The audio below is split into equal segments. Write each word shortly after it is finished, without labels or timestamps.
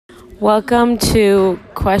Welcome to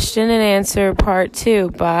Question and Answer Part 2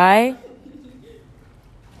 by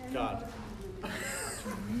God.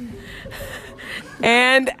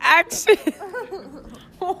 and Action.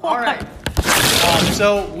 All right.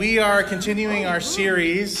 So we are continuing our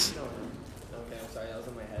series. Okay, I'm sorry, that was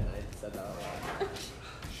in my head and I said that out loud.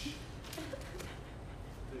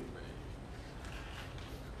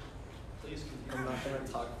 I'm not going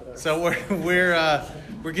to talk for the rest. So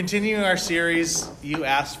we're continuing our series. You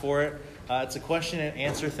asked for it. It's a question and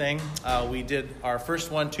answer thing. We did our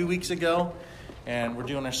first one 2 weeks ago, and we're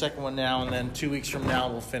doing our second one now. And then 2 weeks from now,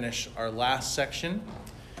 we'll finish our last section.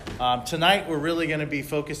 Tonight, we're really going to be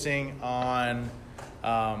focusing on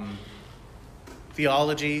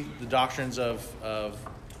theology, the doctrines of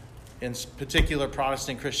in particular,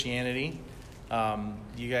 Protestant Christianity.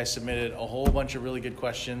 You guys submitted a whole bunch of really good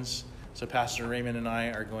questions. So Pastor Raymond and I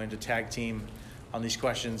are going to tag team on these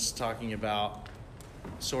questions, talking about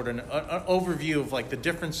sort of an overview of like the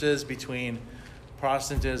differences between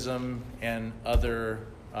Protestantism and other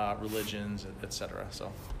religions, etc.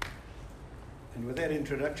 So, And with that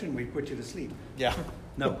introduction, we put you to sleep. yeah.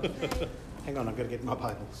 No. Hang on, I've got to get my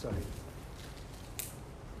Bible. Sorry.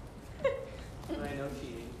 I know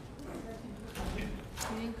cheating.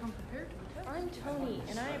 You didn't come prepared. I'm Tony,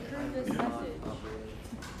 and I approve this message.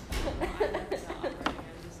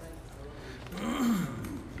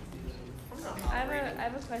 I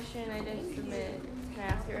have a question I didn't submit. Can I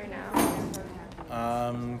ask it right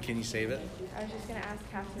now? Can you save it? I was just going to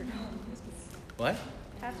ask cats or dogs. What?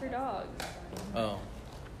 Cats or dogs? Oh,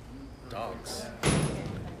 dogs.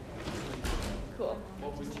 Cool.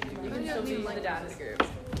 You can still be the dad's group.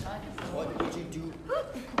 What would you do?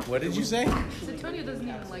 What did you say? Antonio doesn't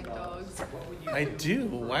even like dogs. I do.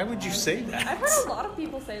 Why would you say I've that? heard a lot of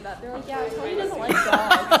people say that. They're like, yeah, Tony doesn't like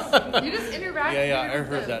dogs. You just interact. Yeah, weird I with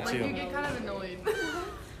heard them. that like, too. You get kind of annoyed.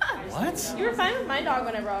 What? You were fine with my dog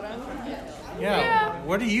when I brought him. Yeah.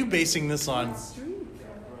 What are you basing this on?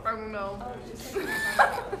 I don't know.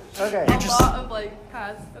 Okay. A lot of like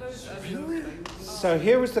cats. So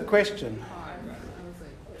here was the question.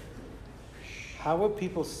 How were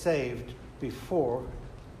people saved before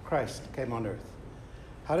Christ came on earth?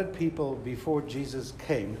 How did people, before Jesus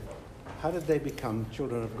came, how did they become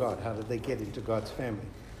children of God? How did they get into God's family?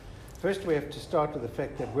 First, we have to start with the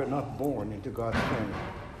fact that we're not born into God's family.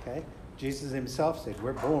 Okay? Jesus himself said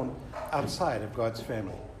we're born outside of God's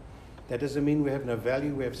family. That doesn't mean we have no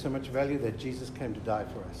value. We have so much value that Jesus came to die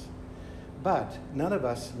for us. But none of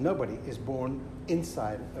us, nobody is born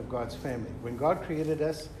inside of God's family. When God created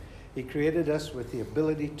us, he created us with the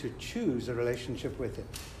ability to choose a relationship with him.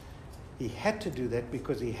 He had to do that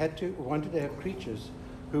because he wanted to have creatures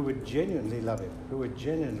who would genuinely love him, who would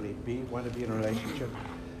genuinely want to be in a relationship.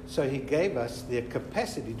 So he gave us the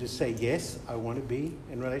capacity to say, yes, I want to be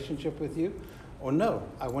in relationship with you, or no,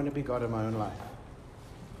 I want to be God of my own life.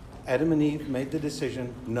 Adam and Eve made the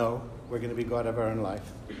decision, no, we're going to be God of our own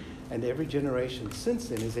life. And every generation since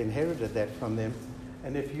then has inherited that from them.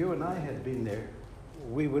 And if you and I had been there,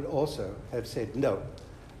 we would also have said, no,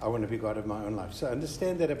 I want to be God of my own life. So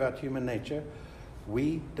understand that about human nature.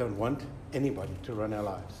 We don't want anybody to run our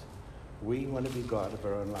lives. We want to be God of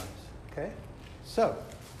our own lives. Okay? So,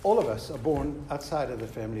 all of us are born outside of the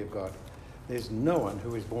family of God. There's no one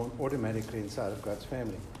who is born automatically inside of God's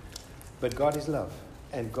family. But God is love.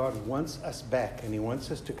 And God wants us back. And he wants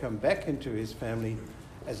us to come back into his family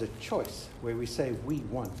as a choice where we say we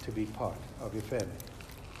want to be part of your family.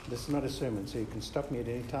 This is not a sermon, so you can stop me at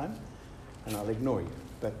any time, and I'll ignore you.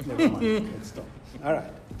 But never mind, let's stop. All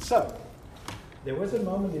right. So, there was a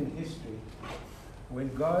moment in history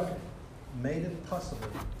when God made it possible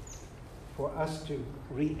for us to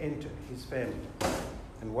re-enter his family.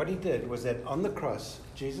 And what he did was that on the cross,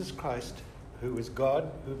 Jesus Christ, who was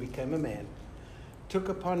God, who became a man, took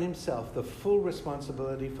upon himself the full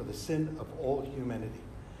responsibility for the sin of all humanity.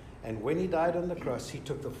 And when he died on the cross, he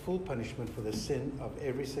took the full punishment for the sin of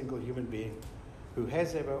every single human being who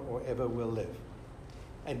has ever or ever will live.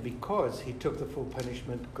 And because he took the full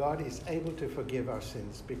punishment, God is able to forgive our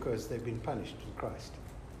sins because they've been punished in Christ.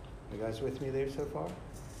 Are you guys with me there so far?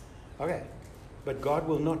 Okay. But God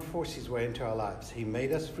will not force his way into our lives. He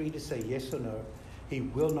made us free to say yes or no. He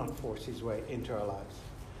will not force his way into our lives.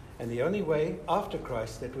 And the only way after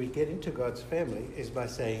Christ that we get into God's family is by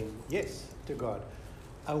saying yes to God.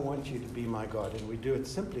 I want you to be my God. And we do it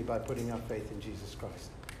simply by putting our faith in Jesus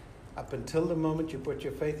Christ. Up until the moment you put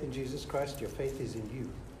your faith in Jesus Christ, your faith is in you.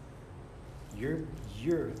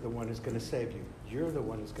 You're the one who's going to save you. You're the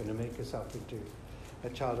one who's going to make yourself into a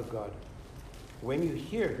child of God. When you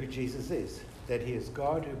hear who Jesus is, that he is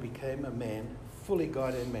God who became a man, fully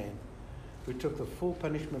God and man, who took the full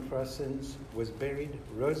punishment for our sins, was buried,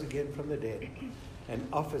 rose again from the dead, and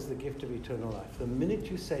offers the gift of eternal life. The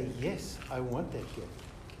minute you say, yes, I want that gift,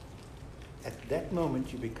 at that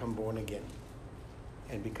moment you become born again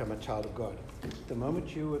and become a child of God. The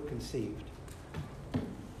moment you were conceived,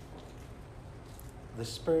 the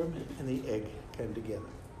sperm and the egg came together.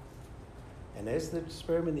 And as the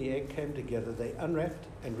sperm and the egg came together, they unwrapped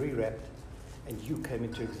and rewrapped, and you came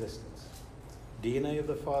into existence. DNA of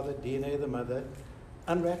the father, DNA of the mother,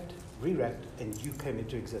 unwrapped, rewrapped, and you came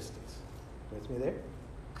into existence. With me there?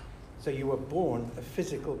 So you were born a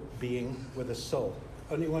physical being with a soul,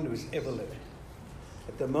 only one who's ever lived.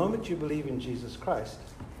 At the moment you believe in Jesus Christ,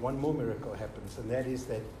 one more miracle happens, and that is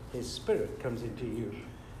that his spirit comes into you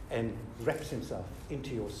and wraps himself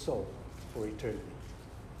into your soul for eternity.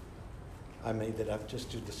 I made that up just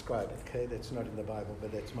to describe it, okay? That's not in the Bible,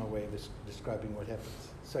 but that's my way of describing what happens.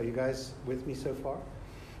 So you guys with me so far?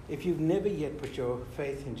 If you've never yet put your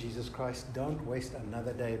faith in Jesus Christ, don't waste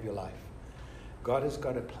another day of your life. God has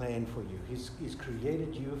got a plan for you. He's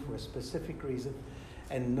created you for a specific reason,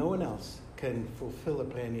 and no one else can fulfill the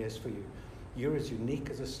plan he has for you. You're as unique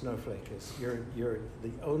as a snowflake is. You're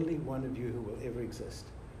the only one of you who will ever exist.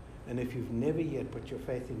 And if you've never yet put your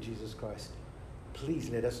faith in Jesus Christ, please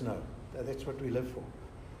let us know. That's what we live for.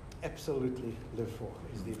 Absolutely live for,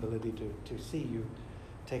 is the ability to see you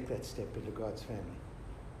take that step into God's family.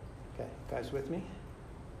 Okay, guys with me?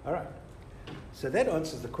 All right. So that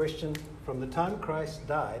answers the question from the time Christ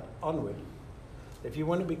died onward. If you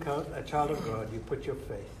want to become a child of God, you put your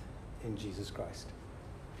faith in Jesus Christ.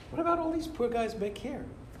 What about all these poor guys back here?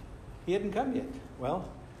 He hadn't come yet. Well,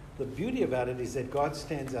 the beauty about it is that God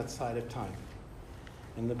stands outside of time.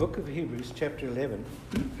 In the book of Hebrews, chapter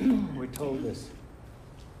 11, we're told this.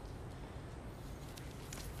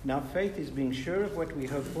 Now faith is being sure of what we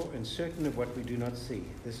hope for and certain of what we do not see.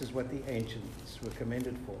 This is what the ancients were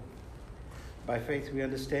commended for. By faith we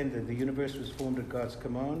understand that the universe was formed at God's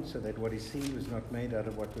command, so that what is seen was not made out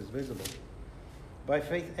of what was visible. By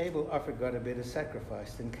faith Abel offered God a better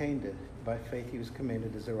sacrifice than Cain did. By faith he was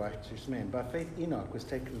commended as a righteous man. By faith Enoch was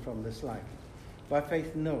taken from this life. By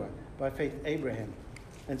faith Noah. By faith Abraham.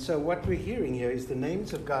 And so what we're hearing here is the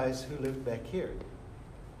names of guys who lived back here.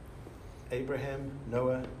 Abraham,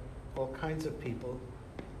 Noah, all kinds of people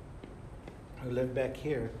who lived back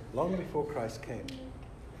here long before Christ came.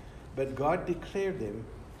 But God declared them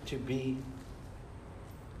to be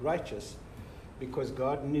righteous because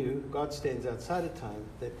God knew, God stands outside of time,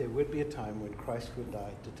 that there would be a time when Christ would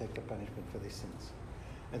die to take the punishment for their sins.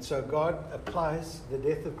 And so God applies the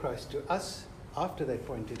death of Christ to us after that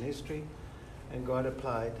point in history, and God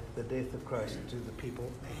applied the death of Christ to the people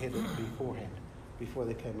ahead of beforehand, before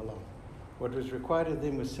they came along. What was required of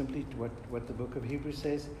them was simply what the book of Hebrews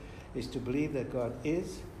says, is to believe that God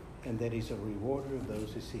is and that he's a rewarder of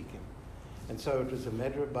those who seek him. And so it was a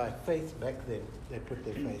matter of by faith back then, they put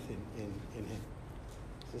their faith in him.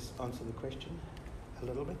 Does this answer the question a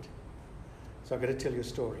little bit? So I've got to tell you a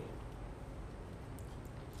story.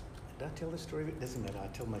 Did I tell the story? It doesn't matter. I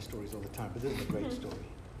tell my stories all the time, but this is a great story.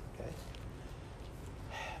 Okay.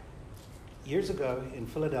 Years ago in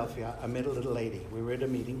Philadelphia, I met a little lady. We were at a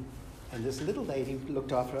meeting, and this little lady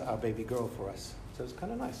looked after our baby girl for us. So it was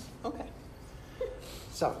kind of nice. Okay.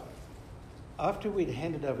 So, after we'd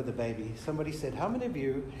handed over the baby, somebody said, how many of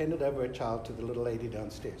you handed over a child to the little lady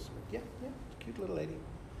downstairs? I went, yeah, cute little lady.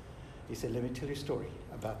 He said, let me tell you a story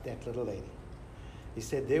about that little lady. He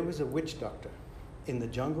said, there was a witch doctor in the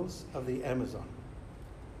jungles of the Amazon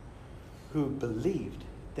who believed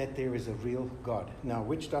that there is a real God. Now,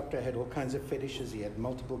 witch doctor had all kinds of fetishes. He had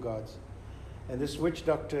multiple gods. And this witch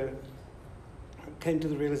doctor came to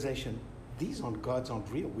the realization, these gods aren't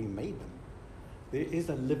real. We made them. There is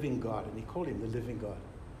a living God, and he called him the living God.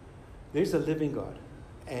 There's a living God.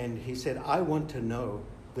 And he said, I want to know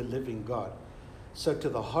the living God. So to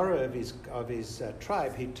the horror of his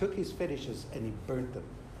tribe, he took his fetishes and he burnt them.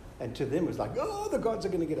 And to them it was like, oh, the gods are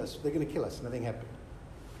going to get us. They're going to kill us. Nothing happened.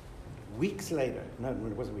 Weeks later, no, it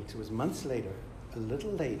wasn't weeks, it was months later, a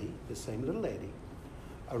little lady, the same little lady,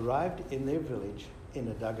 arrived in their village in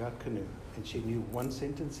a dugout canoe. And she knew one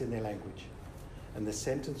sentence in their language. And the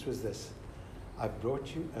sentence was this: I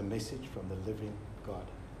brought you a message from the living God.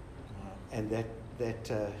 And that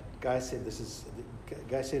guy said,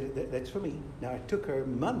 that's for me. Now, it took her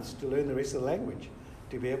months to learn the rest of the language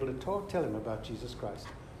to be able to tell him about Jesus Christ.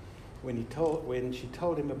 When she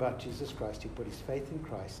told him about Jesus Christ, he put his faith in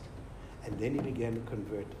Christ, and then he began to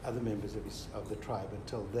convert other members of the tribe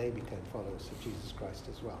until they became followers of Jesus Christ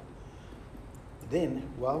as well. Then,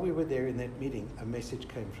 while we were there in that meeting, a message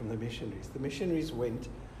came from the missionaries. The missionaries went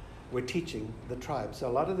were teaching the tribes. So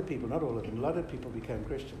a lot of the people, not all of them, a lot of people became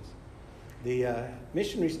Christians. The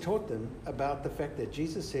missionaries taught them about the fact that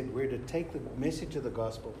Jesus said we're to take the message of the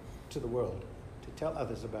gospel to the world, to tell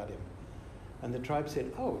others about him. And the tribe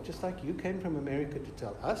said, oh, just like you came from America to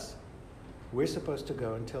tell us, we're supposed to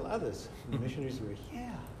go and tell others. And the missionaries were,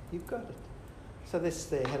 yeah, you've got it. So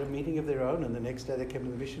they had a meeting of their own, and the next day they came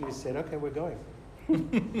to the missionaries and said, okay, we're going.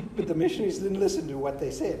 But the missionaries didn't listen to what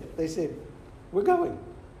they said. They said, we're going.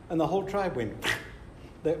 And the whole tribe went.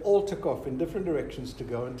 They all took off in different directions to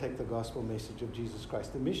go and take the gospel message of Jesus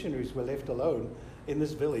Christ. The missionaries were left alone in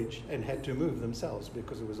this village and had to move themselves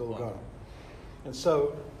because it was all gone. And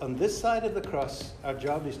so on this side of the cross, our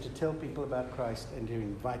job is to tell people about Christ and to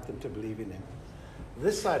invite them to believe in him.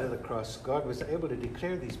 This side of the cross, God was able to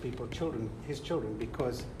declare these people children, his children,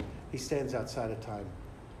 because he stands outside of time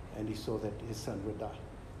and he saw that his son would die.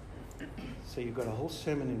 So you've got a whole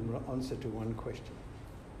sermon in answer to one question.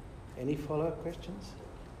 Any follow-up questions?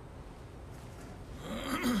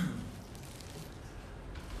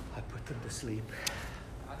 I put them to sleep.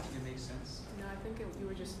 I think it makes sense. No, I think you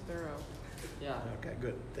were just thorough. Yeah. Okay,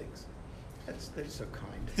 good. Thanks. They're so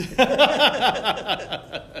kind.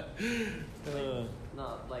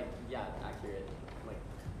 No, like, yeah, accurate. Like,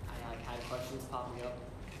 I like had questions popping up,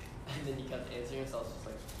 and then he kept answering, so I was just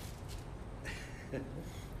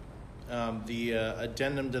like. The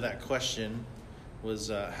addendum to that question was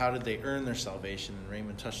how did they earn their salvation? And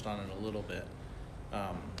Raymond touched on it a little bit.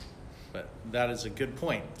 But that is a good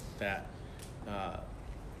point, that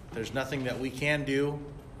there's nothing that we can do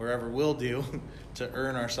or ever will do to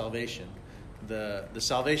earn our salvation. The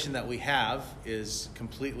salvation that we have is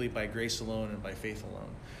completely by grace alone and by faith alone.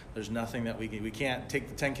 There's nothing that we can't take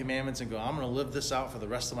the Ten Commandments and go, I'm going to live this out for the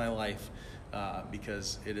rest of my life,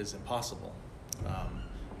 because it is impossible.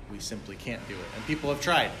 We simply can't do it. And people have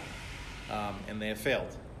tried, and they have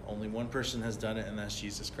failed. Only one person has done it, and that's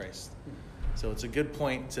Jesus Christ. So it's a good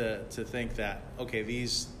point to think that, okay,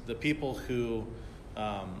 the people who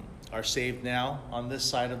are saved now on this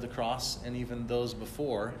side of the cross, and even those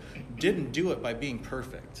before, didn't do it by being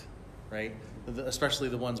perfect, right? Especially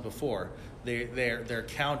the ones before. They're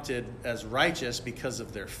counted as righteous because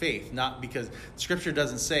of their faith, not because Scripture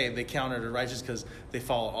doesn't say they counted as righteous because they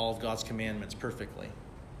follow all of God's commandments perfectly.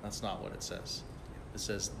 That's not what it says. It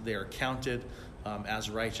says they are counted as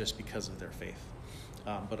righteous because of their faith.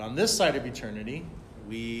 But on this side of eternity,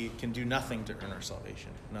 we can do nothing to earn our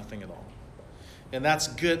salvation, nothing at all. And that's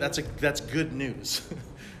good. That's good news,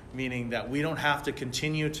 meaning that we don't have to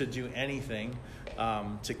continue to do anything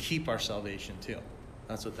to keep our salvation too.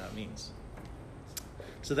 That's what that means.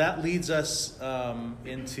 So that leads us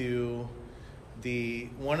into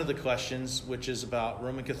one of the questions, which is about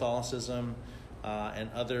Roman Catholicism and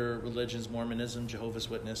other religions, Mormonism, Jehovah's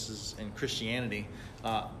Witnesses, and Christianity.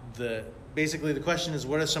 Basically, the question is,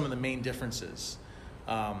 what are some of the main differences?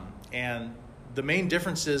 And the main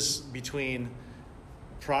differences between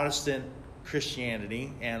Protestant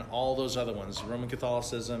Christianity and all those other ones, Roman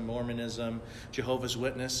Catholicism, Mormonism, Jehovah's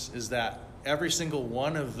Witness, is that every single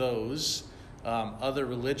one of those other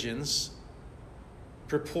religions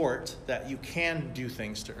purport that you can do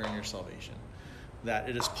things to earn your salvation, that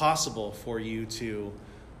it is possible for you to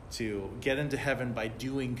get into heaven by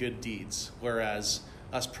doing good deeds, whereas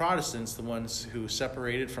us Protestants, the ones who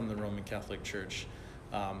separated from the Roman Catholic Church,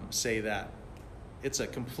 say that it's a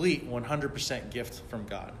complete 100% gift from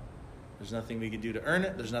God. There's nothing we can do to earn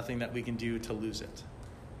it. There's nothing that we can do to lose it.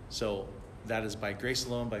 So that is by grace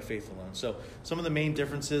alone, by faith alone. So some of the main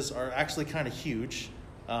differences are actually kind of huge.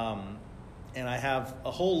 And I have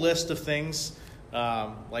a whole list of things.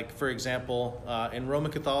 Like, for example, in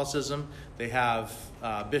Roman Catholicism, they have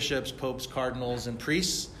bishops, popes, cardinals, and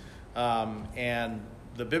priests. And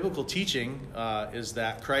the biblical teaching is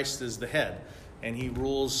that Christ is the head, and he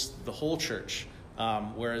rules the whole church.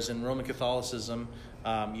 Whereas in Roman Catholicism,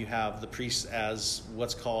 you have the priests as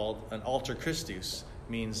what's called an alter Christus,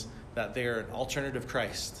 means that they're an alternative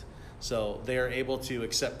Christ. So they are able to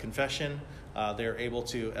accept confession, they are able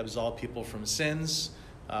to absolve people from sins,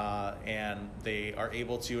 and they are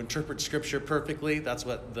able to interpret Scripture perfectly. That's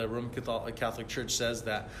what the Roman Catholic Church says,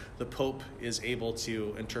 that the Pope is able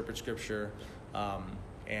to interpret Scripture,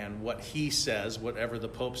 and what he says, whatever the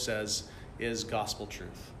Pope says, is gospel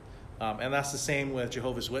truth. And that's the same with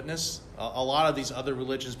Jehovah's Witness. A lot of these other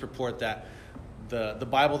religions purport that the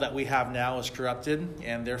Bible that we have now is corrupted,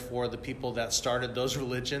 and therefore the people that started those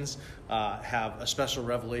religions have a special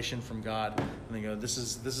revelation from God. And they go, this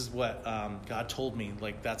is what God told me.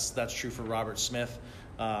 Like that's true for Robert Smith,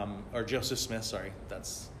 or Joseph Smith. Sorry,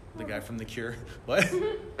 that's the guy from The Cure. What?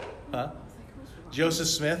 Huh? Joseph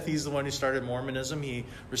Smith, he's the one who started Mormonism. He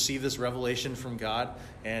received this revelation from God,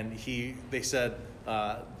 and they said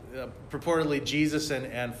purportedly Jesus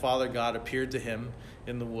and Father God appeared to him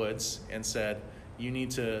in the woods and said, you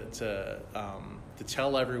need to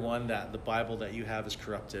tell everyone that the Bible that you have is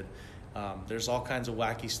corrupted. There's all kinds of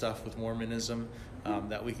wacky stuff with Mormonism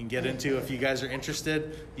that we can get into if you guys are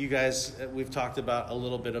interested. We've talked about a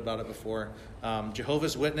little bit about it before.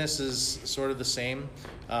 Jehovah's Witness is sort of the same.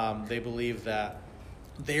 They believe that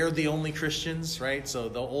they're the only Christians, right? So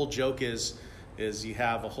the old joke is you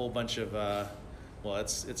have a whole bunch of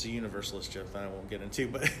it's a universalist joke that I won't get into.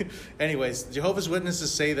 But anyways, Jehovah's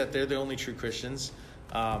Witnesses say that they're the only true Christians.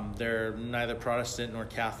 They're neither Protestant nor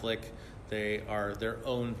Catholic. They are their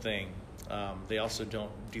own thing. They also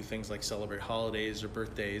don't do things like celebrate holidays or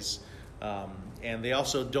birthdays. And they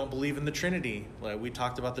also don't believe in the Trinity. Like we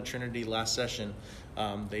talked about the Trinity last session.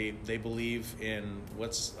 They believe in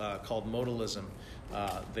what's called modalism.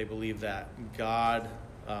 They believe that God,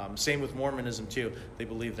 same with Mormonism too, they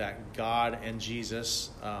believe that God and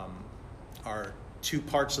Jesus are two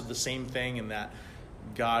parts of the same thing, and that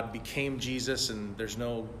God became Jesus and there's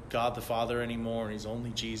no God the Father anymore and he's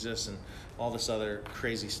only Jesus and all this other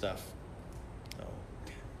crazy stuff. So.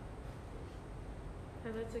 Oh,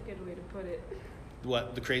 that's a good way to put it.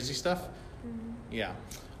 What, the crazy stuff? Mm-hmm. Yeah.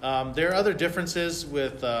 There are other differences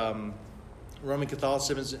with Roman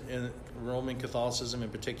Catholicism in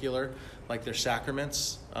particular, like their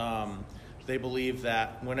sacraments. They believe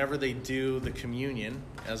that whenever they do the communion,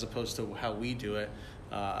 as opposed to how we do it,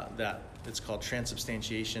 that it's called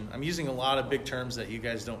transubstantiation. I'm using a lot of big terms that you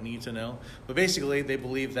guys don't need to know. But basically, they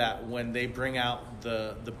believe that when they bring out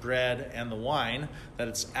the bread and the wine, that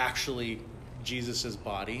it's actually Jesus'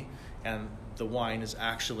 body, and the wine is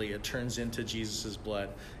actually, it turns into Jesus' blood,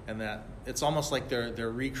 and that it's almost like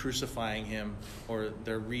they're re-crucifying him, or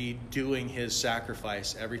they're redoing his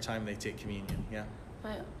sacrifice every time they take communion. Yeah.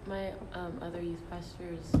 My other youth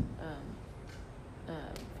pastor's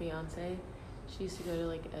fiance, she used to go to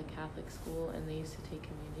like a Catholic school, and they used to take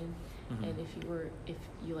communion. Mm-hmm. And if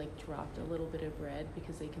you like dropped a little bit of bread,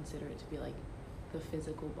 because they consider it to be like the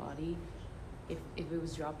physical body, if it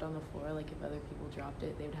was dropped on the floor, like if other people dropped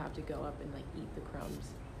it, they would have to go up and like eat the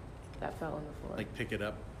crumbs that fell on the floor. Like pick it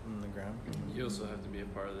up on the ground. Mm-hmm. You also have to be a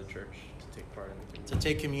part of the church to take part in the communion. To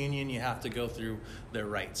take communion, you have to go through their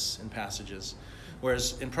rites and passages.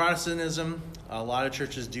 Whereas in Protestantism, a lot of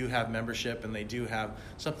churches do have membership, and they do have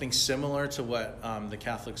something similar to what the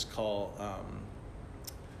Catholics call,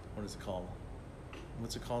 what is it called?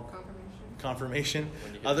 What's it called? Confirmation.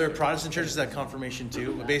 Other Protestant churches have confirmation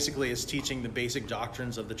too. But basically, it's teaching the basic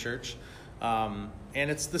doctrines of the church. And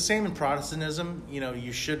it's the same in Protestantism. You know,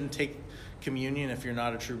 you shouldn't take communion if you're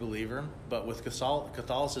not a true believer. But with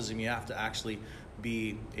Catholicism, you have to actually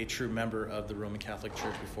be a true member of the Roman Catholic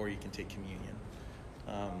Church before you can take communion.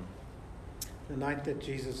 The night that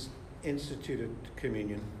Jesus instituted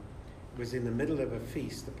communion was in the middle of a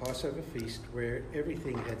feast, the Passover feast, where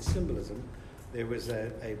everything had symbolism. There was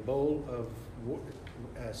a bowl of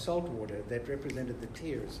salt water that represented the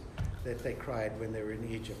tears that they cried when they were in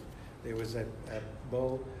Egypt. There was a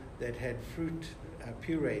bowl that had fruit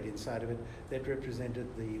pureed inside of it that represented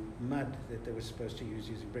the mud that they were supposed to use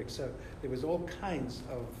using bricks. So there was all kinds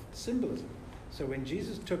of symbolism. So when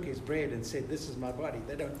Jesus took his bread and said, "This is my body,"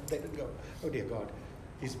 they didn't go, "Oh dear God,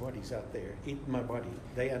 his body's out there, eat my body."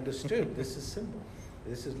 They understood this is symbol.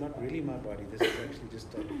 This is not really my body. This is actually just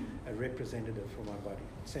a representative for my body.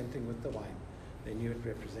 Same thing with the wine. They knew it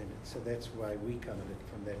represented. So that's why we come at it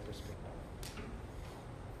from that perspective.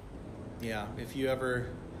 Yeah, if you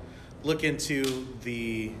ever look into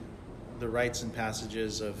the rites and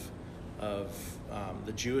passages of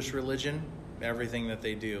the Jewish religion, everything that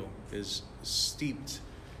they do is steeped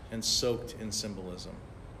and soaked in symbolism.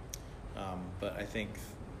 But I think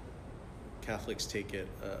Catholics take it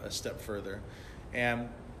a step further. And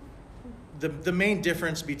the main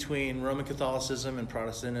difference between Roman Catholicism and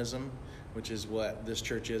Protestantism, which is what this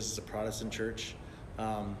church is, it's a Protestant church,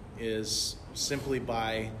 is simply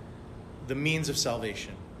by the means of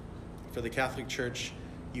salvation. For the Catholic Church,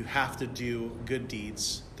 you have to do good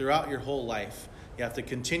deeds throughout your whole life. You have to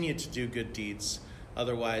continue to do good deeds.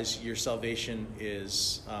 Otherwise, your salvation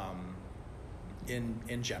is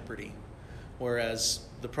in jeopardy. Whereas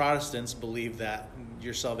the Protestants believe that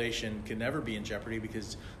your salvation can never be in jeopardy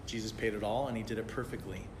because Jesus paid it all and he did it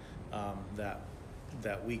perfectly. That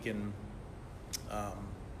we can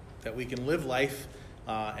live life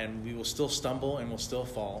and we will still stumble and we'll still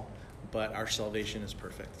fall, but our salvation is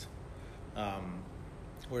perfect.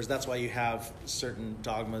 Whereas that's why you have certain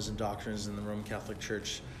dogmas and doctrines in the Roman Catholic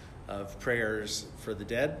Church of prayers for the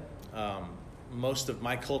dead. most of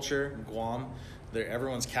my culture, Guam,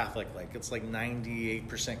 everyone's Catholic. Like it's like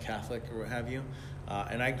 98% Catholic or what have you.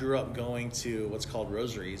 And I grew up going to what's called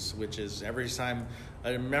rosaries, which is every time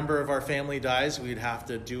a member of our family dies, we'd have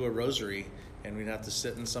to do a rosary, and we'd have to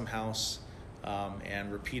sit in some house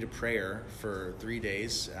and repeat a prayer for 3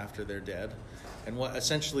 days after they're dead. And what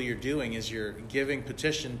essentially you're doing is you're giving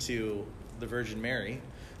petition to the Virgin Mary,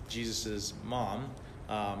 Jesus' mom,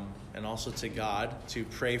 and also to God to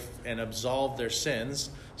pray and absolve their sins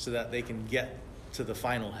so that they can get to the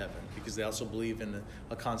final heaven, because they also believe in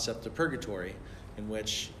a concept of purgatory, in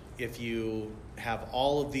which if you have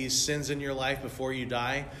all of these sins in your life before you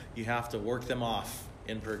die, you have to work them off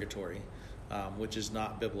in purgatory, which is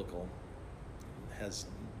not biblical.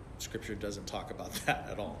 Scripture doesn't talk about that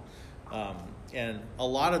at all. And a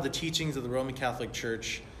lot of the teachings of the Roman Catholic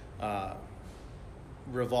Church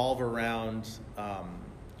revolve around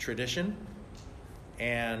tradition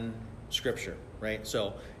and Scripture, right?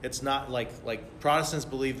 So it's not like Protestants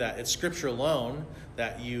believe that it's Scripture alone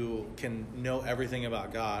that you can know everything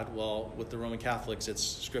about God. Well, with the Roman Catholics, it's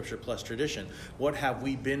Scripture plus tradition. What have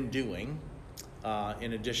we been doing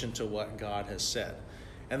in addition to what God has said?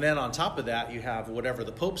 And then on top of that, you have whatever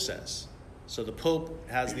the Pope says. So the Pope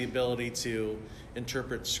has the ability to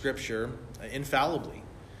interpret Scripture infallibly,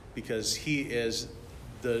 because he is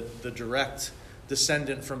the direct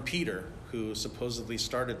descendant from Peter, who supposedly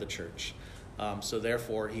started the church. So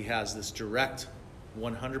therefore, he has this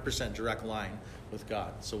 100% direct line with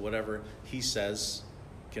God. So whatever he says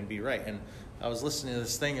can be right. And I was listening to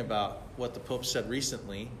this thing about what the Pope said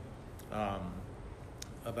recently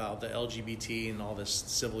about the LGBT and all this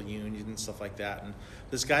civil union and stuff like that. And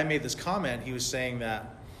this guy made this comment. He was saying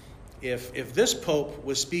that if this Pope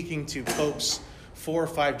was speaking to popes 4 or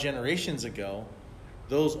 5 generations ago,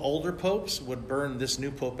 those older popes would burn this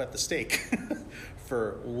new pope at the stake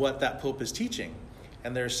for what that pope is teaching.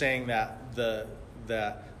 And they're saying that the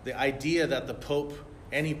idea that the pope,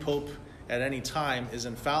 any pope at any time, is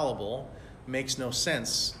infallible makes no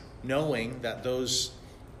sense, knowing that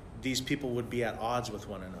these people would be at odds with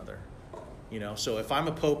one another. You know, so if I'm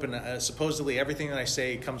a pope and supposedly everything that I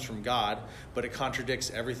say comes from God, but it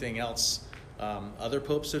contradicts everything else other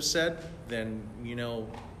popes have said, then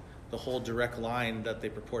the whole direct line that they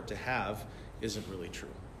purport to have isn't really true.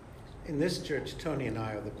 In this church, Tony and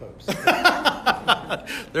I are the popes.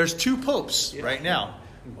 There's 2 popes right now.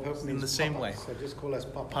 And Pope In means the same Papa, way. So just call us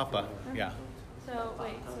Papa. Papa, yeah. So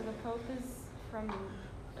wait, so the Pope is from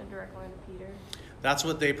a direct line of Peter? That's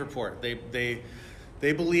what they purport. They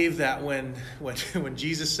believe that when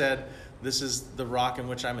Jesus said, "This is the rock in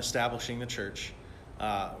which I'm establishing the church,"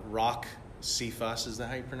 rock, Cephas, is that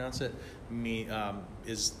how you pronounce it?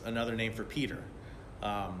 Is another name for Peter.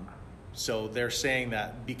 So they're saying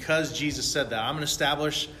that because Jesus said that, I'm going to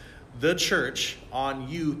establish the church on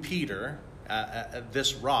you, Peter, at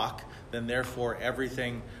this rock, then therefore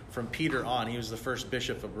everything from Peter on, he was the first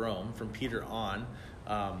bishop of Rome, from Peter on,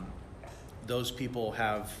 those people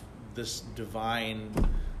have this divine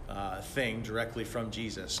thing directly from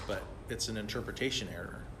Jesus, but it's an interpretation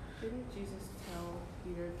error. Didn't Jesus tell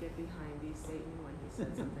Peter, "Get behind thee, Satan," when he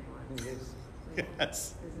said something like Yes.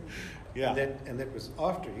 Yes. Isn't Yeah. And that was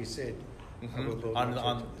after he said, I will build my church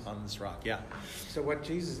on this rock, yeah. So what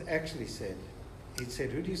Jesus actually said, he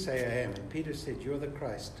said, "Who do you say I am?" And Peter said, "You're the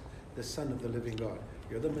Christ, the Son of the living God.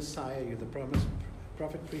 You're the Messiah, you're the promised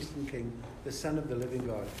prophet, priest, and king, the Son of the living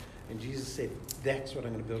God." And Jesus said, "That's what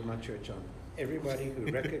I'm going to build my church on. Everybody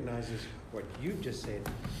who recognizes what you've just said,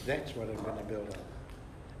 that's what I'm going to build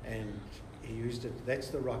on." And he used it, "That's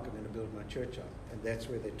the rock I'm going to build my church on." And that's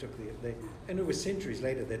where they took and it was centuries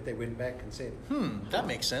later that they went back and said, That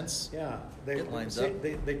makes sense. yeah, It lines up.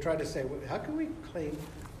 They tried to say, well, how can we claim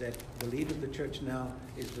that the leader of the church now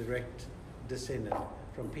is direct descendant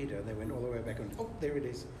from Peter? And they went all the way back and, there it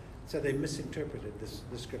is. So they misinterpreted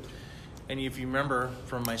the scripture. And if you remember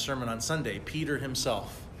from my sermon on Sunday, Peter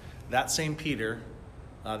himself, that same Peter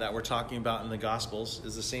that we're talking about in the Gospels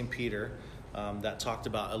is the same Peter that talked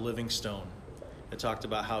about a living stone. It talked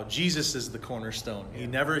about how Jesus is the cornerstone.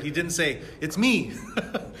 Yeah. He didn't say, "It's me.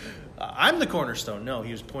 I'm the cornerstone." No,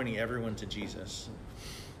 he was pointing everyone to Jesus.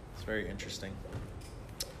 It's very interesting.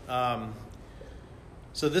 So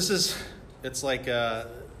it's like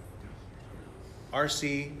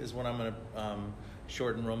RC is what I'm going to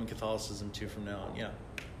shorten Roman Catholicism to from now on. Yeah.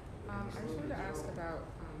 I just wanted to ask about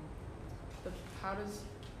how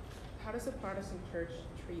does the Protestant church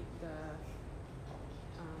treat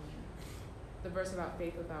the verse about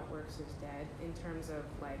faith without works is dead, in terms of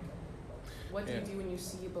like, what do you do when you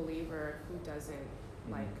see a believer who doesn't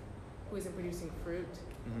like who isn't producing fruit.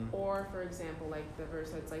 Mhm. Or, for example, like the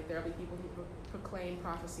verse that's like, there'll be people who proclaim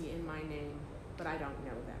prophecy in my name, but I don't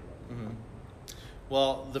know them. Mhm.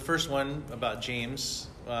 Well, the first one about James,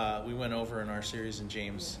 we went over in our series in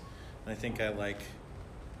James, and I think I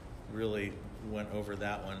really went over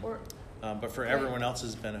that one. Or, but for Right. everyone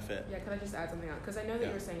else's benefit. yeah, could I just add something on? Because I know that Yeah.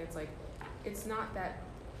 you were saying it's like, it's not that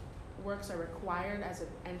works are required as an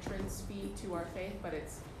entrance fee to our faith, but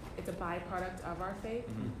it's a byproduct of our faith.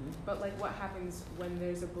 Mhm. But like, what happens when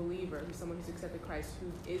there's a believer, who's someone who's accepted Christ,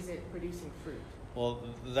 who isn't producing fruit? Well,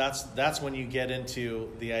 that's when you get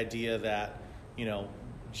into the idea that,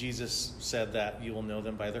 Jesus said that you will know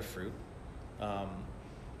them by their fruit.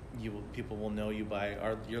 People will know you by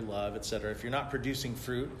your love, etc. If you're not producing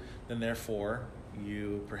fruit, then therefore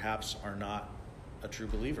you perhaps are not a true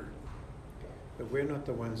believer. But we're not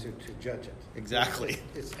the ones who to judge it. Exactly.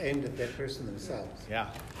 It's aimed at that person themselves. Yeah.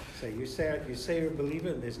 So you say you're a believer,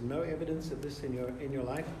 and there's no evidence of this in your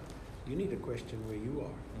life. You need to question where you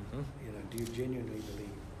are. Mm-hmm. Do you genuinely believe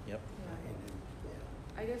Yep. in him?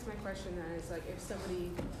 Yeah. I guess my question then is like, if somebody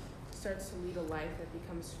starts to lead a life that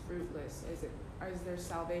becomes fruitless, is their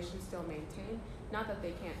salvation still maintained? Not that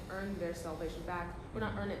they can't earn their salvation back, or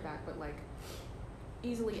not earn it back, but like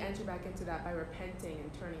easily enter back into that by repenting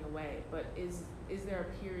and turning away. But is there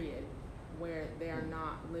a period where they are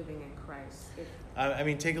not living in Christ? I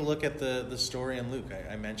mean, take a look at the story in Luke.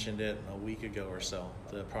 I mentioned it a week ago or so,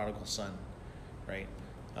 the prodigal son, right?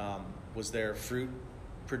 Was there fruit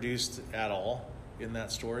produced at all in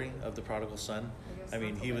that story of the prodigal son? I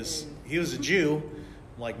mean, he was a Jew,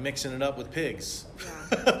 like mixing it up with pigs.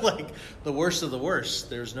 Yeah. Like the worst of the worst.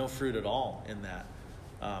 There's no fruit at all in that.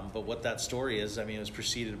 But what that story is, I mean, it was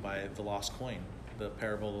preceded by the lost coin, the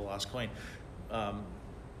parable of the lost coin.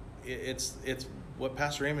 It's what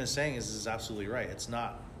Pastor Raymond is saying is absolutely right. It's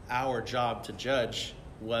not our job to judge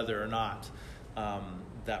whether or not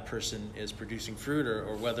that person is producing fruit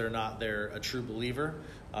or whether or not they're a true believer.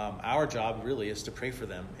 Our job really is to pray for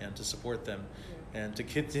them and to support them and to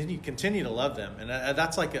continue to love them. And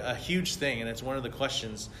that's like a huge thing, and it's one of the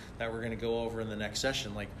questions that we're going to go over in the next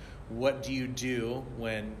session. Like, what do you do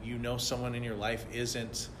when you know someone in your life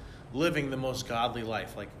isn't living the most godly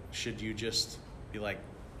life? Like, should you just be like,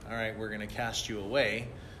 all right, we're going to cast you away,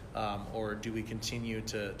 or do we continue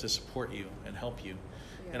to support you and help you?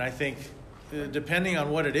 Yeah. And I think depending on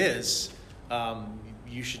what it is,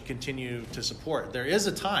 you should continue to support. There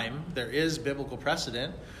is biblical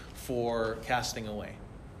precedent for casting away.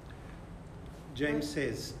 James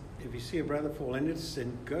says, if you see a brother fall into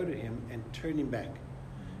sin, go to him and turn him back,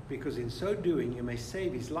 because in so doing you may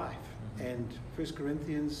save his life. Mm-hmm. And 1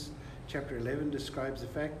 Corinthians chapter 11 describes the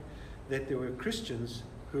fact that there were Christians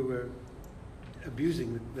who were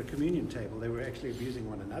abusing the communion table. They were actually abusing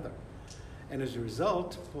one another. And as a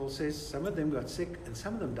result, Paul says some of them got sick and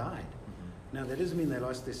some of them died. Mm-hmm. Now, that doesn't mean they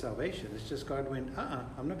lost their salvation. It's just God went,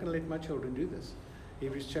 I'm not going to let my children do this.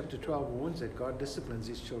 Hebrews chapter 12 warns that God disciplines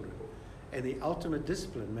his children. And the ultimate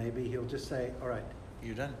discipline, maybe he'll just say, all right,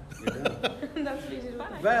 You're done. you're done. That's what he did.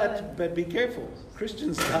 But be careful.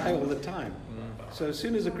 Christians die all the time. So as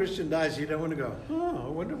soon as a Christian dies, you don't want to go, I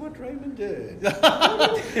wonder what Raymond did.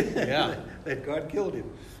 Yeah. That God killed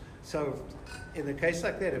him. So in a case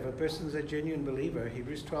like that, if a person's a genuine believer,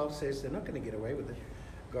 Hebrews 12 says they're not going to get away with it.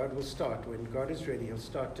 God will start. When God is ready, he'll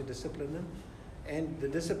start to discipline them. And the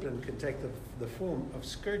discipline can take the form of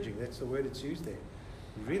scourging. That's the word it's used there.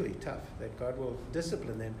 Really tough, that God will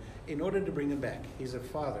discipline them in order to bring them back. He's a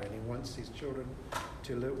father, and he wants his children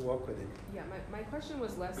to walk with him. Yeah, my question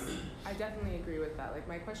was less, I definitely agree with that. Like,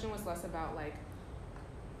 my question was less about, like,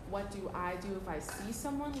 what do I do if I see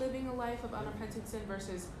someone living a life of unrepentant sin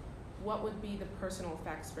versus what would be the personal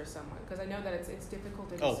effects for someone? Because I know that it's difficult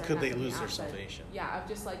to discern Could that they from the lose their outside. salvation? Yeah, of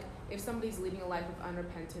just like, if somebody's leading a life of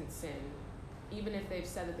unrepentant sin, even if they've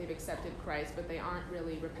said that they've accepted Christ, but they aren't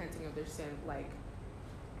really repenting of their sin like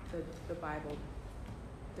the Bible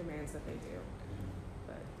demands that they do.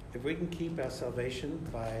 But If we can keep our salvation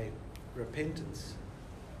by repentance,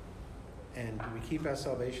 and we keep our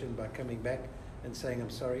salvation by coming back and saying, I'm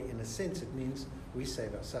sorry, in a sense, it means we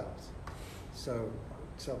save ourselves. So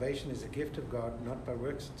salvation is a gift of God, not by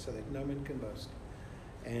works, so that no man can boast.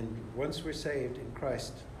 And once we're saved in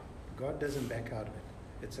Christ, God doesn't back out of it.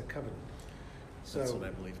 It's a covenant. So That's what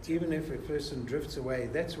I believe too. even if a person drifts away,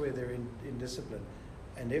 that's where they're in discipline.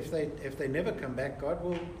 And if they never come back,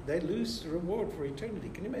 they lose the reward for eternity.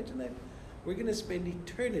 Can you imagine that? We're going to spend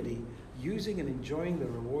eternity using and enjoying the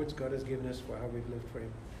rewards God has given us for how we've lived for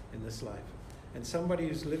him in this life. And somebody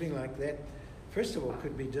who's living like that, first of all,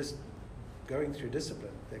 could be just going through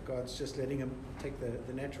discipline, that God's just letting him take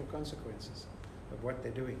the natural consequences of what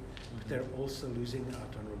they're doing. But they're also losing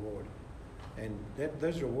out on reward. And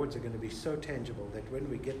those rewards are going to be so tangible that when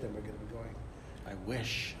we get them, we're going to be going, I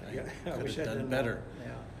wish I I could wish have I'd done done better. more.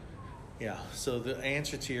 Yeah. Yeah. So the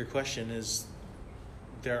answer to your question is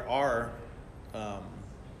there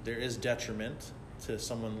is detriment to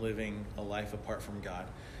someone living a life apart from God.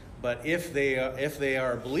 But if they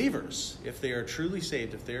are believers, if they are truly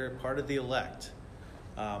saved, if they're part of the elect,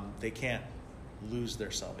 they can't lose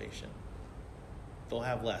their salvation. They'll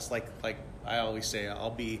have less. Like I always say,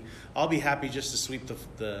 I'll be happy just to sweep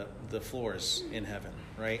the floors in heaven,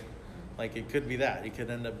 right? Like it could be that. It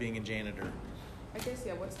could end up being a janitor. I guess,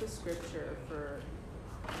 yeah, what's the scripture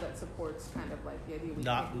that supports kind of like the idea we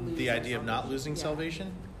Not can't lose the our idea of not losing Yeah.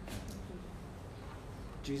 salvation.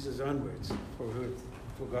 Jesus' own words,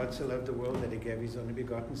 for God so loved the world that he gave his only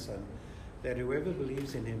begotten Son, that whoever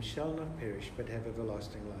believes in him shall not perish but have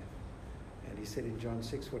everlasting life. And he said in John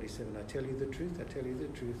 6:47, I tell you the truth,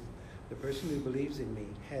 the person who believes in me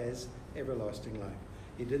has everlasting life.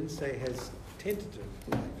 He didn't say has tentative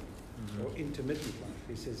life or intermittent life.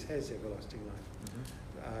 He says has everlasting life.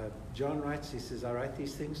 John writes, he says, I write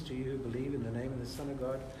these things to you who believe in the name of the Son of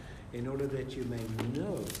God in order that you may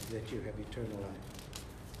know that you have eternal life.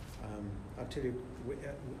 I'll tell you,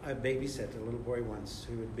 I babysat a little boy once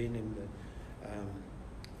who had been in the,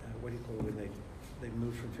 what do you call it when they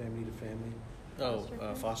move from family to family?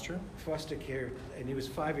 Foster? Foster care, and he was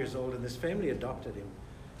 5 years old, and this family adopted him,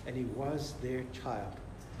 and he was their child.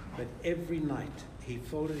 But every night, he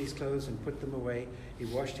folded his clothes and put them away. He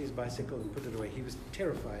washed his bicycle and put it away. He was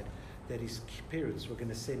terrified that his parents were going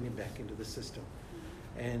to send him back into the system.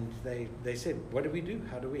 And they said, what do we do?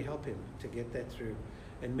 How do we help him to get that through?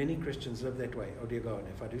 And many Christians live that way. Oh, dear God,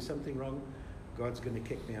 if I do something wrong, God's going to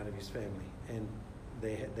kick me out of his family. And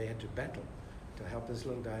they had to battle to help this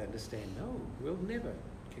little guy understand, no, we'll never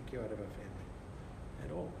kick you out of our family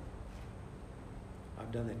at all.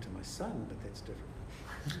 I've done that to my son, but that's different.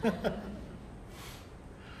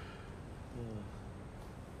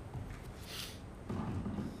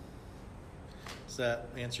 Does that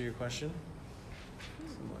answer your question?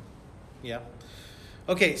 Yeah.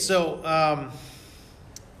 Okay, so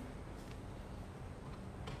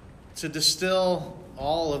to distill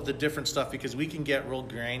all of the different stuff, because we can get real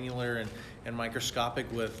granular and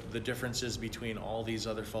microscopic with the differences between all these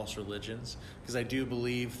other false religions, because I do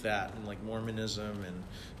believe that like Mormonism and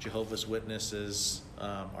Jehovah's Witnesses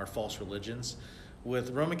are false religions. With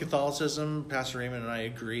Roman Catholicism, Pastor Raymond and I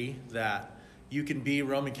agree that you can be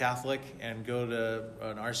Roman Catholic and go to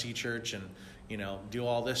an RC church and do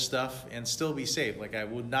all this stuff and still be saved. Like I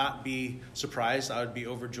would not be surprised. I would be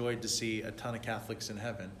overjoyed to see a ton of Catholics in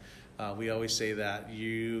heaven. We always say that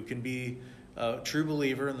you can be a true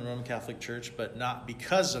believer in the Roman Catholic Church, but not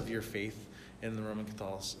because of your faith in the Roman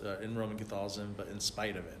Catholicism, but in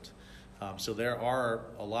spite of it. So there are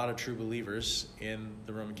a lot of true believers in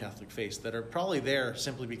the Roman Catholic faith that are probably there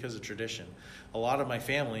simply because of tradition. A lot of my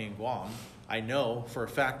family in Guam, I know for a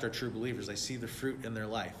fact, are true believers. I see the fruit in their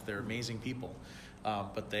life. They're amazing people,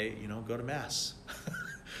 but they, go to mass.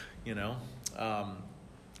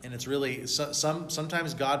 And it's really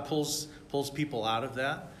sometimes God pulls people out of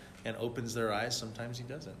that and opens their eyes. Sometimes He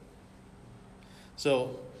doesn't.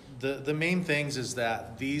 So the main things is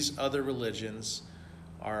that these other religions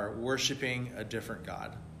are worshiping a different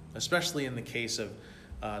God, especially in the case of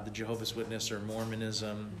the Jehovah's Witness or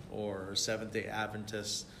Mormonism or Seventh-day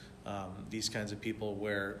Adventists, these kinds of people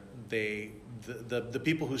where the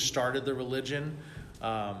people who started the religion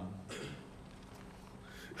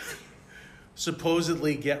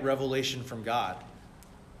supposedly get revelation from God,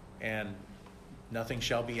 and nothing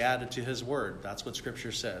shall be added to His word. That's what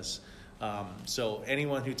Scripture says. So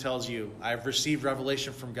anyone who tells you, I've received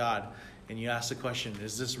revelation from God, and you ask the question,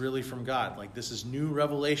 is this really from God? Like, this is new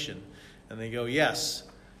revelation. And they go, yes.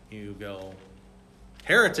 You go,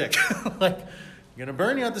 heretic. Like, I'm going to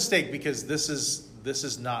burn you at the stake because this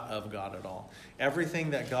is not of God at all.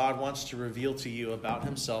 Everything that God wants to reveal to you about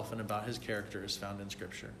Himself and about His character is found in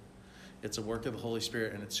Scripture. It's a work of the Holy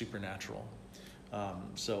Spirit, and it's supernatural.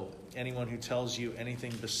 So anyone who tells you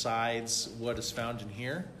anything besides what is found in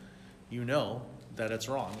here, you know that it's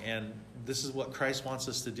wrong. And this is what Christ wants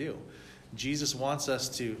us to do. Jesus wants us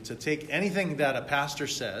to take anything that a pastor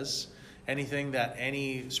says, anything that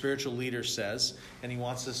any spiritual leader says, and he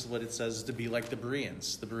wants us, what it says, to be like the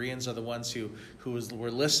Bereans. The Bereans are the ones who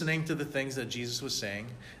were listening to the things that Jesus was saying,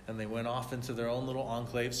 and they went off into their own little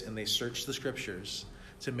enclaves, and they searched the Scriptures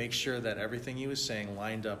to make sure that everything he was saying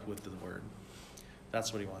lined up with the Word.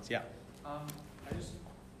 That's what he wants. Yeah. I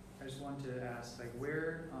just wanted to ask, like,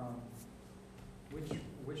 where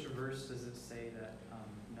Which verse does it say that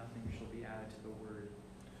nothing shall be added to the word?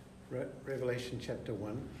 Revelation chapter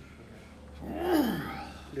 1. Okay.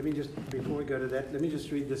 Let me just, before we go to that, let me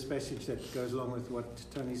just read this passage that goes along with what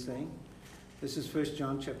Tony's saying. This is 1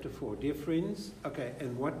 John chapter 4. Dear friends, okay,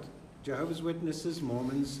 and what Jehovah's Witnesses,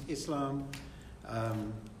 Mormons, Islam,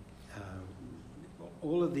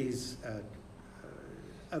 all of these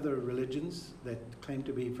other religions that claim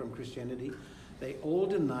to be from Christianity, they all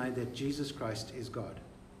deny that Jesus Christ is God.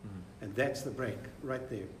 Mm-hmm. And that's the break right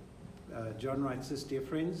there. John writes this, dear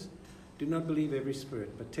friends, do not believe every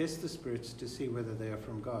spirit, but test the spirits to see whether they are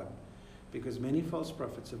from God, because many false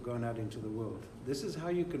prophets have gone out into the world. This is how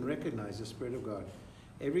you can recognize the Spirit of God.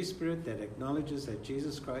 Every spirit that acknowledges that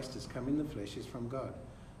Jesus Christ has come in the flesh is from God,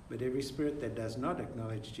 but every spirit that does not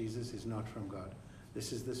acknowledge Jesus is not from God.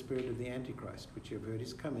 This is the spirit of the Antichrist, which you have heard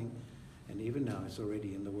is coming, and even now is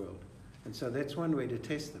already in the world. And so that's one way to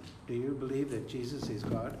test them. Do you believe that Jesus is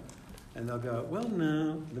God? And they'll go, well,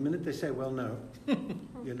 no. The minute they say, well, no,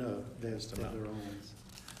 you know, they're the wrong ones.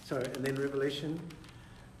 So, and then Revelation,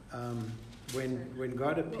 when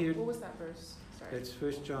God appeared... What was that verse? Sorry. That's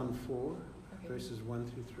 1 John 4, okay. Verses 1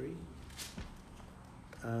 through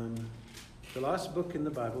 3. The last book in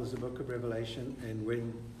the Bible is the book of Revelation, and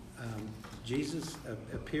when Jesus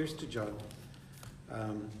appears to John,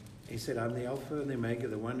 he said, I'm the Alpha and the Omega,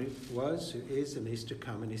 the one who was, who is, and is to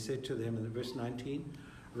come. And he said to them in verse 19,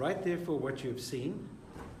 write therefore what you have seen,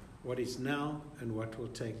 what is now, and what will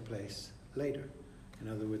take place later. In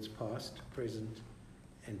other words, past, present,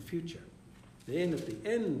 and future. Then at the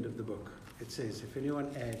end of the book, it says, if anyone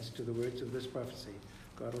adds to the words of this prophecy,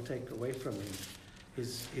 God will take away from him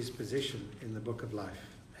his position in the book of life,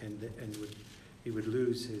 and he would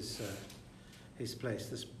lose his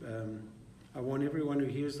place. I warn everyone who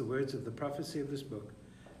hears the words of the prophecy of this book,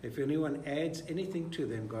 if anyone adds anything to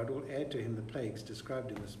them, God will add to him the plagues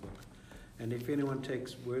described in this book. And if anyone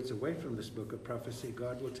takes words away from this book of prophecy,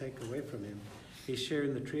 God will take away from him his share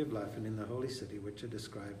in the tree of life and in the holy city, which are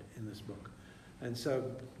described in this book. And so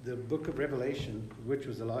the book of Revelation, which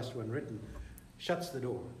was the last one written, shuts the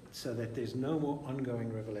door so that there's no more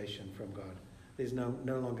ongoing revelation from God. There's no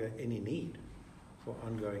longer any need for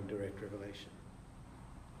ongoing direct revelation.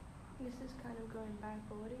 This is kind of going back,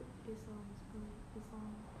 but what do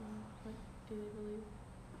what do they believe?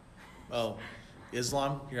 Oh,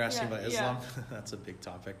 Islam? You're asking Yeah, about Islam? yeah. That's a big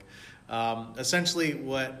topic. Essentially,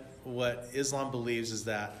 what Islam believes is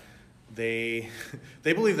that they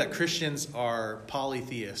believe that Christians are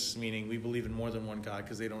polytheists, meaning we believe in more than one God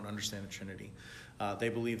because they don't understand the Trinity. They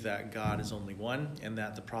believe that God is only one, and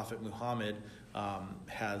that the Prophet Muhammad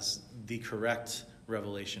has the correct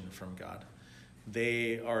revelation from God.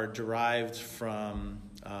 They are derived from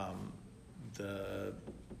the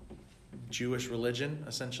Jewish religion,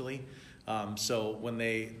 essentially. So when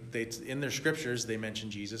they in their scriptures, they mention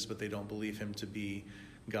Jesus, but they don't believe him to be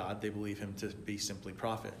God. They believe him to be simply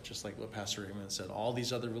prophet, just like what Pastor Raymond said. All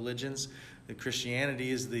these other religions, Christianity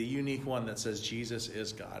is the unique one that says Jesus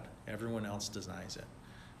is God. Everyone else denies it.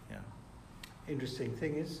 Yeah. Interesting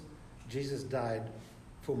thing is, Jesus died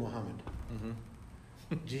for Muhammad. Mm-hmm.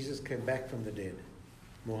 Jesus came back from the dead.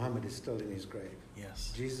 Muhammad is still in his grave.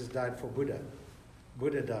 Yes. Jesus died for Buddha.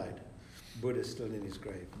 Buddha died. Buddha's still in his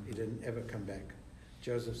grave. Mm-hmm. He didn't ever come back.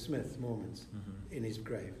 Joseph Smith, Mormons, Mm-hmm. in his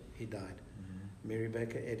grave, he died. Mm-hmm. Mary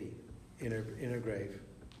Baker Eddy, in her grave,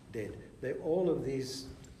 dead. All of these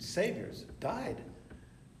saviors died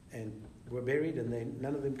and were buried, and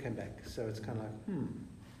none of them came back. So it's kind of like,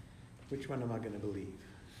 which one am I going to believe?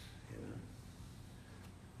 You know.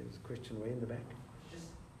 There was a question way in the back. Just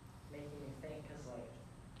making me think, because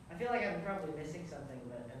I feel like I'm probably missing something,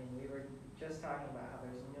 but I mean, we were just talking about how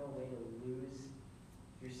there's no way to lose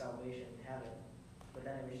your salvation in heaven, but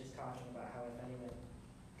then it was just talking about how if anyone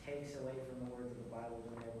takes away from the words of the Bible,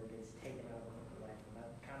 then their word gets taken out of the book of life, and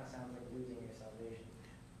that kind of sounds like losing your salvation.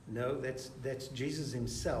 No, that's Jesus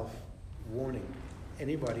himself warning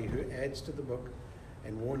anybody who adds to the book,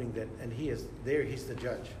 and warning that, and he's the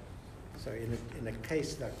judge. So in a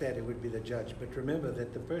case like that, it would be the judge. But remember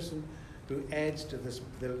that the person who adds to this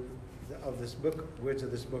words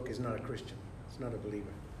of this book is not a Christian. It's not a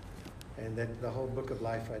believer. And that the whole book of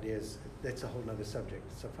life idea that's a whole other subject.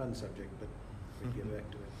 It's a fun subject, but we'll get back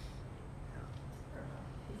to it.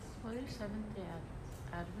 What are Seventh-day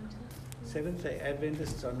Adventists? Seventh-day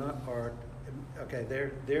Adventists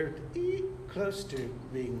they're close to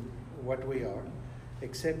being what we are,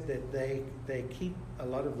 except that they keep a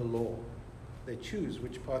lot of the law. They choose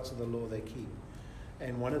which parts of the law they keep.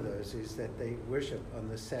 And one of those is that they worship on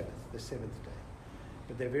the Sabbath, the seventh day.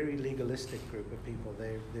 But they're a very legalistic group of people.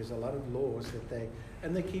 There's a lot of laws that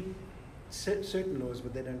they keep certain laws,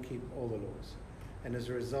 but they don't keep all the laws. And as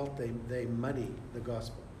a result, they muddy the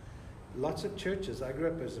gospel. Lots of churches, I grew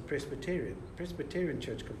up as a Presbyterian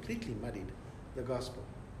church completely muddied the gospel.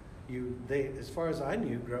 As far as I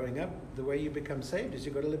knew growing up, the way you become saved is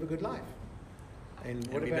you've got to live a good life. And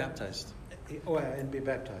what be about baptized. Oh, and be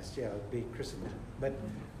baptized, yeah, be christened. But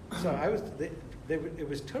so it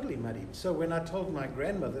was totally muddied. So when I told my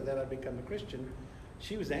grandmother that I'd become a Christian,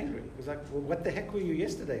 she was angry. It was like, well, what the heck were you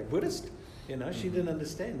yesterday, a Buddhist? You know, she didn't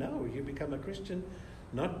understand. No, you become a Christian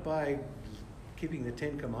not by keeping the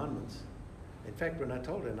 10 Commandments. In fact, when I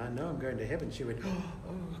told her, and I know I'm going to heaven, she went, oh,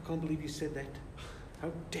 I can't believe you said that.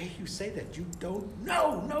 How dare you say that? You don't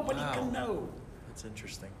know. Nobody can know. That's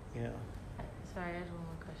interesting. Yeah. Sorry, I had one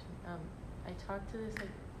more question. I talked to this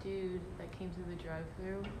dude that came through the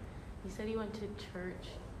drive-through. He said he went to church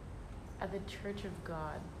at the Church of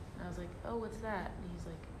God. And I was like, oh, what's that? And he's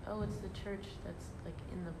like, oh, it's the church that's like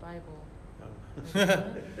in the Bible.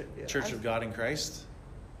 Yeah. Church of God in Christ?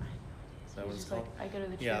 Is that what it's called? I go to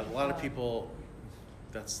the Church Yeah, of a lot God. of people,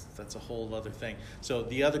 that's a whole other thing. So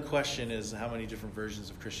the other question is, how many different versions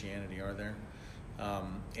of Christianity are there?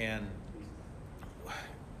 And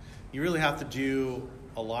you really have to do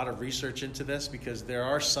a lot of research into this, because there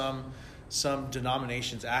are some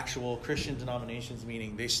denominations, actual Christian denominations,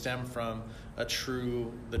 meaning they stem from the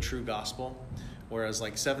true gospel, whereas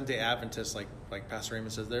like Seventh-day Adventists, like Pastor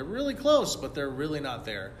Raymond says, they're really close, but they're really not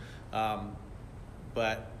there.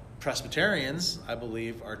 But Presbyterians, I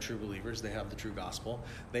believe, are true believers. They have the true gospel.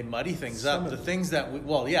 They muddy things up. The things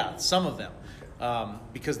that some of them,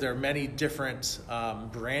 because there are many different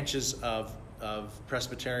branches of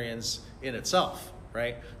Presbyterians in itself,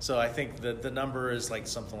 right? So I think the number is like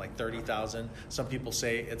something like 30,000. Some people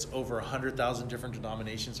say it's over 100,000 different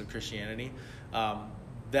denominations of Christianity.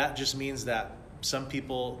 That just means that some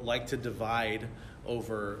people like to divide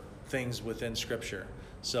over things within Scripture.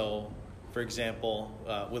 So, for example,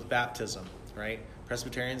 with baptism, right?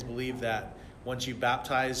 Presbyterians believe that once you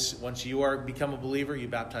become a believer, you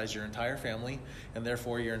baptize your entire family, and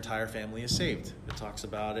therefore your entire family is saved. It talks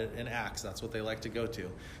about it in Acts. That's what they like to go to.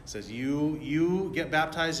 It says you get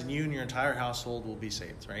baptized, and you and your entire household will be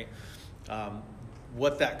saved, right?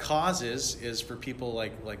 What that causes is for people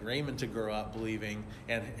like Raymond to grow up believing,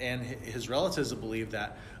 and his relatives to believe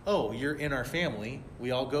that, oh, you're in our family.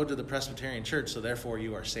 We all go to the Presbyterian church, so therefore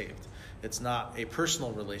you are saved. It's not a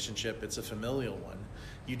personal relationship. It's a familial one.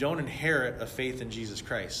 You don't inherit a faith in Jesus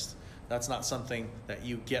Christ. That's not something that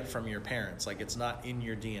you get from your parents. Like, it's not in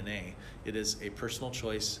your DNA. It is a personal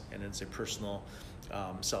choice, and it's a personal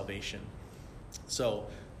salvation. So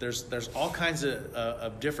there's all kinds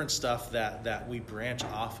of different stuff that we branch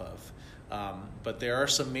off of, but there are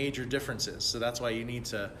some major differences. So that's why you need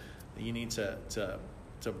to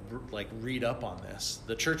like read up on this.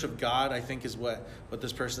 The Church of God, I think, is what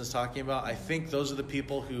this person is talking about. I think those are the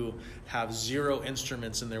people who have 0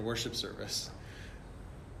 instruments in their worship service.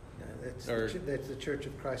 No, that's the Church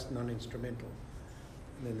of Christ non-instrumental.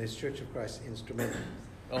 And then there's Church of Christ instrumental.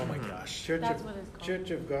 Oh my gosh. That's what it's called.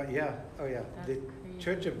 Church of God, yeah. Oh yeah. That's The crazy.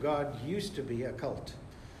 Church of God used to be a cult.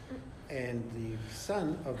 And the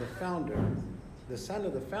son of the founder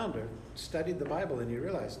studied the Bible, and he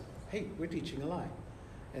realized, hey, we're teaching a lie.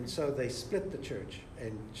 And so they split the church,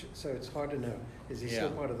 and so it's hard to know. Is he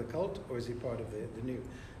still part of the cult, or is he part of the new?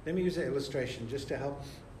 Let me use an illustration just to help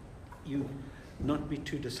you not be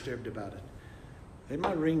too disturbed about it. Let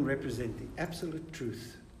my ring represent the absolute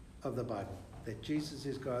truth of the Bible, that Jesus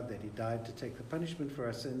is God, that he died to take the punishment for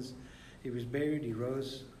our sins. He was buried, he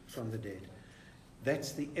rose from the dead.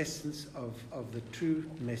 That's the essence of the true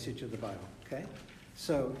message of the Bible, okay?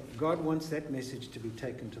 So God wants that message to be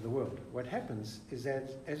taken to the world. What happens is that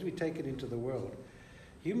as we take it into the world,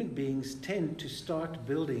 human beings tend to start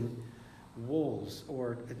building walls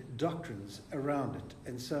or doctrines around it.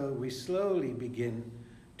 And so we slowly begin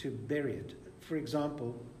to bury it. For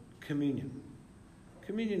example, communion.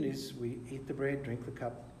 Communion is we eat the bread, drink the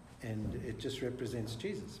cup, and it just represents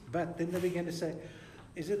Jesus. But then they begin to say,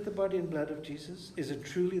 is it the body and blood of Jesus? Is it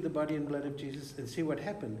truly the body and blood of Jesus? And see, what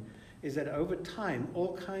happened is that over time,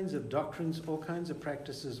 all kinds of doctrines, all kinds of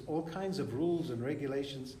practices, all kinds of rules and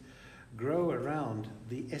regulations grow around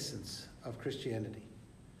the essence of Christianity.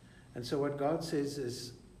 And so what God says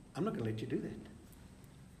is, I'm not going to let you do that.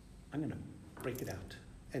 I'm going to break it out.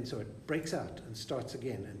 And so it breaks out and starts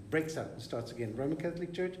again, and breaks out and starts again. Roman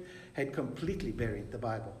Catholic Church had completely buried the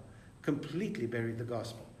Bible, completely buried the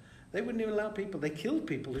gospel. They wouldn't even allow people, they killed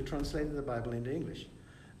people who translated the Bible into English.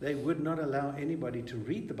 They would not allow anybody to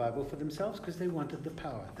read the Bible for themselves because they wanted the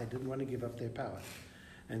power. They didn't want to give up their power.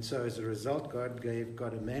 And so as a result, God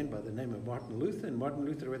a man by the name of Martin Luther, and Martin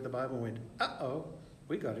Luther read the Bible and went, uh-oh,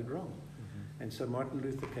 we got it wrong. And so Martin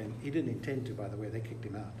Luther came. He didn't intend to, by the way. They kicked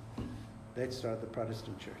him out. That started the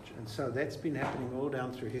Protestant church. And so that's been happening all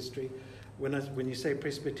down through history. When you say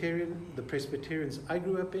Presbyterian, the Presbyterians I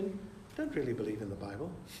grew up in don't really believe in the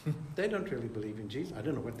Bible. They don't really believe in Jesus. I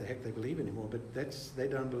don't know what the heck they believe anymore, but they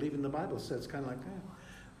don't believe in the Bible. So it's kind of like,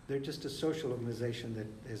 they're just a social organization that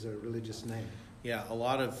has a religious name. Yeah, a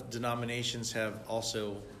lot of denominations have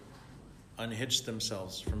also unhitched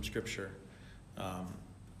themselves from Scripture.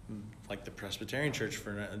 Like the Presbyterian Church,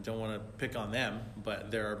 I don't want to pick on them,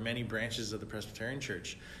 but there are many branches of the Presbyterian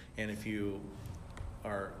Church. And if you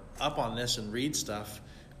are up on this and read stuff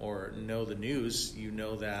or know the news, you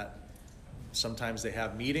know that sometimes they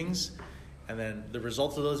have meetings, and then the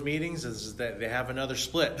result of those meetings is that they have another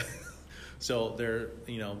split. So they're,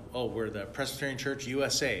 we're the Presbyterian Church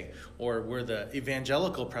USA, or we're the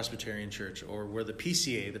Evangelical Presbyterian Church, or we're the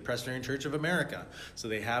PCA, the Presbyterian Church of America. So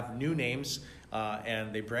they have new names,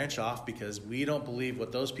 and they branch off because we don't believe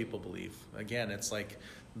what those people believe. Again, it's like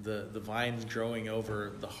the vines growing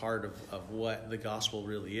over the heart of what the gospel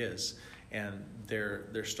really is. And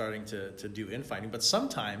they're starting to do infighting. But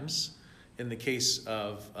sometimes, in the case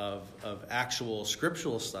of actual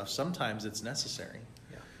scriptural stuff, sometimes it's necessary.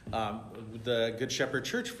 The Good Shepherd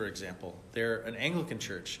Church, for example, they're an Anglican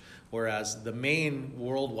church, whereas the main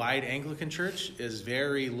worldwide Anglican church is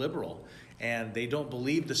very liberal, and they don't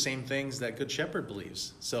believe the same things that Good Shepherd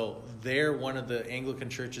believes. So they're one of the Anglican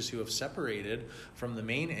churches who have separated from the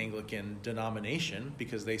main Anglican denomination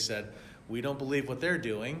because they said, we don't believe what they're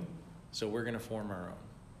doing, so we're going to form our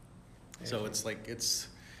own. So it's like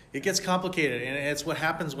it gets complicated, and it's what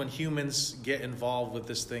happens when humans get involved with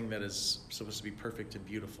this thing that is supposed to be perfect and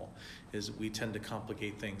beautiful, is we tend to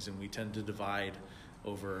complicate things, and we tend to divide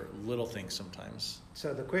over little things sometimes.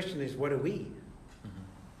 So the question is, what are we?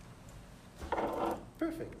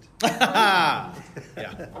 Perfect. Yeah.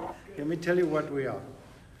 Let me tell you what we are.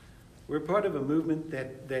 We're part of a movement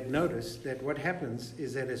that noticed that what happens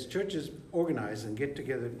is that as churches organize and get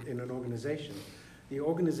together in an organization, the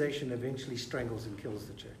organization eventually strangles and kills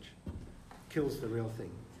the church, kills the real thing.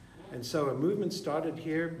 And so a movement started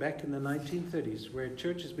here back in the 1930s where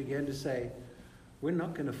churches began to say, we're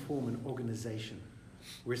not going to form an organization.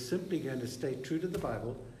 We're simply going to stay true to the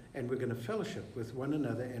Bible, and we're going to fellowship with one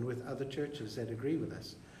another and with other churches that agree with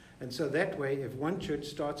us. And so that way, if one church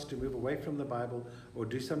starts to move away from the Bible or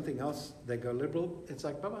do something else, they go liberal, it's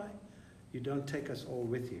like, bye-bye. You don't take us all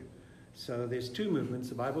with you. So there's two movements,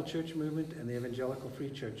 the Bible Church movement and the Evangelical Free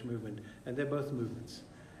Church movement, and they're both movements.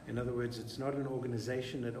 In other words, it's not an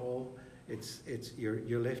organization at all.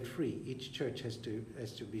 You're left free. Each church has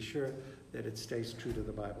to be sure that it stays true to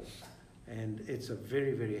the Bible. And it's a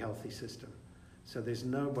very, very healthy system. So there's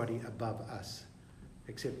nobody above us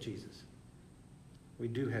except Jesus. We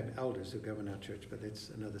do have elders who govern our church, but that's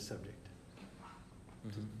another subject.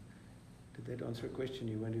 Mm-hmm. Did that answer a question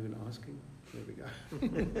you weren't even asking? There we go.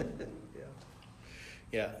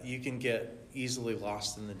 Yeah, you can get easily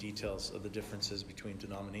lost in the details of the differences between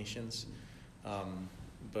denominations.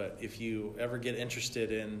 But if you ever get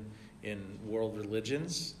interested in world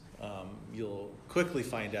religions, you'll quickly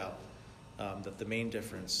find out that the main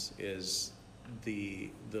difference is the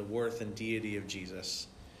worth and deity of Jesus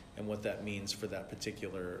and what that means for that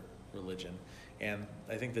particular religion. And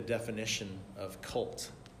I think the definition of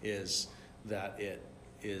cult is that it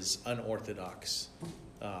is unorthodox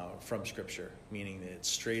from Scripture, meaning that it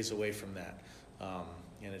strays away from that.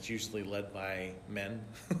 And it's usually led by men,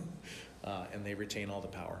 and they retain all the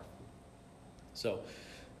power. So,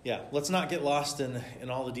 yeah, let's not get lost in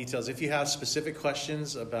all the details. If you have specific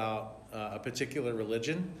questions about a particular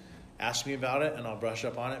religion, ask me about it, and I'll brush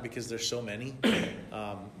up on it because there's so many.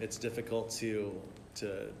 It's difficult to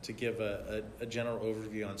give a general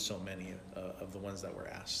overview on so many of the ones that were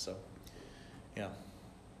asked. So, yeah.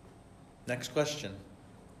 Next question.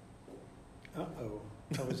 Uh-oh.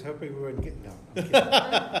 I was hoping we weren't getting... No, I'm kidding.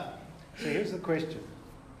 So here's the question.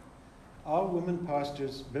 Are women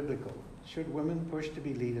pastors biblical? Should women push to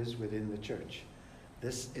be leaders within the church?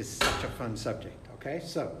 This is such a fun subject, okay?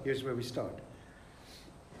 So here's where we start.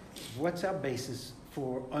 What's our basis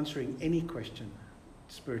for answering any question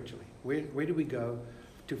spiritually? Where do we go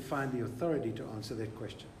to find the authority to answer that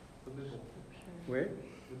question? The Bible. Where?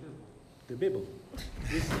 The Bible.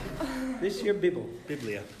 This your Bible.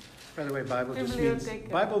 Biblia. By the way,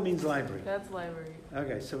 Bible means library. That's library.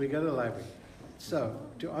 Okay, so we go to the library. So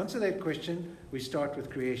to answer that question, we start with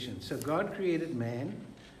creation. So God created man.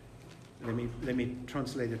 Let me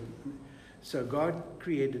translate it. So God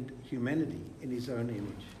created humanity in his own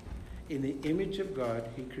image. In the image of God,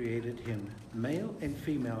 he created him. Male and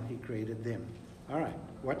female, he created them. All right,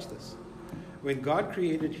 watch this. When God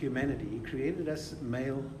created humanity, he created us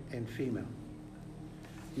male and female.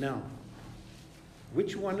 Now,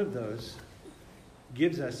 which one of those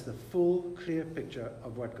gives us the full, clear picture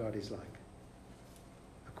of what God is like?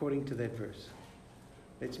 According to that verse.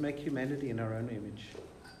 Let's make humanity in our own image.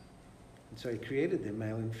 And so he created them,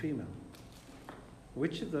 male and female.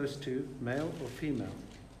 Which of those two, male or female,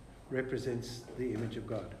 represents the image of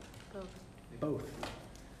God? Both. Both.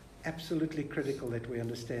 Absolutely critical that we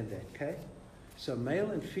understand that, okay? So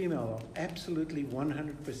male and female are absolutely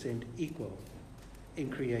 100% equal in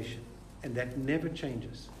creation, and that never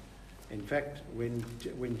changes. In fact,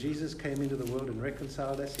 when Jesus came into the world and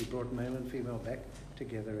reconciled us, he brought male and female back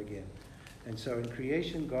together again. And so in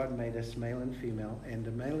creation, God made us male and female, and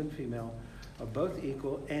the male and female are both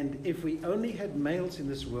equal. And if we only had males in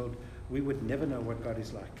this world, we would never know what God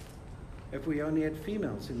is like. If we only had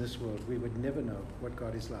females in this world, we would never know what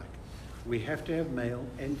God is like. We have to have male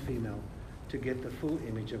and female to get the full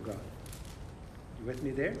image of God. You with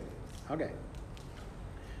me there? Okay.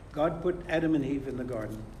 God put Adam and Eve in the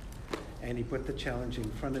garden, and he put the challenge in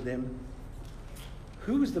front of them.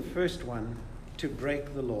 Who was the first one to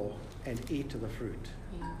break the law and eat of the fruit?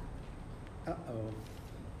 Eve. Uh-oh.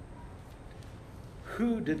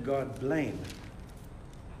 Who did God blame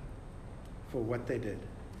for what they did?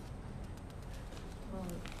 Well,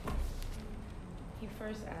 he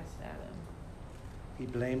first asked Adam. He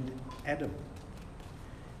blamed Adam.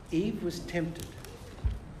 Eve was tempted.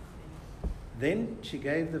 Then she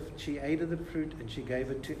ate of the fruit and she gave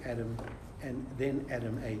it to Adam, and then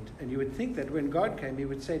Adam ate. And you would think that when God came, he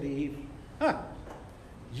would say to Eve,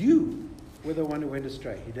 you were the one who went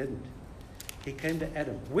astray. He didn't. He came to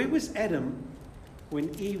Adam. Where was Adam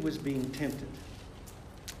when Eve was being tempted?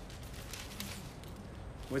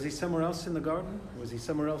 Was he somewhere else in the garden? Was he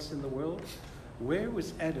somewhere else in the world? Where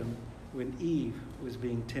was Adam when Eve was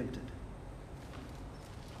being tempted?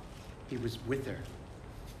 He was with her.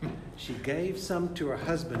 She gave some to her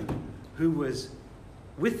husband who was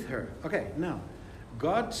with her. Okay, now,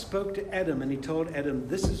 God spoke to Adam and he told Adam,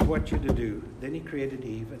 this is what you're to do. Then he created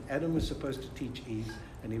Eve, and Adam was supposed to teach Eve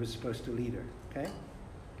and he was supposed to lead her. Okay?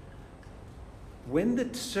 When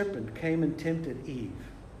the serpent came and tempted Eve,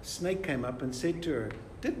 a snake came up and said to her,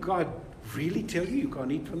 did God really tell you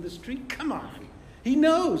can't eat from this tree? Come on. He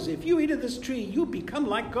knows if you eat of this tree, you become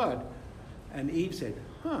like God. And Eve said,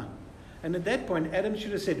 And at that point, Adam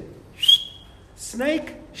should have said,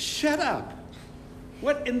 snake, shut up.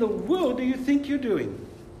 What in the world do you think you're doing?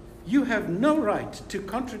 You have no right to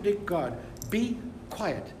contradict God. Be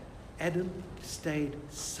quiet. Adam stayed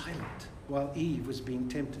silent while Eve was being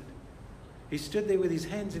tempted. He stood there with his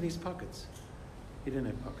hands in his pockets. He didn't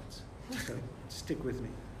have pockets. So stick with me.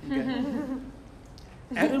 Okay?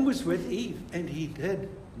 Adam was with Eve, and he did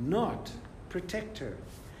not protect her.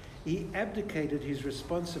 He abdicated his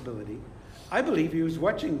responsibility. I believe he was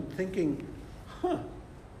watching, thinking, I'm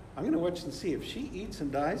going to watch and see if she eats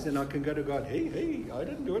and dies, then I can go to God, hey, I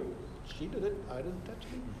didn't do it. She did it. I didn't touch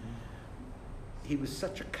me. He was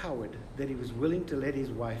such a coward that he was willing to let his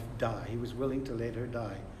wife die. He was willing to let her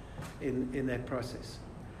die in that process.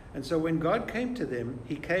 And so when God came to them,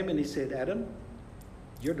 he came and he said, Adam,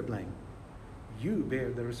 you're to blame. You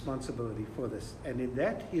bear the responsibility for this. And in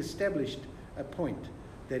that, he established a point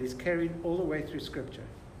that is carried all the way through Scripture.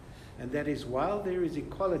 And that is, while there is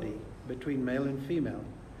equality between male and female,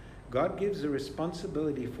 God gives a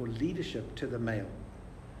responsibility for leadership to the male.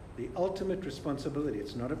 The ultimate responsibility,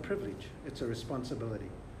 it's not a privilege, it's a responsibility,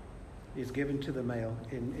 is given to the male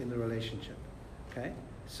in the relationship. Okay?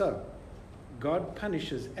 So, God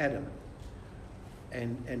punishes Adam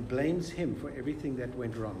and blames him for everything that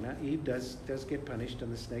went wrong. Now, Eve does get punished,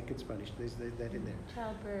 and the snake gets punished. There's that in there.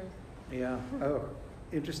 Childbirth. Yeah. Oh,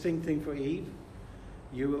 interesting thing for Eve.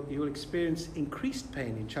 You will experience increased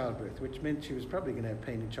pain in childbirth, which meant she was probably going to have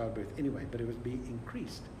pain in childbirth anyway, but it would be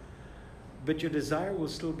increased. But your desire will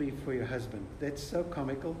still be for your husband. That's so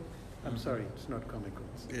comical. I'm sorry, it's not comical.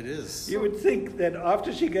 It is. You would think that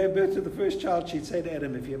after she gave birth to the first child, she'd say to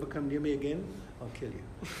Adam, if you ever come near me again, I'll kill you.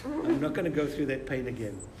 I'm not going to go through that pain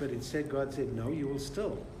again. But instead, God said, no, you will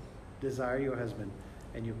still desire your husband,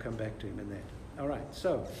 and you'll come back to him in that. All right,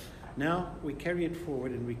 so now we carry it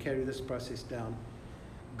forward, and we carry this process down.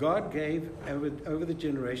 God gave, over the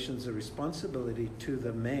generations, a responsibility to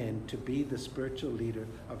the man to be the spiritual leader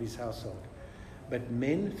of his household. But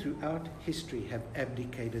men throughout history have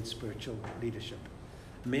abdicated spiritual leadership.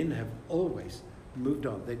 Men have always moved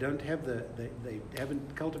on. They don't have they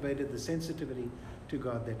haven't cultivated the sensitivity to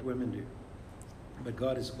God that women do. But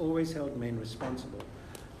God has always held men responsible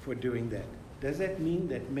for doing that. Does that mean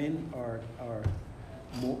that men are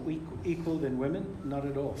more equal than women? Not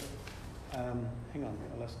at all. Hang on,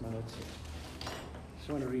 I lost my notes here. Just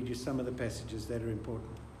want to read you some of the passages that are important.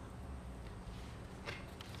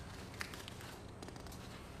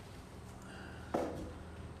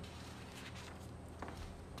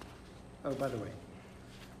 Oh, by the way,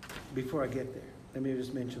 before I get there, let me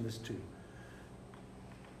just mention this too.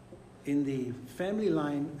 In the family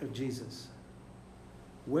line of Jesus,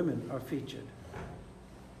 women are featured.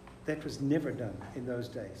 That was never done in those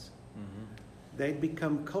days. Mm-hmm. They'd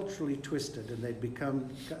become culturally twisted, and they'd become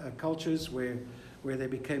cultures where they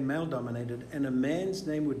became male-dominated, and a man's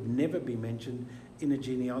name would never be mentioned in a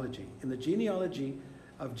genealogy. In the genealogy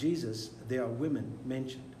of Jesus, there are women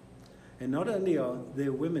mentioned. And not only are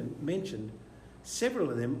there women mentioned,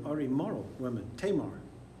 several of them are immoral women. Tamar,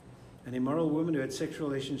 an immoral woman who had sexual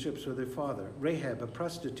relationships with her father. Rahab, a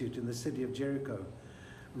prostitute in the city of Jericho.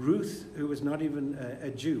 Ruth, who was not even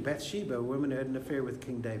a Jew. Bathsheba, a woman who had an affair with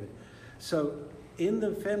King David. So in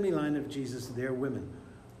the family line of Jesus, there are women.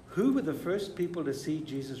 Who were the first people to see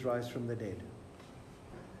Jesus rise from the dead?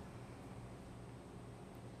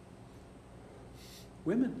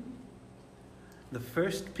 Women. The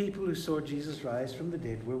first people who saw Jesus rise from the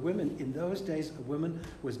dead were women. In those days, a woman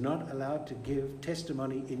was not allowed to give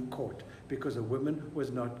testimony in court because a woman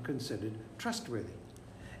was not considered trustworthy.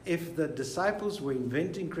 If the disciples were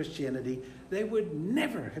inventing Christianity, they would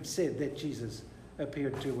never have said that Jesus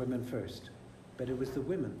appeared to women first. But it was the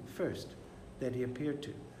women first that he appeared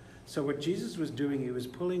to. So what Jesus was doing, he was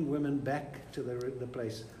pulling women back to the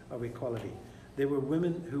place of equality. There were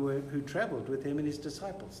women who traveled with him and his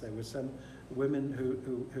disciples. There were some women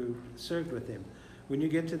who served with him. When you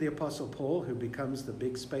get to the Apostle Paul, who becomes the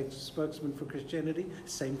big spokesman for Christianity,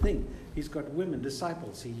 same thing. He's got women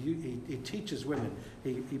disciples. He teaches women.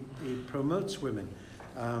 He promotes women.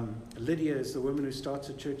 Lydia is the woman who starts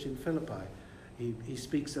a church in Philippi. He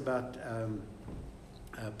speaks about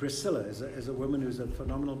Priscilla as a woman who's a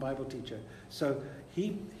phenomenal Bible teacher. So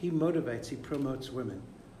he motivates, he promotes women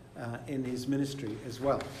in his ministry as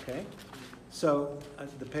well. Okay? So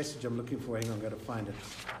the passage I'm looking for, hang on, I've got to find it.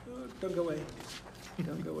 Oh, don't go away.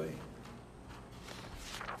 Don't go away.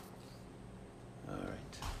 All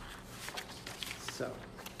right. So,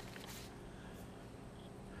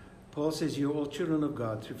 Paul says, "You are all children of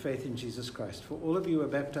God through faith in Jesus Christ. For all of you are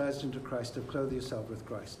baptized into Christ, have clothed yourself with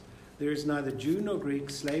Christ. There is neither Jew nor Greek,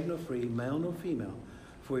 slave nor free, male nor female,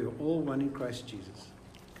 for you're all one in Christ Jesus."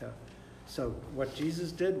 Okay. So what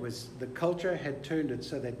Jesus did was, the culture had turned it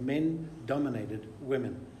so that men dominated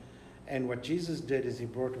women. And what Jesus did is he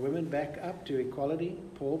brought women back up to equality.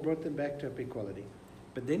 Paul brought them back to equality.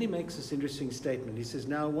 But then he makes this interesting statement. He says,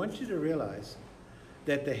 "Now I want you to realize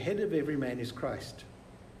that the head of every man is Christ.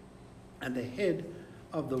 And the head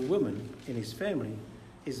of the woman in his family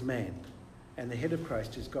is man. And the head of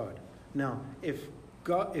Christ is God." Now, if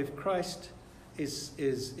Christ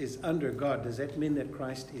is under God, does that mean that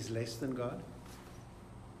Christ is less than God?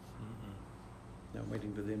 Mm-mm. No, I'm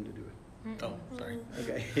waiting for them to do it. Oh, sorry.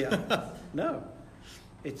 Okay, yeah. No.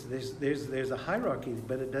 There's a hierarchy,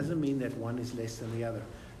 but it doesn't mean that one is less than the other.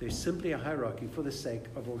 There's simply a hierarchy for the sake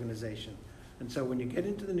of organization. And so when you get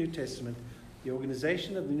into the New Testament, the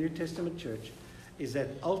organization of the New Testament church is that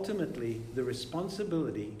ultimately the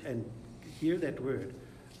responsibility, and hear that word,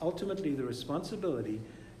 ultimately the responsibility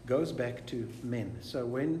goes back to men. So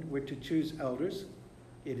when we're to choose elders,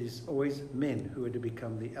 it is always men who are to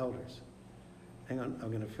become the elders. Hang on,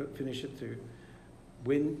 I'm going to finish it through.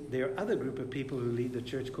 When there are other group of people who lead the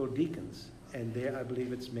church called deacons, and there I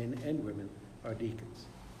believe it's men and women are deacons.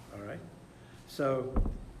 All right? So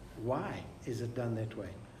why is it done that way?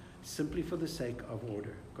 Simply for the sake of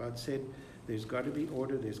order. God said there's got to be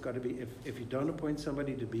order. There's got to be, if you don't appoint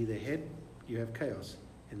somebody to be the head, you have chaos.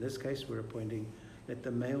 In this case, we're appointing that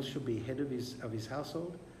the male should be head of his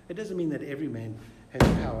household. It doesn't mean that every man has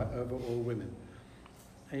power over all women.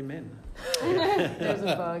 Amen. There's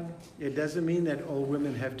a bug. It doesn't mean that all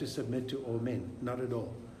women have to submit to all men. Not at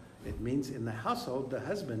all. It means in the household, the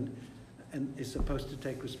husband is supposed to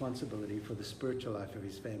take responsibility for the spiritual life of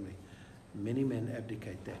his family. Many men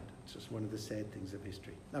abdicate that. It's just one of the sad things of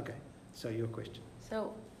history. Okay, so your question.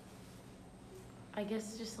 So, I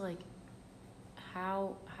guess just like,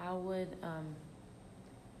 how would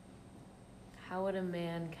a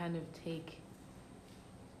man kind of take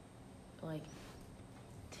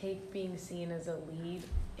being seen as a lead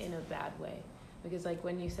in a bad way? Because like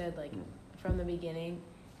when you said like from the beginning,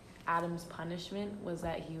 Adam's punishment was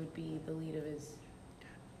that he would be the lead of his...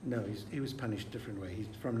 No, he was punished a different way.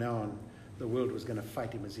 From now on, the world was going to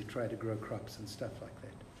fight him as he tried to grow crops and stuff like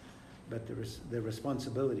that. but the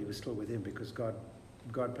responsibility was still with him, because God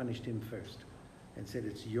punished him first and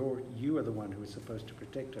said, you are the one who was supposed to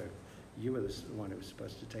protect her. You are the one who was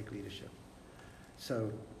supposed to take leadership.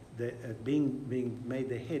 So being made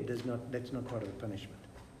the head that's not part of the punishment.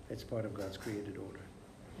 It's part of God's created order.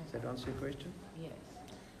 Does that answer your question? Yes.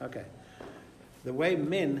 Okay. The way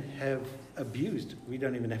men have abused, we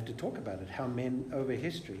don't even have to talk about it, how men over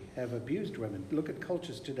history have abused women. Look at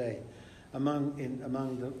cultures today among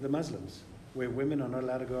the Muslims, where women are not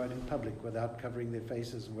allowed to go out in public without covering their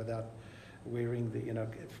faces and without wearing the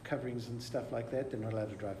coverings and stuff like that. They're not allowed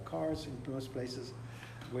to drive cars in most places,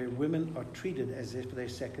 where women are treated as if they're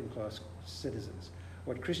second-class citizens.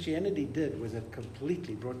 What Christianity did was it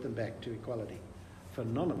completely brought them back to equality.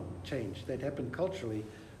 Phenomenal change that happened culturally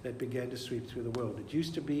that began to sweep through the world. It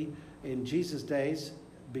used to be in Jesus' days,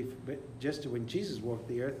 just when Jesus walked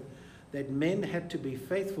the earth, that men had to be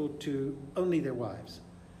faithful to only their wives.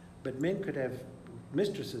 But men could have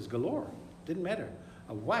mistresses galore. Didn't matter.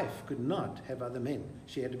 A wife could not have other men.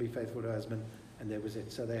 She had to be faithful to her husband, and that was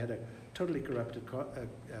it. So they had a totally corrupted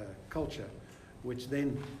culture, which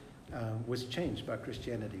then was changed by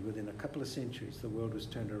Christianity. Within a couple of centuries, the world was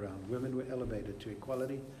turned around. Women were elevated to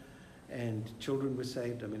equality, and children were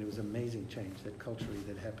saved. I mean, it was amazing change that culturally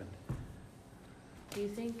that happened. Do you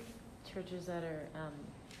think churches that are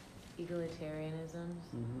egalitarianisms,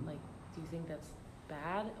 like, do you think that's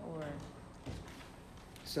bad, or?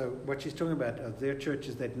 So what she's talking about are their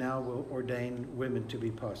churches that now will ordain women to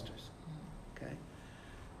be pastors. Okay.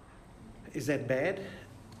 Is that bad?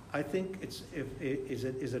 I think is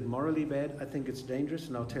it morally bad? I think it's dangerous,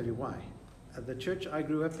 and I'll tell you why. The church I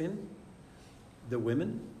grew up in, the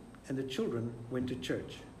women and the children went to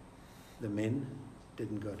church. The men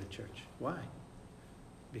didn't go to church. Why?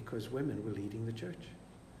 Because women were leading the church.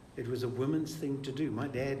 It was a woman's thing to do. My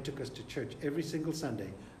dad took us to church every single Sunday,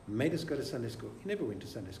 made us go to Sunday school. He never went to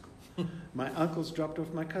Sunday school. My uncles dropped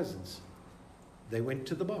off my cousins. They went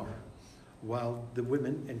to the bar, while the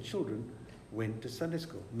women and children went to Sunday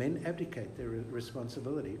school. Men abdicate their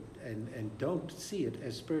responsibility and don't see it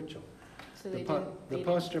as spiritual. So The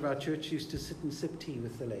pastor of our church used to sit and sip tea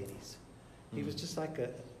with the ladies. He was just like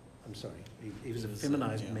he was a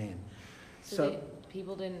feminized man. So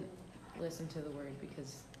people didn't listen to the word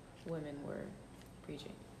because women were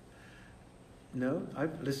preaching. No,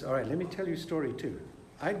 listen. All right, let me tell you a story too.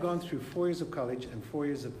 I'd gone through 4 years of college and 4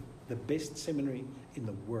 years of the best seminary in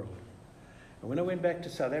the world. And when I went back to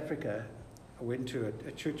South Africa, I went to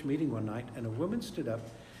a church meeting one night, and a woman stood up,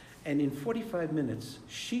 and in 45 minutes,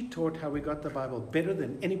 she taught how we got the Bible better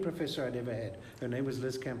than any professor I'd ever had. Her name was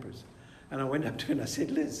Liz Campers. And I went up to her and I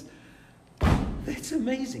said, Liz, that's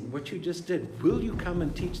amazing what you just did. Will you come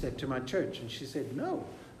and teach that to my church? And she said, no,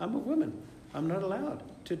 I'm a woman. I'm not allowed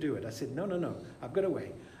to do it. I said, no, I've got a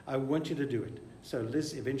way. I want you to do it. So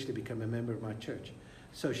Liz eventually became a member of my church.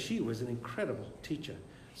 So she was an incredible teacher.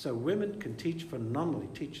 So women can teach phenomenally,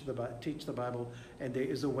 teach the Bible, and there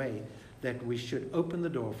is a way that we should open the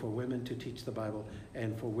door for women to teach the Bible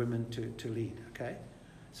and for women to lead, okay?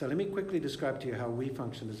 So let me quickly describe to you how we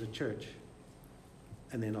function as a church,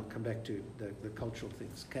 and then I'll come back to the cultural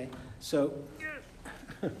things, okay? So,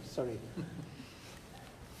 sorry.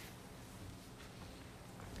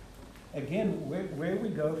 Again, where we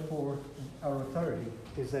go for our authority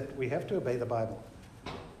is that we have to obey the Bible.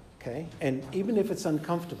 Okay? And even if it's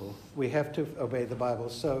uncomfortable, we have to obey the Bible.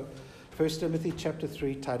 So 1 Timothy chapter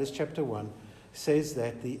 3, Titus chapter 1 says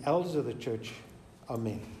that the elders of the church are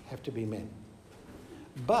men, have to be men.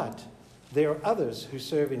 But there are others who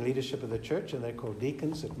serve in leadership of the church, and they're called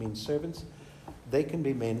deacons. It means servants. They can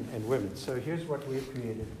be men and women. So here's what we've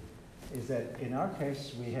created, is that in our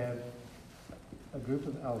case, we have a group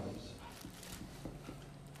of elders.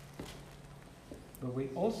 But we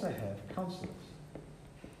also have counselors,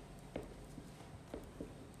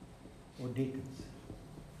 or deacons,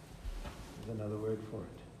 is another word for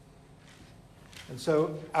it. And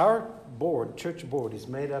so our board, church board, is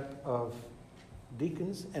made up of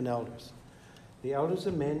deacons and elders. The elders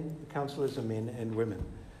are men, the counselors are men and women.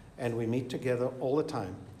 And we meet together all the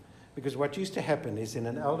time. Because what used to happen is in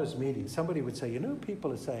an elders meeting, somebody would say, you know,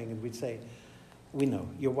 people are saying, and we'd say, we know,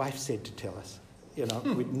 your wife said to tell us. You know,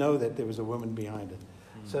 we'd know that there was a woman behind it.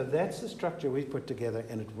 So that's the structure we put together,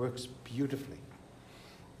 and it works beautifully.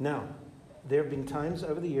 Now, there have been times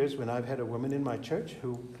over the years when I've had a woman in my church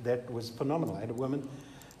that was phenomenal. I had a woman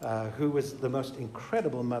who was the most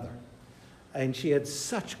incredible mother. And she had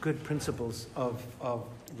such good principles of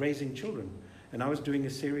raising children. And I was doing a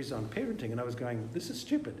series on parenting, and I was going, this is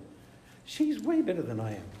stupid. She's way better than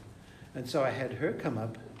I am. And so I had her come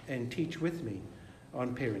up and teach with me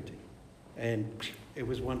on parenting. And It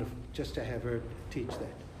was wonderful just to have her teach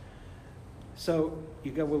that. So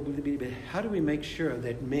you go, well, how do we make sure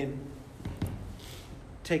that men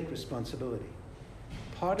take responsibility?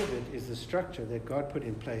 Part of it is the structure that God put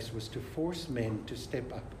in place was to force men to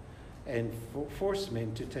step up and force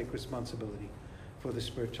men to take responsibility for the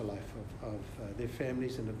spiritual life of their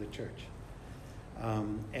families and of the church.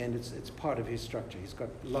 And it's part of his structure. He's got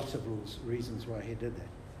lots of reasons why he did that.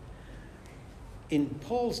 In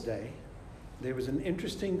Paul's day, there was an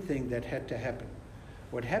interesting thing that had to happen.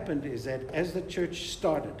 What happened is that as the church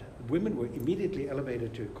started, women were immediately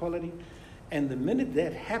elevated to equality, and the minute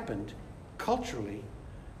that happened, culturally,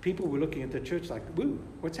 people were looking at the church like, woo,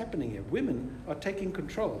 what's happening here? Women are taking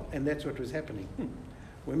control, and that's what was happening.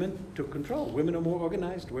 Women took control. Women are more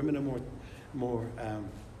organized. Women are more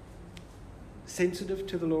sensitive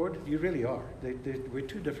to the Lord. You really are. We're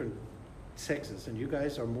two different sexes, and you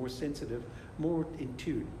guys are more sensitive, more in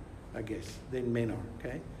tune, I guess, than men are,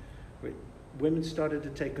 okay? Women started to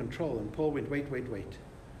take control, and Paul went, wait.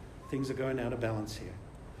 Things are going out of balance here.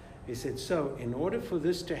 He said, so in order for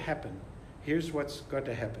this to happen, here's what's got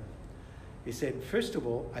to happen. He said, first of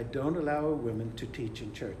all, I don't allow a woman to teach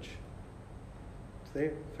in church. It's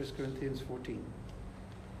there, 1 Corinthians 14.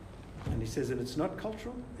 And he says, and it's not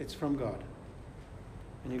cultural, it's from God.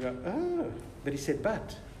 And you go, oh. But he said,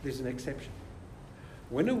 but there's an exception.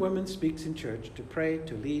 When a woman speaks in church to pray,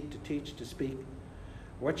 to lead, to teach, to speak,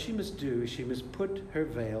 what she must do is she must put her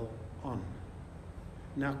veil on.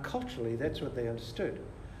 Now, culturally, that's what they understood.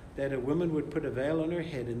 That a woman would put a veil on her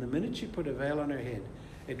head, and the minute she put a veil on her head,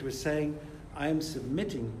 it was saying, I am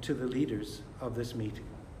submitting to the leaders of this meeting.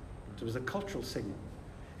 So it was a cultural signal.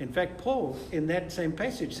 In fact, Paul, in that same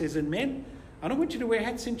passage, says, and men, I don't want you to wear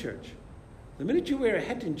hats in church. The minute you wear a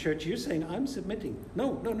hat in church, you're saying, I'm submitting.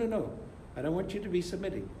 No. I don't want you to be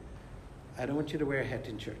submitting. I don't want you to wear a hat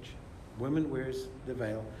in church. Woman wears the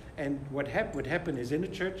veil. And what would happen is in a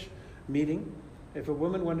church meeting, if a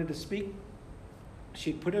woman wanted to speak,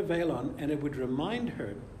 she'd put her veil on, and it would remind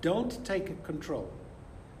her, don't take control,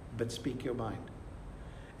 but speak your mind.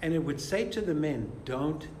 And it would say to the men,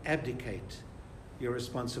 don't abdicate your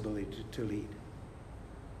responsibility to lead.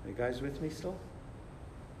 Are you guys with me still?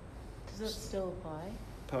 Does it still apply?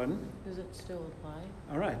 Pardon? Does it still apply?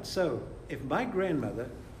 All right, so if my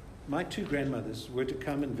two grandmothers were to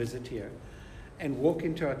come and visit here and walk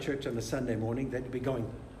into our church on a Sunday morning, they'd be going,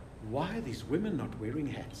 why are these women not wearing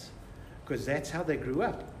hats? Because that's how they grew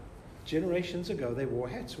up. Generations ago, they wore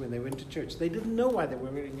hats when they went to church. They didn't know why they were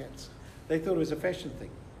wearing hats. They thought it was a fashion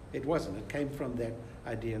thing. It wasn't. It came from that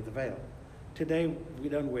idea of the veil. Today, we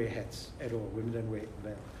don't wear hats at all. Women don't wear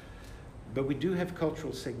veil. But we do have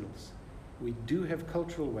cultural signals. We do have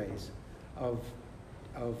cultural ways of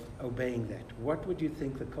obeying that. What would you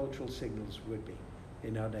think the cultural signals would be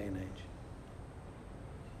in our day and age?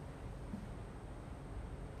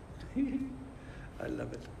 I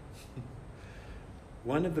love it.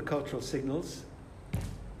 One of the cultural signals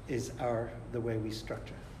is the way we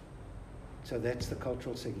structure. So that's the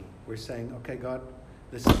cultural signal. We're saying, okay, God,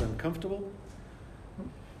 this is uncomfortable.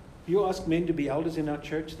 You ask men to be elders in our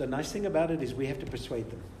church. The nice thing about it is we have to persuade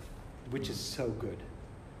them, which is so good.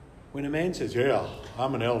 When a man says, yeah,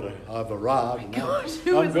 I'm an elder, I've arrived, I'm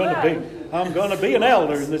going to be an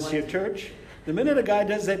elder in this here church. The minute a guy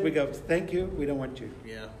does that, we go, thank you, we don't want you.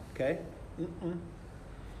 Yeah. Okay?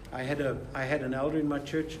 I had an elder in my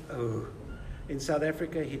church, in South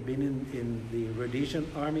Africa. He'd been in the Rhodesian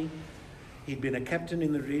army. He'd been a captain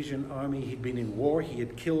in the Rhodesian army. He'd been in war. He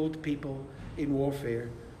had killed people in warfare.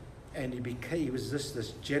 And he was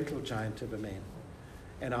this gentle giant of a man.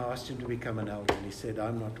 And I asked him to become an elder, and he said,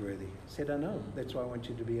 I'm not worthy. I said, I know. That's why I want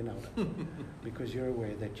you to be an elder. Because you're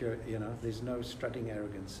aware that there's no strutting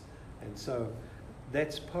arrogance. And so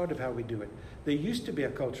that's part of how we do it. There used to be a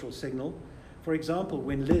cultural signal. For example,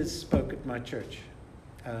 when Liz spoke at my church,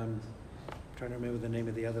 I'm trying to remember the name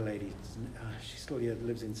of the other lady. She still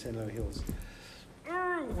lives in Senlo Hills.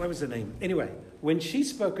 What was her name? Anyway,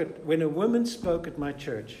 when a woman spoke at my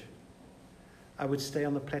church, I would stay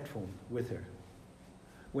on the platform with her.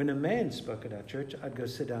 When a man spoke at our church, I'd go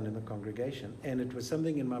sit down in the congregation. And it was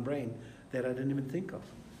something in my brain that I didn't even think of.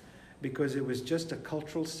 Because it was just a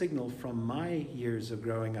cultural signal from my years of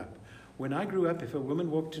growing up. When I grew up, if a woman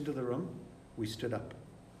walked into the room, we stood up.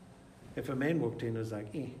 If a man walked in, it was like,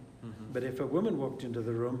 eh. Mm-hmm. But if a woman walked into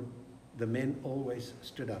the room, the men always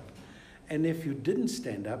stood up. And if you didn't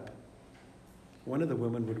stand up, one of the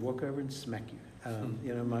women would walk over and smack you.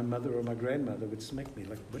 My mother or my grandmother would smack me.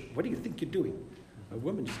 Like, what do you think you're doing? A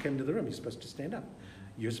woman just came to the room. You're supposed to stand up.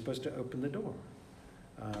 You're supposed to open the door.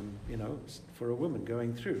 For a woman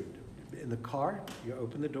going through. In the car, you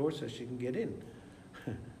open the door so she can get in.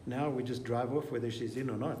 Now we just drive off whether she's in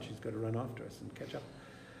or not. She's got to run after us and catch up.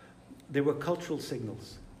 There were cultural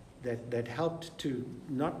signals that helped to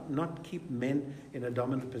not keep men in a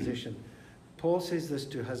dominant position. Paul says this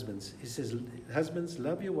to husbands. He says, husbands,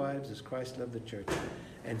 love your wives as Christ loved the church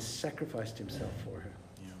and sacrificed himself for her.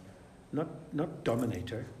 Yeah. Not dominate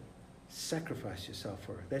her. Sacrifice yourself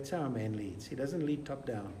for her. That's how a man leads. He doesn't lead top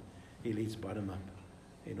down. He leads bottom up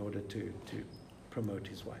in order to promote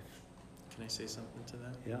his wife. Can I say something to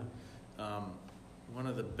that? Yeah. One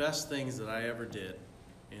of the best things that I ever did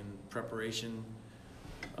in preparation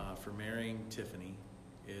for marrying Tiffany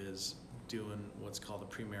is doing what's called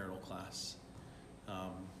a premarital class.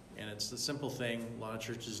 And it's a simple thing. A lot of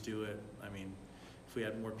churches do it. I mean, if we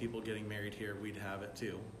had more people getting married here, we'd have it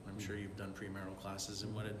too. I'm sure you've done premarital classes.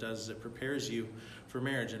 And what it does is it prepares you for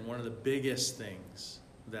marriage. And one of the biggest things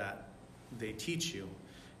that they teach you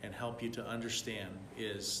and help you to understand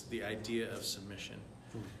is the idea of submission.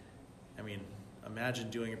 I mean, imagine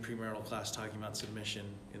doing a premarital class talking about submission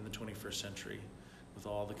in the 21st century with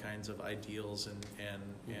all the kinds of ideals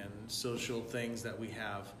and social things that we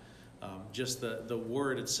have. Just the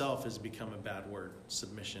word itself has become a bad word,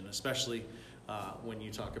 submission, especially when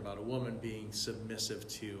you talk about a woman being submissive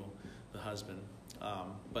to the husband.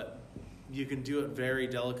 But you can do it very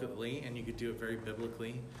delicately, and you could do it very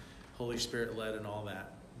biblically, Holy Spirit led and all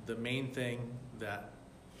that. The main thing that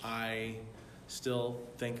I still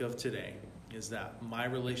think of today is that my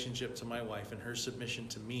relationship to my wife and her submission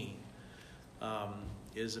to me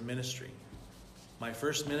is a ministry. My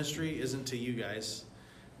first ministry isn't to you guys,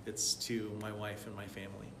 it's to my wife and my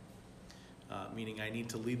family. Meaning I need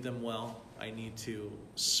to lead them well. I need to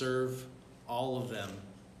serve all of them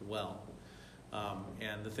well.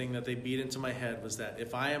 And the thing that they beat into my head was that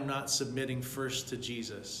if I am not submitting first to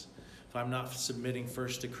Jesus, if I'm not submitting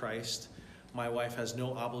first to Christ, my wife has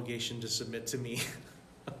no obligation to submit to me.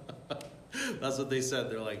 That's what they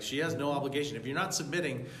said. They're like, she has no obligation. If you're not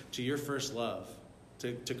submitting to your first love,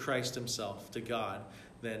 to Christ himself, to God,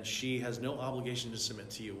 then she has no obligation to submit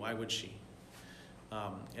to you. Why would she?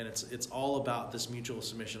 And it's all about this mutual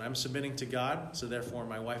submission. I'm submitting to God, so therefore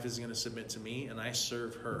my wife is going to submit to me, and I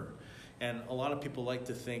serve her. And a lot of people like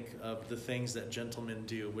to think of the things that gentlemen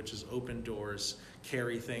do, which is open doors,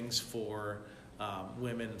 carry things for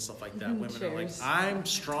women and stuff like that. Women are like, I'm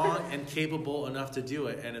strong and capable enough to do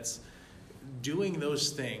it. And it's doing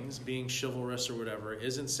those things, being chivalrous or whatever,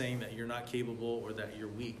 isn't saying that you're not capable or that you're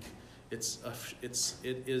weak. It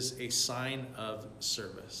is a sign of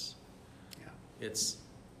service. Yeah. It's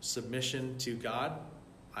submission to God.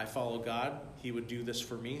 I follow God. He would do this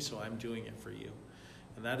for me, so I'm doing it for you.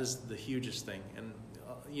 And that is the hugest thing. And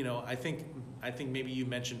I think maybe you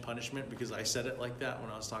mentioned punishment because I said it like that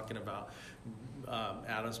when I was talking about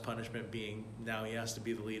Adam's punishment being now he has to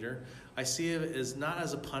be the leader. I see it as not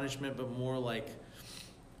as a punishment, but more like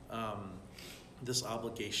this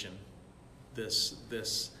obligation,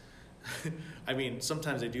 this. I mean,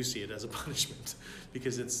 sometimes I do see it as a punishment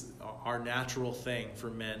because it's our natural thing for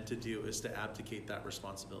men to do is to abdicate that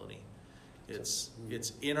responsibility. It's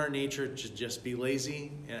in our nature to just be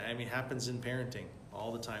lazy. I mean, it happens in parenting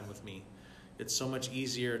all the time with me. It's so much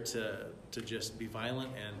easier to just be violent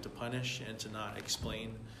and to punish and to not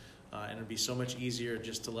explain. And it'd be so much easier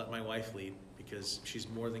just to let my wife lead because she's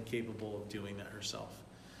more than capable of doing that herself.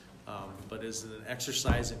 But it's an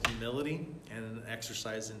exercise in humility and an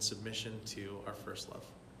exercise in submission to our first love,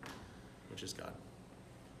 which is God.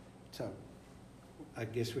 So, I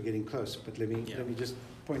guess we're getting close, but let me just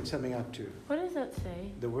point something out to you. What does that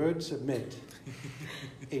say? The word submit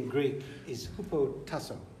in Greek is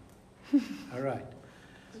hupotasso. All right.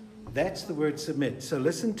 That's the word submit. So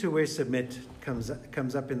listen to where submit comes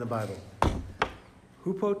up in the Bible.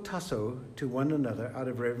 Hupotasso to one another out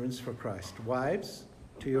of reverence for Christ. Wives,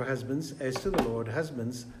 to your husbands as to the Lord.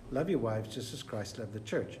 Husbands, love your wives just as Christ loved the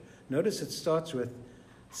church. Notice it starts with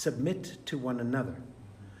submit to one another.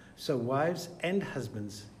 So wives and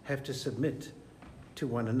husbands have to submit to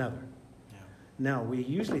one another. Yeah. Now, we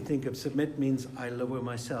usually think of submit means I lower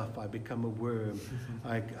myself, I become a worm,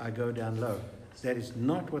 I go down low. That is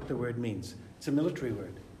not what the word means. It's a military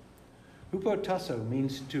word. Hupotasso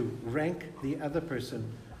means to rank the other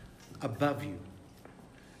person above you.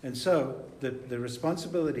 And so the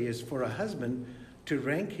responsibility is for a husband to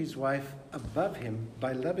rank his wife above him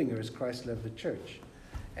by loving her as Christ loved the church.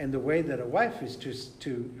 And the way that a wife is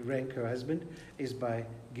to rank her husband is by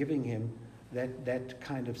giving him that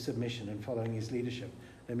kind of submission and following his leadership.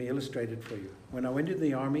 Let me illustrate it for you. When I went in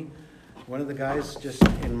the army, one of the guys just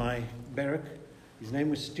in my barrack, his name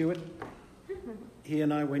was Stuart. He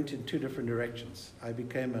and I went in two different directions. I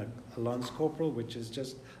became a lance corporal, which is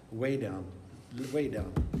just way down, way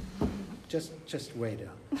down. Just way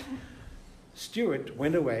down. Stuart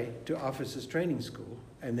went away to officers training school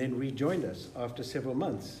and then rejoined us after several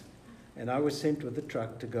months. And I was sent with the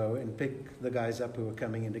truck to go and pick the guys up who were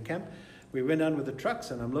coming into camp. We went down with the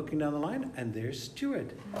trucks, and I'm looking down the line, and there's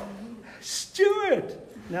Stuart. Stuart!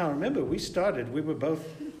 Now, remember, we were both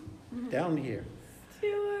down here.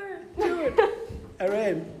 Stuart! I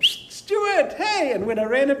ran, Stuart, hey! And when I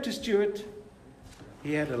ran up to Stuart,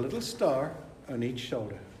 he had a little star on each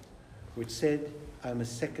shoulder, which said, I'm a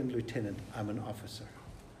second lieutenant, I'm an officer.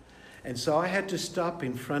 And so I had to stop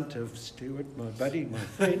in front of Stuart, my buddy, my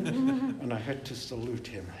friend, and I had to salute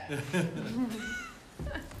him.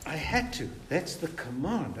 I had to. That's the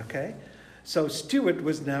command, okay? So Stuart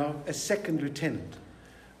was now a second lieutenant.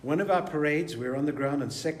 One of our parades, we're on the ground,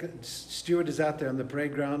 and Stuart is out there on the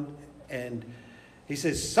parade ground, and he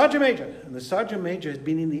says, Sergeant Major. And the Sergeant Major has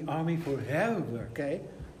been in the army forever, okay?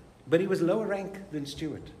 But he was lower rank than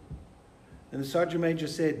Stuart. And the Sergeant Major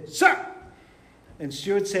said, Sir! And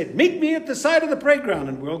Stuart said, meet me at the side of the parade ground.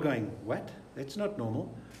 And we're all going, what? That's not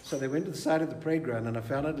normal. So they went to the side of the parade ground, and I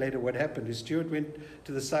found out later what happened is Stuart went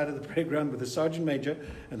to the side of the parade ground with the Sergeant Major,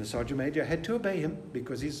 and the Sergeant Major had to obey him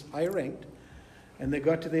because he's higher ranked. And they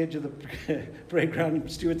got to the edge of the parade ground,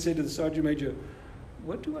 and Stuart said to the Sergeant Major,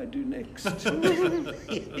 what do I do next?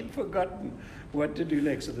 He'd forgotten what to do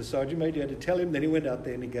next. So the Sergeant Major had to tell him, then he went out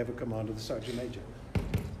there and he gave a command to the Sergeant Major.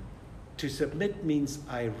 To submit means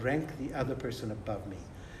I rank the other person above me.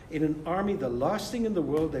 In an army, the last thing in the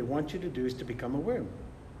world they want you to do is to become a worm.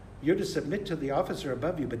 You're to submit to the officer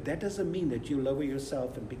above you, but that doesn't mean that you lower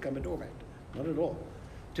yourself and become a doormat. Not at all.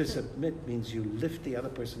 To submit means you lift the other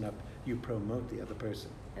person up. You promote the other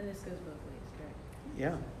person. And this goes both ways, correct?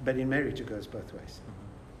 Yeah, but in marriage it goes both ways.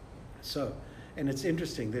 So, and it's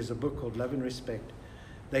interesting, there's a book called Love and Respect.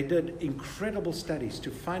 They did incredible studies to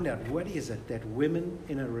find out what is it that women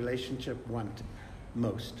in a relationship want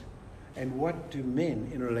most, and what do men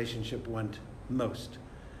in a relationship want most.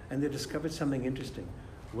 And they discovered something interesting.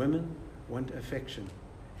 Women want affection,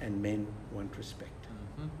 and men want respect.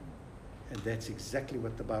 And that's exactly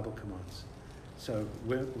what the Bible commands. So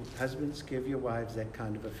husbands, give your wives that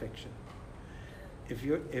kind of affection.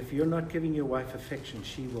 If you're not giving your wife affection,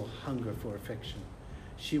 she will hunger for affection.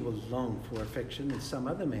 She will long for affection, and some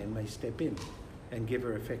other man may step in and give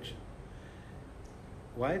her affection.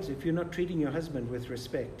 Wives, if you're not treating your husband with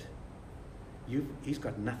respect, he's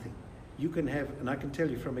got nothing. You can have, and I can tell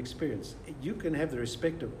you from experience, you can have the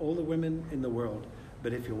respect of all the women in the world,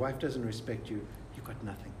 but if your wife doesn't respect you, you've got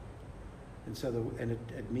nothing. And so,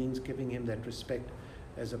 it means giving him that respect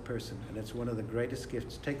as a person, and it's one of the greatest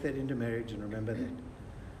gifts. Take that into marriage, and remember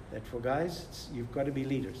that for guys, you've got to be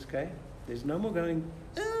leaders, okay? There's no more going,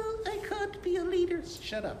 oh, I can't be a leader.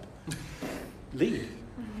 Shut up. Lead.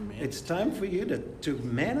 It's time for you to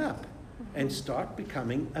man up and start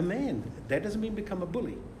becoming a man. That doesn't mean become a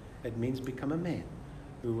bully. It means become a man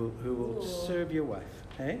who will serve your wife.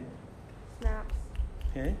 Hey? Snaps.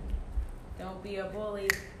 Hey? Don't be a bully.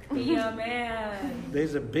 Be a man.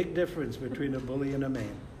 There's a big difference between a bully and a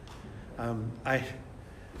man.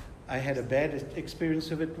 I had a bad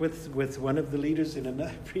experience of it with one of the leaders in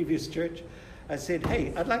a previous church. I said,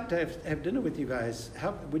 hey, I'd like to have dinner with you guys.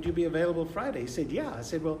 Would you be available Friday? He said, yeah. I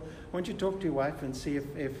said, well, why don't you talk to your wife and see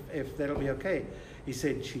if that'll be okay? He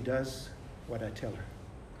said, she does what I tell her.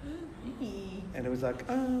 And it was like,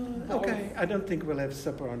 oh, okay, I don't think we'll have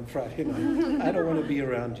supper on Friday night. I don't want to be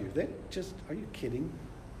around you. Are you kidding?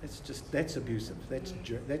 That's abusive. That's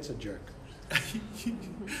a jerk.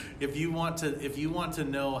 If you want to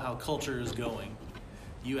know how culture is going,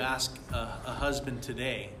 you ask a husband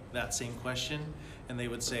today that same question, and they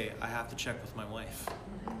would say, I have to check with my wife.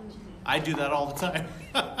 I do that all the time.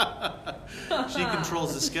 She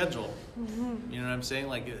controls the schedule. You know what I'm saying?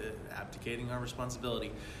 Like abdicating our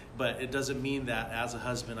responsibility. But it doesn't mean that as a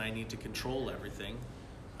husband I need to control everything.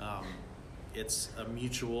 It's a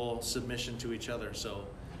mutual submission to each other. So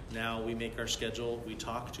now we make our schedule, we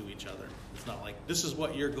talk to each other. It's not like, this is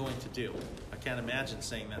what you're going to do. I can't imagine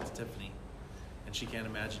saying that to Tiffany. And she can't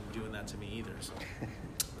imagine doing that to me either. So,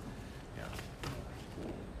 yeah.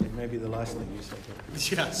 It may be the last thing you said.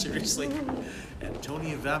 Yeah, seriously. And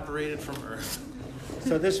Tony evaporated from Earth.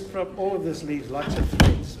 So all of this leaves lots of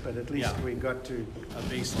threads, but at least we got to a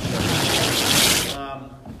baseline.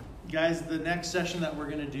 Guys, the next session that we're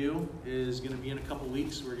going to do is going to be in a couple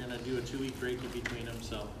weeks. We're going to do a 2-week break in between them,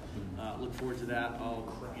 so look forward to that. I'll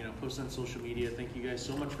post on social media. Thank you guys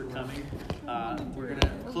so much for coming. We're going to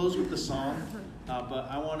close with the song, but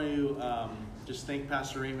I want to just thank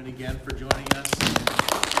Pastor Raymond again for joining us.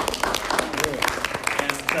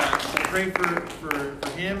 And pray for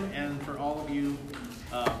him and for all of you.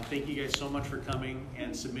 Thank you guys so much for coming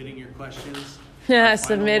and submitting your questions. Yeah,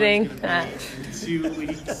 submitting. In 2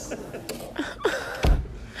 weeks.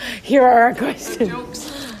 Here are our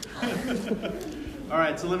questions. All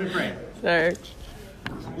right, so let me pray. Sorry.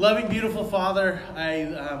 Loving, beautiful Father,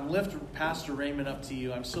 I lift Pastor Raymond up to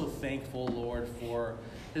you. I'm so thankful, Lord, for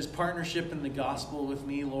his partnership in the gospel with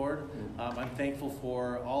me, Lord. I'm thankful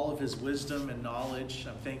for all of his wisdom and knowledge.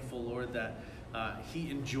 I'm thankful, Lord, that he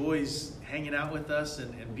enjoys hanging out with us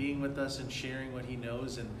and being with us and sharing what he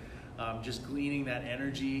knows and just gleaning that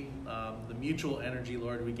energy, the mutual energy,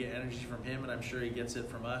 Lord. We get energy from him, and I'm sure he gets it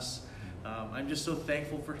from us. I'm just so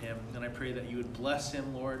thankful for him, and I pray that you would bless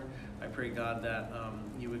him, Lord. I pray, God, that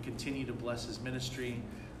you would continue to bless his ministry,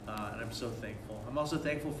 and I'm so thankful. I'm also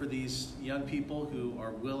thankful for these young people who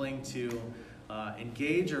are willing to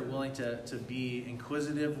engage, are willing to be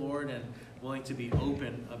inquisitive, Lord, and willing to be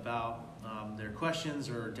open about their questions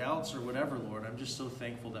or doubts or whatever, Lord. I'm just so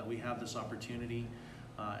thankful that we have this opportunity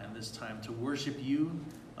and this time to worship you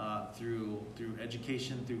through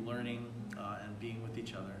education, through learning, and being with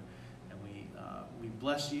each other. We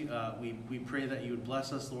bless you. We pray that you would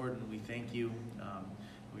bless us, Lord, and we thank you. And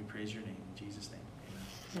we praise your name. In Jesus' name,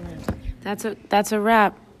 amen. That's a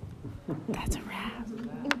wrap. That's a wrap.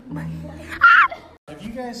 If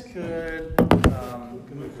you guys could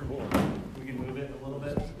move from here. We can move it a little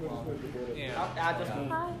bit. Yeah. I'll just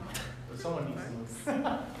move. Someone needs to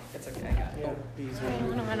move. It's okay, I got it. I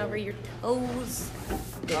want to run over your toes.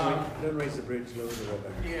 Don't raise the bridge, lower the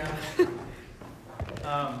rubber. Yeah.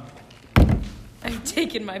 I've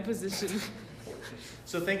taken my position.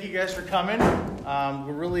 So thank you guys for coming.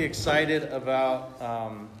 We're really excited about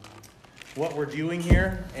what we're doing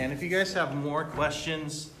here. And if you guys have more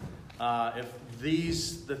questions, if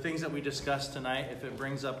the things that we discussed tonight, if it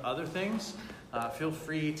brings up other things, feel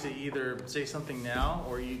free to either say something now,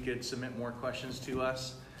 or you could submit more questions to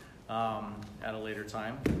us at a later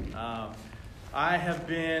time. I have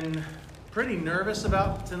been pretty nervous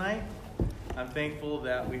about tonight. I'm thankful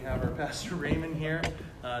that we have our Pastor Raymond here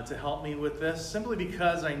to help me with this, simply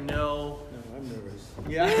because I know... No, I'm nervous.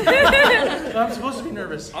 Yeah? I'm supposed to be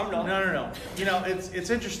nervous. I'm not. No. You know, it's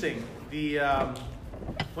interesting.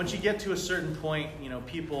 Once you get to a certain point, you know,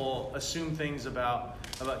 people assume things about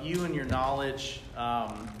you and your knowledge.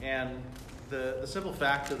 And the simple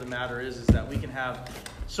fact of the matter is that we can have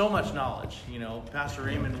so much knowledge. You know, Pastor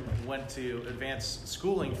Raymond went to advanced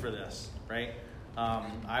schooling for this, right?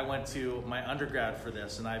 I went to my undergrad for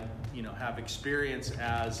this, and I, have experience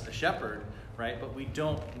as a shepherd, right? But we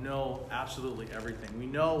don't know absolutely everything. We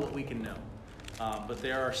know what we can know, but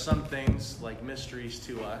there are some things like mysteries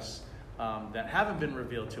to us that haven't been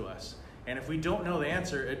revealed to us. And if we don't know the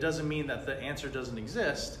answer, it doesn't mean that the answer doesn't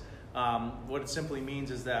exist. What it simply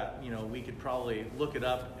means is that we could probably look it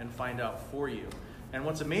up and find out for you. And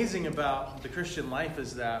what's amazing about the Christian life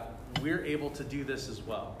is that we're able to do this as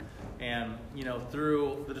well. And,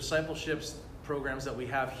 through the discipleships programs that we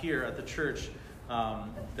have here at the church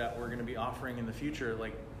that we're going to be offering in the future,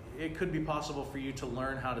 it could be possible for you to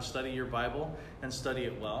learn how to study your Bible and study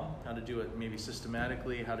it well, how to do it maybe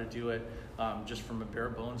systematically, how to do it just from a bare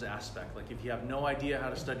bones aspect. Like if you have no idea how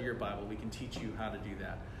to study your Bible, we can teach you how to do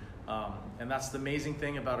that. And that's the amazing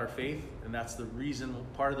thing about our faith, and that's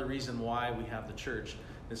part of the reason why we have the church,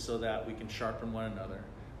 is so that we can sharpen one another.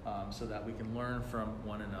 So that we can learn from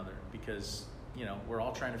one another, because we're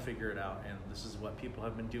all trying to figure it out, and this is what people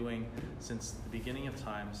have been doing since the beginning of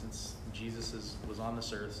time, since Jesus was on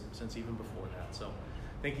this earth, since even before that. So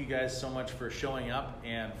thank you guys so much for showing up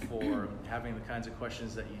and for having the kinds of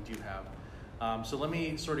questions that you do have. So let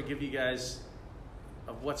me sort of give you guys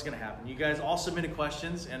of what's going to happen. You guys all submitted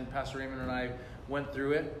questions, and Pastor Raymond and I went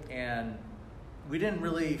through it, and we didn't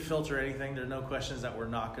really filter anything. There are no questions that we're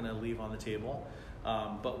not going to leave on the table.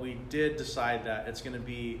 But we did decide that it's going to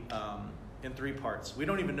be in 3 parts. We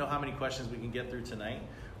don't even know how many questions we can get through tonight.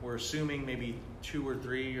 We're assuming maybe 2 or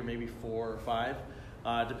 3 or maybe 4 or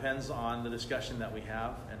 5. Depends on the discussion that we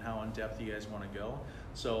have and how in depth you guys want to go.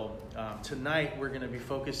 So tonight we're going to be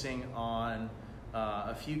focusing on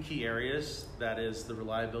a few key areas. That is the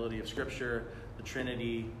reliability of Scripture, the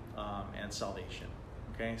Trinity, and salvation.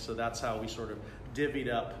 Okay, so that's how we sort of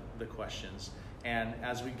divvied up the questions. And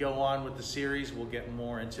as we go on with the series, we'll get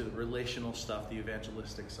more into the relational stuff, the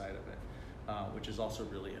evangelistic side of it, which is also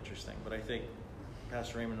really interesting. But I think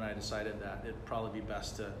Pastor Raymond and I decided that it'd probably be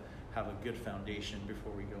best to have a good foundation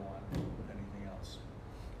before we go on with anything else.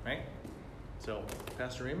 Right? So,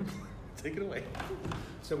 Pastor Raymond, take it away.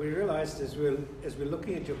 So we realized as we're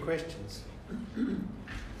looking at your questions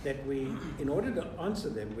that in order to answer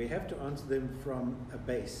them, we have to answer them from a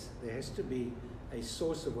base. There has to be a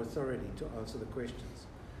source of authority to answer the questions.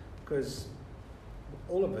 Because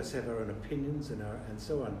all of us have our own opinions and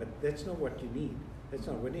so on, but that's not what you need. That's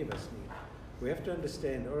not what any of us need. We have to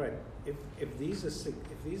understand, all right, if these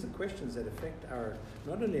are questions that affect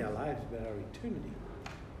not only our lives, but our eternity,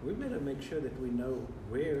 we better make sure that we know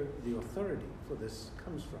where the authority for this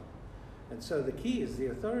comes from. And so the key is the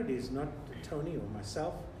authority is not Tony or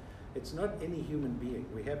myself. It's not any human being.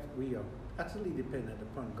 We are utterly dependent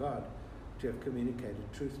upon God to have communicated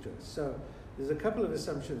truth to us. So there's a couple of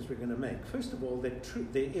assumptions we're going to make. First of all, that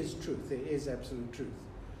there is truth. There is absolute truth.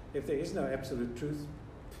 If there is no absolute truth,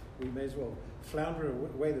 we may as well flounder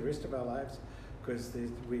away the rest of our lives, because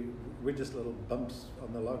we're just little bumps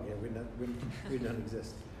on the log here. We don't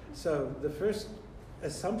exist. So the first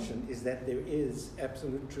assumption is that there is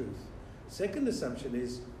absolute truth. Second assumption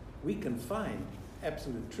is we can find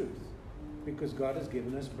absolute truth because God has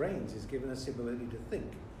given us brains. He's given us the ability to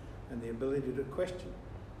think and the ability to question.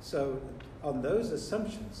 So on those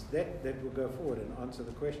assumptions, that will go forward and answer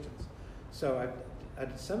the questions. So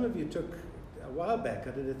some of you took, a while back,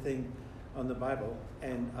 I did a thing on the Bible,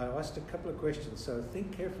 and I asked a couple of questions. So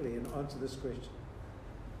think carefully and answer this question.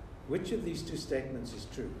 Which of these two statements is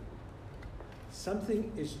true?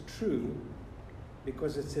 Something is true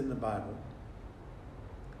because it's in the Bible,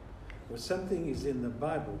 or something is in the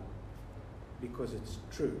Bible because it's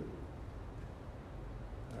true.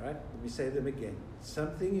 All right, let me say them again.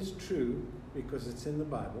 Something is true because it's in the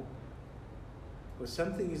Bible, or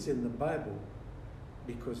something is in the Bible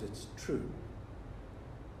because it's true.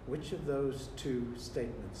 Which of those two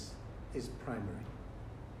statements is primary?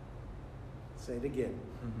 Say it again.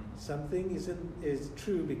 Something is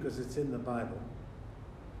true because it's in the Bible,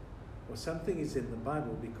 or something is in the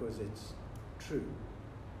Bible because it's true.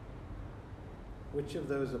 Which of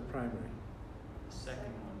those are primary?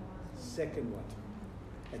 Second one. Second one.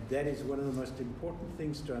 And that is one of the most important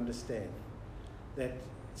things to understand. That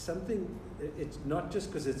something, it's not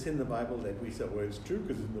just because it's in the Bible that we say, well, it's true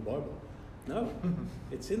because it's in the Bible. No,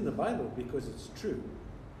 it's in the Bible because it's true.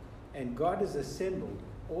 And God has assembled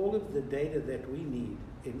all of the data that we need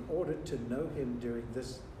in order to know Him during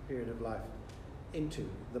this period of life into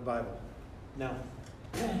the Bible. Now,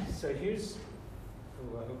 so here's,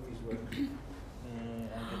 I hope these work.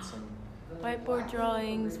 I'll get some. Whiteboard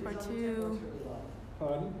drawings for 2.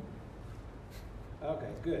 Pardon? Okay,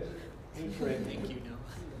 good. Here's red. Thank you, no.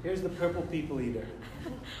 Here's the purple people eater.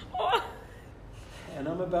 And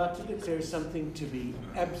I'm about to declare something to be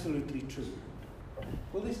absolutely true.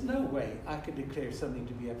 Well, there's no way I could declare something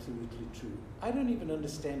to be absolutely true. I don't even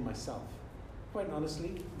understand myself. Quite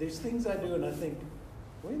honestly, there's things I do and I think,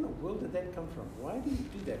 where in the world did that come from? Why do you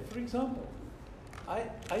do that? For example,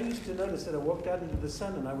 I used to notice that I walked out into the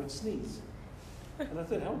sun and I would sneeze. And I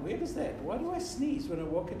thought, how weird is that? Why do I sneeze when I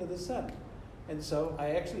walk into the sun? And so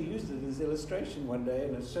I actually used it as illustration one day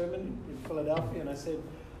in a sermon in Philadelphia, and I said,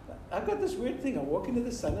 I've got this weird thing. I walk into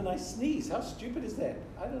the sun and I sneeze. How stupid is that?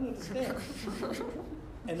 I don't understand.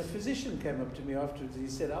 And a physician came up to me afterwards and he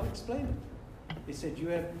said, I'll explain it. He said, you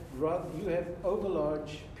have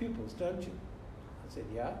overlarge pupils, don't you? I said,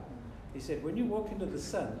 yeah. He said, when you walk into the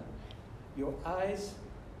sun, your eyes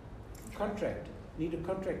contract, need to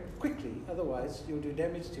contract quickly, otherwise you'll do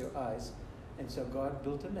damage to your eyes. And so God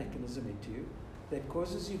built a mechanism into you that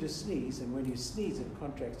causes you to sneeze, and when you sneeze, it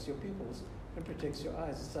contracts your pupils and protects your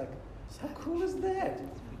eyes. It's like, how cool is that?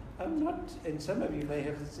 And some of you may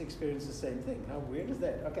have experienced the same thing. How weird is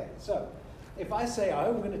that? Okay, so if I say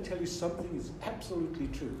I'm going to tell you something is absolutely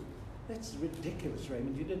true, that's ridiculous,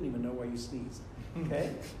 Raymond. You didn't even know why you sneezed.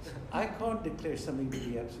 Okay? I can't declare something to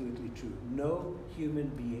be absolutely true. No human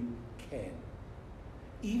being can.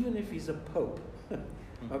 Even if he's a pope.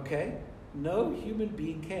 Okay? No human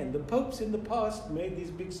being can. The popes in the past made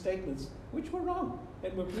these big statements, which were wrong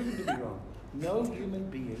and were proven to be wrong. No human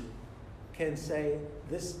being can say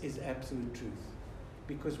this is absolute truth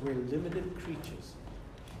because we're limited creatures.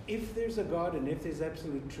 If there's a God and if there's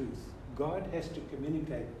absolute truth, God has to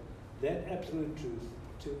communicate that absolute truth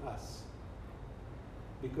to us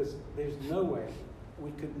because there's no way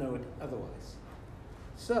we could know it otherwise.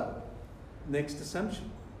 So, next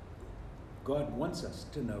assumption. God wants us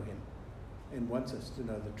to know Him and wants us to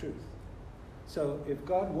know the truth. So if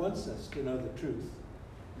God wants us to know the truth,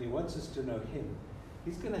 He wants us to know Him,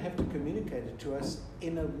 He's going to have to communicate it to us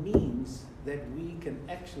in a means that we can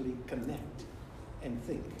actually connect and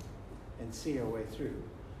think and see our way through.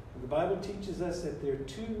 And the Bible teaches us that there are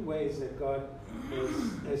 2 ways that God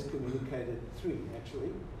has communicated, 3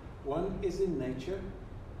 actually. One is in nature,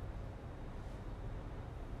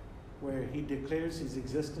 where he declares his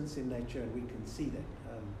existence in nature, and we can see that.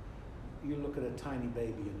 You look at a tiny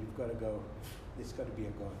baby and you've got to go, there's got to be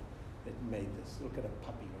a God that made this. Look at a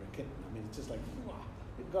puppy or a kitten. I mean, it's just like, wow,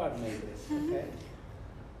 God made this, okay?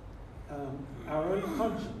 Our own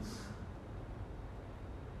conscience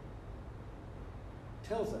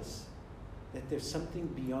tells us that there's something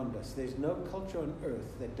beyond us. There's no culture on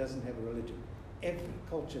earth that doesn't have a religion. Every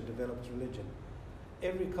culture develops religion.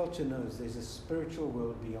 Every culture knows there's a spiritual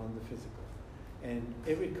world beyond the physical. And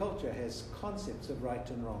every culture has concepts of right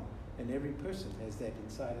and wrong. And every person has that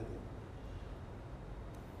inside of them.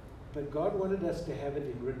 But God wanted us to have it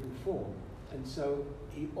in written form. And so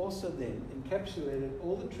he also then encapsulated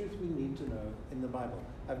all the truth we need to know in the Bible.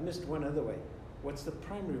 I've missed one other way. What's the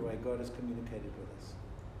primary way God has communicated with us?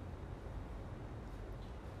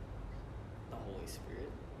 The Holy Spirit.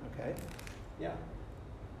 Okay? Yeah.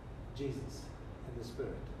 Jesus and the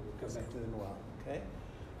Spirit. We'll come back to that in a while. Okay?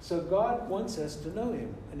 So God wants us to know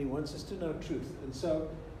him, and he wants us to know truth. And so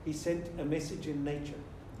he sent a message in nature.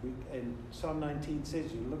 And Psalm 19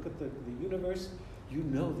 says, you look at the universe, you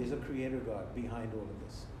know there's a creator God behind all of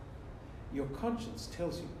this. Your conscience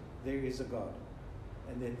tells you there is a God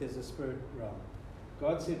and that there's a spirit realm.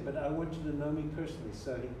 God said, but I want you to know me personally.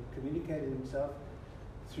 So he communicated himself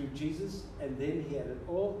through Jesus, and then he had it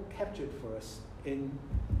all captured for us in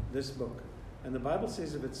this book. And the Bible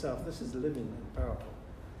says of itself, this is living and powerful.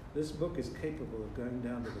 This book is capable of going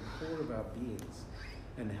down to the core of our beings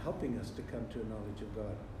and helping us to come to a knowledge of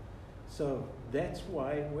God. So that's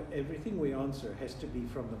why everything we answer has to be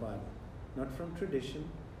from the Bible. Not from tradition,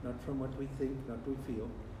 not from what we think, not what we feel.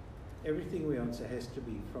 Everything we answer has to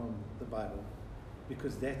be from the Bible,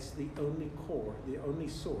 because that's the only core, the only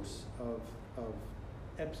source of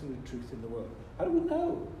absolute truth in the world. How do we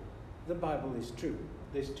know the Bible is true?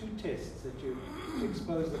 There's two tests that you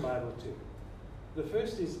expose the Bible to. The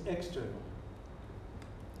first is external.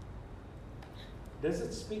 Does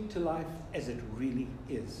it speak to life as it really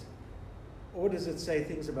is? Or does it say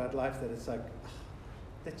things about life that it's like,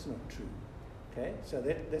 that's not true? Okay, so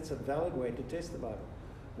that's a valid way to test the Bible.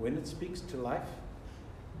 When it speaks to life,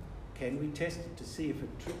 can we test it to see if it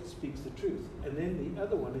speaks the truth? And then the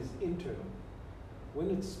other one is internal. When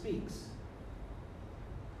it speaks,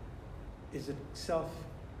 is it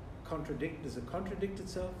does it contradict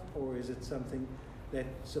itself, or is it something that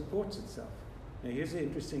supports itself? Now here's the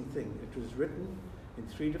interesting thing. It was written in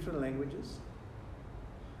 3 different languages,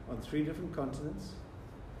 on 3 different continents,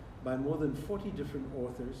 by more than 40 different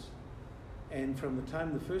authors, and from the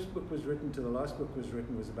time the first book was written to the last book was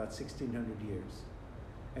written was about 1,600 years.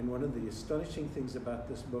 And one of the astonishing things about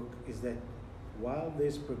this book is that while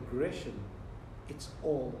there's progression, it's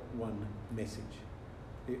all one message.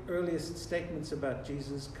 The earliest statements about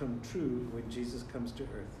Jesus come true when Jesus comes to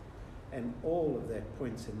earth. And all of that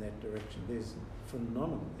points in that direction. There's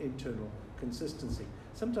phenomenal internal consistency.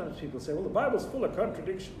 Sometimes people say, well, the Bible's full of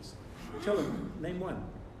contradictions. Tell them, name one.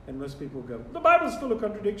 And most people go, the Bible's full of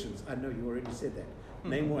contradictions. I know you already said that.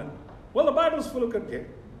 Name one. Well, the Bible's full of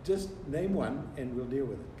contradictions. Just name one and we'll deal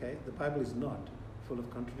with it, okay? The Bible is not full of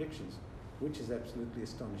contradictions, which is absolutely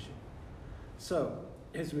astonishing. So,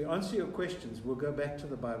 as we answer your questions, we'll go back to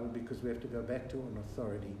the Bible, because we have to go back to an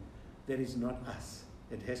authority that is not us.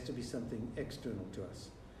 It has to be something external to us.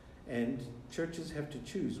 And churches have to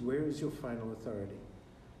choose, where is your final authority?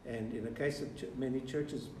 And in the case of many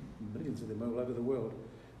churches, millions of them all over the world,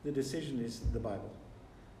 the decision is the Bible.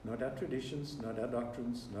 Not our traditions, not our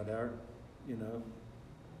doctrines, not our,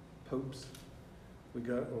 popes. We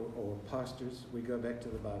go, or pastors, we go back to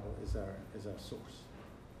the Bible as our source.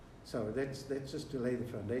 So that's just to lay the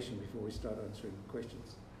foundation before we start answering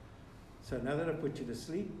questions. So now that I put you to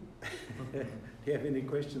sleep, do you have any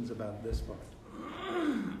questions about this part?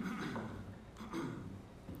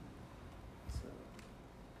 So,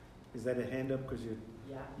 is that a hand up because you're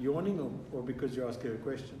yawning, or because you're asking a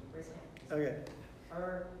question? Raise hand. Okay.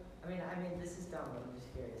 This is dumb, but I'm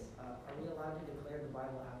just curious. Are we allowed to declare the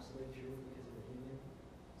Bible absolute truth because of the human?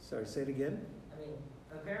 Sorry, say it again.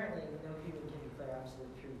 Apparently no human can declare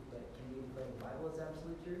absolute truth, but can we declare the Bible as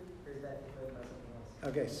absolute truth, or is that declared by something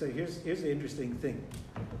else? Okay, so here's the interesting thing,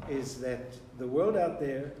 is that the world out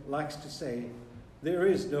there likes to say, there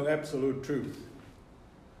is no absolute truth.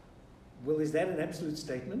 Well, is that an absolute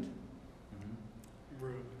statement?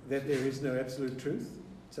 Mm-hmm. That there is no absolute truth?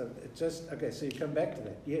 So so you come back to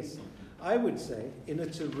that. Yes, I would say in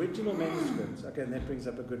its original manuscripts, okay, and that brings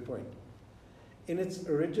up a good point. In its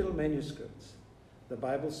original manuscripts, the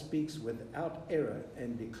Bible speaks without error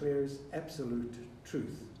and declares absolute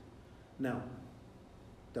truth. Now,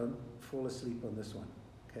 don't fall asleep on this one,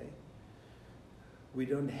 okay? we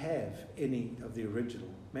don't have any of the original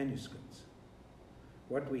manuscripts.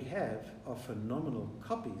 What we have are phenomenal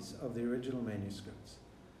copies of the original manuscripts.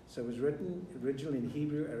 So it was written originally in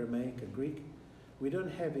Hebrew, Aramaic, and Greek. We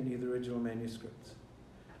don't have any of the original manuscripts.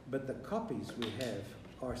 But the copies we have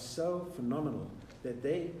are so phenomenal that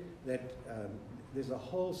there's a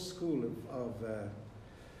whole school of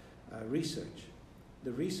research.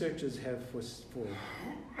 The researchers have for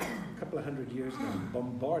a couple of hundred years now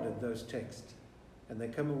bombarded those texts, and they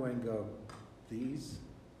come away and go, these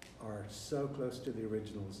are so close to the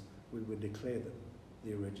originals, we would declare them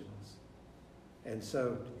the originals. And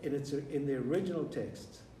so in the original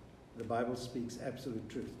texts, the Bible speaks absolute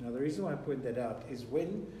truth. Now the reason why I point that out is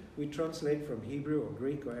when we translate from Hebrew or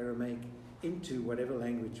Greek or Aramaic into whatever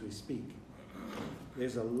language we speak,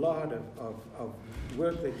 there's a lot of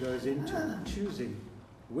work that goes into choosing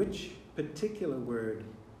which particular word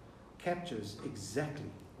captures exactly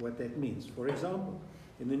what that means. For example,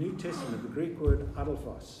 in the New Testament, the Greek word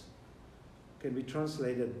adelphos can be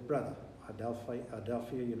translated brother.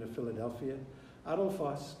 Adelphia, Philadelphia.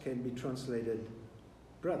 Adelphos can be translated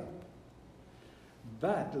brother.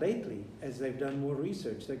 But lately, as they've done more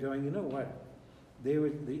research, they're going, you know what? The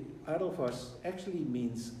adelphos actually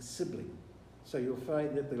means sibling. So you'll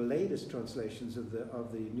find that the latest translations of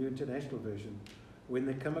the New International Version, when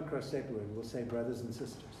they come across that word, will say brothers and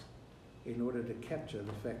sisters, in order to capture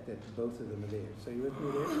the fact that both of them are there. So you with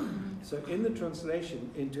me there? So in the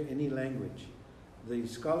translation into any language, the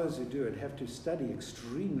scholars who do it have to study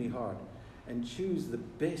extremely hard and choose the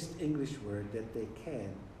best English word that they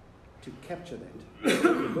can to capture that.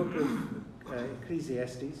 The book of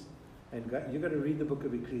Ecclesiastes, and you've got to read the book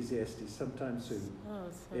of Ecclesiastes sometime soon. Oh,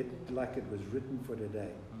 so Like it was written for today.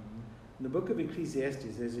 In the book of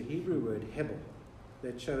Ecclesiastes, there's a Hebrew word, hebel,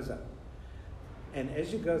 that shows up. And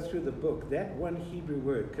as you go through the book, that one Hebrew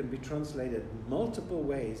word can be translated multiple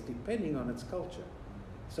ways depending on its culture.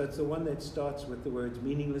 So it's the one that starts with the words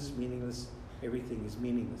meaningless, meaningless, everything is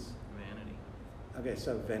meaningless. Vanity. Okay,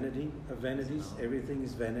 so vanity of vanities, everything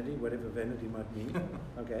is vanity, whatever vanity might mean.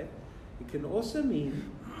 Okay. It can also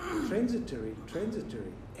mean transitory,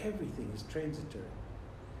 everything is transitory.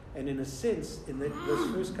 And in a sense, in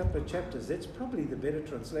those first couple of chapters, that's probably the better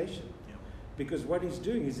translation. Yeah. Because what he's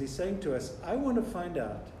doing is he's saying to us, I want to find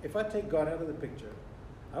out, if I take God out of the picture,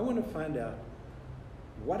 I want to find out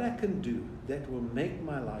what I can do that will make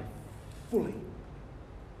my life fully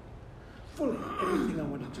everything I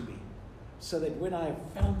want it to be. So that when I have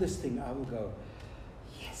found this thing, I will go,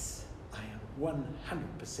 yes, I am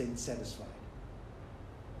 100% satisfied.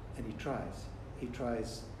 And he tries. He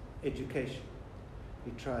tries education.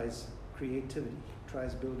 He tries creativity. He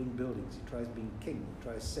tries building buildings. He tries being king. He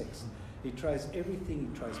tries sex. He tries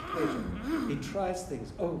everything. He tries pleasure. He tries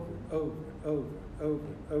things over and over and over and over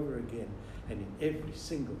and over again. And in every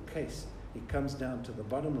single case, he comes down to the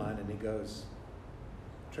bottom line and he goes,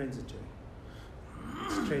 transitory.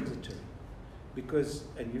 It's transitory. Because,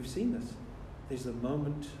 and you've seen this, there's a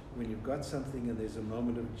moment when you've got something and there's a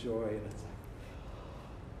moment of joy and it's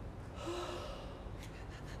like,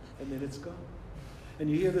 and then it's gone. And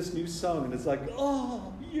you hear this new song and it's like,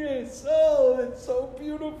 oh, yes, oh, it's so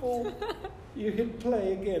beautiful. You hit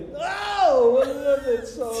play again. Oh, I love that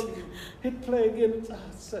song. You hit play again.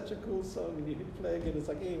 It's such a cool song. And you hit play again. It's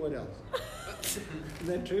like anyone else. Isn't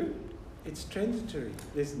that true? It's transitory.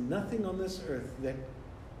 There's nothing on this earth that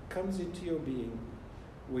comes into your being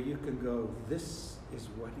where you can go, this is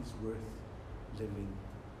what is worth living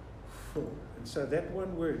for. And so that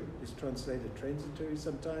one word is translated transitory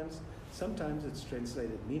sometimes. Sometimes it's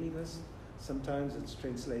translated meaningless. Sometimes it's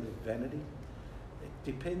translated vanity. It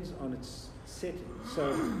depends on its setting.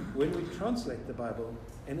 So when we translate the Bible,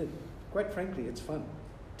 and quite frankly, it's fun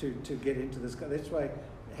to get into this. That's why I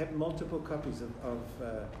have multiple copies of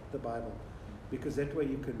the Bible, because that way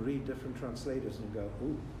you can read different translators and go,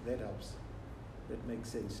 ooh, that helps. That makes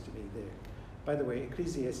sense to me there. By the way,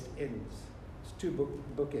 Ecclesiastes ends. It's two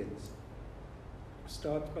bookends.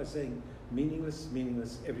 Starts by saying, meaningless,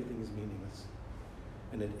 meaningless, everything is meaningless.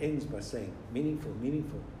 And it ends by saying, meaningful,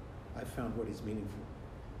 meaningful, I found what is meaningful.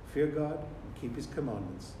 Fear God and keep his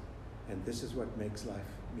commandments, and this is what makes life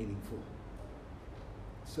meaningful.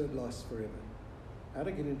 So it lasts forever. How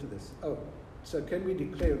to get into this? Oh, so can we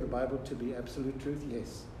declare the Bible to be absolute truth?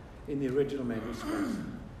 Yes, in the original manuscripts.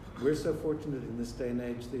 We're so fortunate in this day and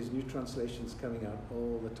age, there's new translations coming out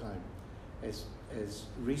all the time. As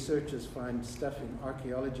researchers find stuff in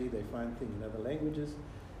archaeology, they find things in other languages,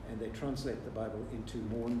 and they translate the Bible into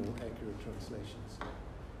more and more accurate translations.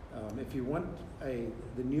 If you want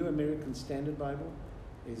the New American Standard Bible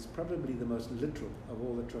is probably the most literal of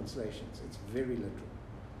all the translations. It's very literal.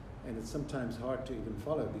 And it's sometimes hard to even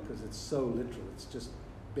follow because it's so literal. It's just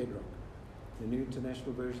bedrock. The New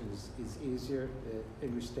International Version is easier. The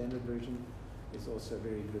English Standard Version is also a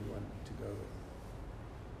very good one to go with.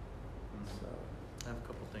 So, I have a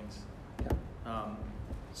couple things. yeah.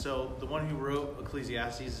 So the one who wrote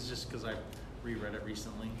Ecclesiastes is just because I reread it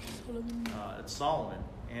recently. It's Solomon,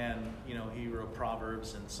 and he wrote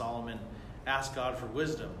Proverbs, and Solomon asked God for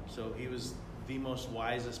wisdom. So he was the most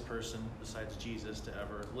wisest person besides Jesus to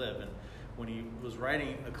ever live. And when he was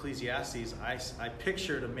writing Ecclesiastes, I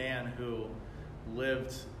pictured a man who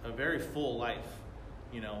lived a very full life.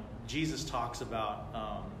 Jesus talks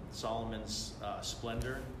about Solomon's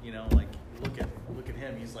splendor. Like look at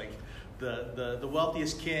him. He's like the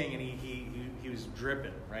wealthiest king, and he was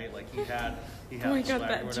dripping, right? Like he had Oh, he the got swag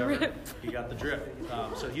that or whatever. drip. He got the drip.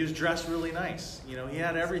 So he was dressed really nice. He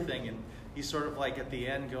had everything, and he's sort of like at the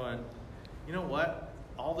end going, you know what?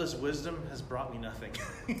 All this wisdom has brought me nothing.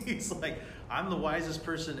 He's like, I'm the wisest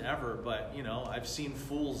person ever, but I've seen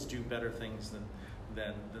fools do better things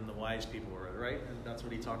than the wise people were, right? And that's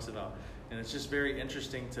what he talks about. And it's just very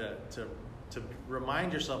interesting to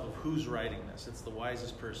remind yourself of who's writing this. It's the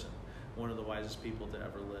wisest person, one of the wisest people to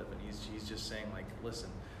ever live. And he's just saying, like, listen,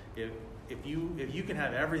 if you can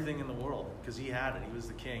have everything in the world, because he had it, he was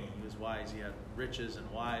the king, he was wise, he had riches and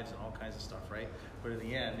wives and all kinds of stuff, right? But in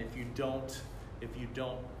the end, if you don't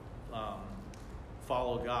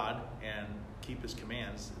follow God and keep His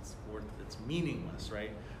commands, it's meaningless,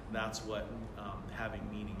 right? That's what having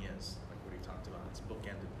meaning is, like what he talked about. It's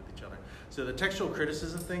bookended with each other. So the textual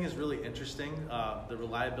criticism thing is really interesting. The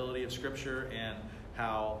reliability of Scripture and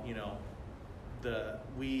how the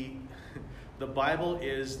Bible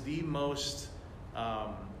is the most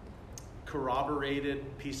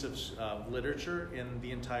corroborated piece of literature in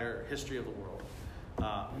the entire history of the world.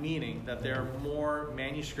 Meaning that there are more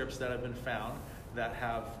manuscripts that have been found that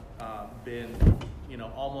have been,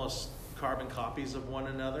 almost carbon copies of one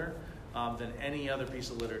another than any other piece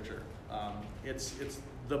of literature.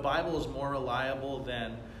 The Bible is more reliable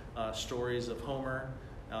than stories of Homer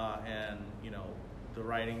and the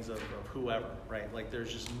writings of whoever, right? Like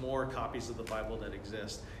there's just more copies of the Bible that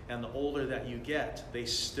exist, and the older that you get, they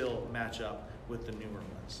still match up with the newer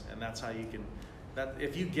ones, and that's how you can. That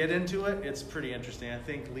if you get into it, it's pretty interesting. I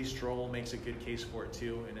think Lee Strobel makes a good case for it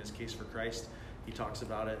too in his Case for Christ. He talks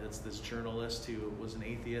about it. It's this journalist who was an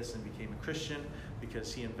atheist and became a Christian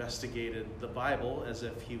because he investigated the Bible as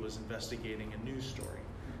if he was investigating a news story,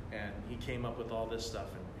 and he came up with all this stuff.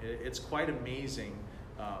 And it's quite amazing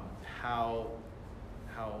how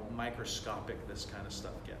microscopic this kind of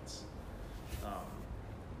stuff gets.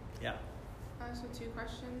 Yeah. So 2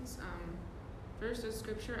 questions. First, does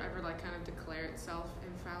Scripture ever kind of declare itself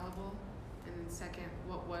infallible? And then second,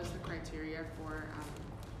 what was the criteria for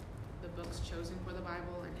the books chosen for the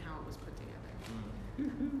Bible and how it was put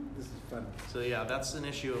together? This is fun. So yeah, that's an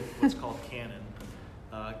issue of what's called canon.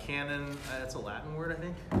 Canon, that's a Latin word, I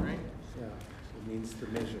think, right? Yeah, it means the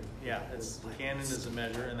measure. Yeah, canon is a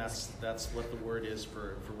measure, and that's what the word is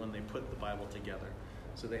for when they put the Bible together.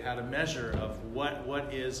 So they had a measure of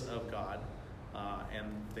what is of God, and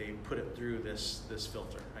they put it through this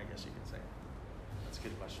filter, I guess you could say. That's a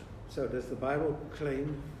good question. So does the Bible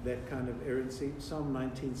claim that kind of errancy? Psalm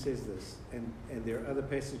 19 says this, and there are other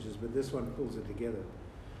passages, but this one pulls it together.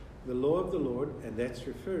 The law of the Lord, and that's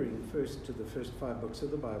referring first to the first 5 books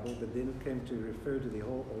of the Bible, but then it came to refer to the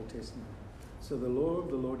whole Old Testament. So the law of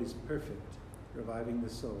the Lord is perfect, reviving the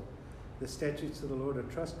soul. The statutes of the Lord are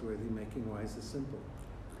trustworthy, making wise the simple.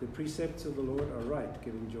 The precepts of the Lord are right,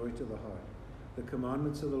 giving joy to the heart. The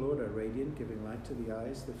commandments of the Lord are radiant, giving light to the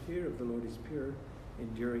eyes. The fear of the Lord is pure,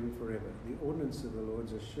 enduring forever. The ordinance of the Lord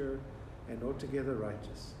is sure and altogether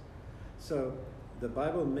righteous. So the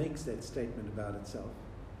Bible makes that statement about itself.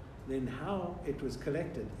 Then how it was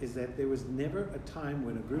collected is that there was never a time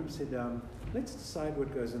when a group sat down, let's decide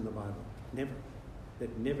what goes in the Bible. Never.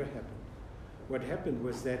 That never happened. What happened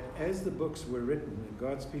was that as the books were written and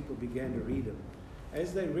God's people began to read them,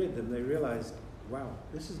 as they read them, they realized, wow,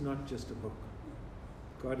 this is not just a book.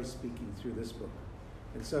 God is speaking through this book.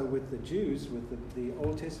 And so with the Jews, with the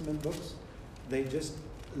Old Testament books, they just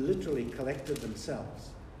literally collected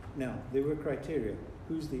themselves. Now, there were criteria.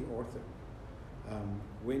 Who's the author?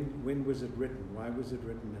 When was it written? Why was it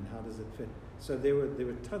written? And how does it fit? So there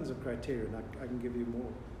were tons of criteria, and I can give you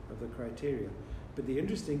more of the criteria. But the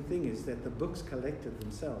interesting thing is that the books collected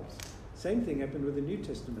themselves. Same thing happened with the New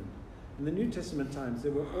Testament. In the New Testament times,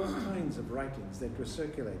 there were all kinds of writings that were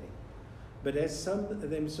circulating. But as some of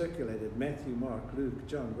them circulated, Matthew, Mark, Luke,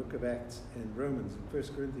 John, Book of Acts, and Romans, and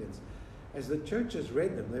 1 Corinthians, as the churches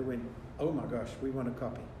read them, they went, oh my gosh, we want a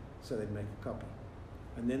copy. So they'd make a copy.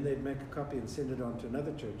 And then they'd make a copy and send it on to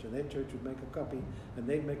another church, and that church would make a copy, and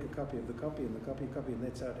they'd make a copy of the copy, and the copy, and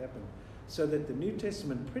that's how it happened. So that the New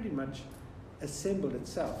Testament pretty much assembled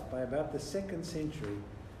itself. By about the 2nd century,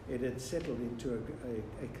 it had settled into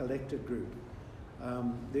a collected group.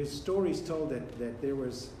 There's stories told that there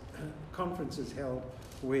was conferences held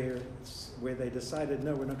where they decided,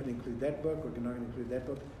 no, we're not going to include that book, we're not going to include that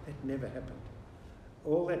book. That never happened.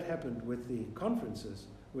 All that happened with the conferences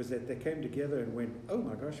was that they came together and went, oh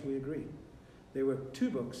my gosh, we agree. There were 2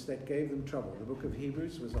 books that gave them trouble. The book of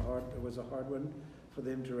Hebrews was a hard one for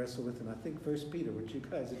them to wrestle with, and I think 1 Peter, which you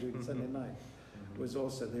guys are doing Sunday night, was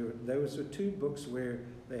also those were 2 books where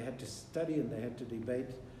they had to study and they had to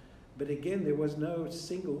debate. But again, there was no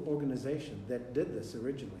single organization that did this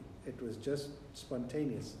originally. It was just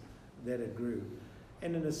spontaneous that it grew.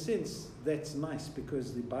 And in a sense, that's nice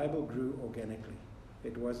because the Bible grew organically.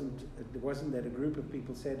 It wasn't that a group of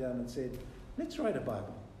people sat down and said, let's write a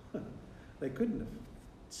Bible. They couldn't have.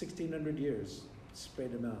 1,600 years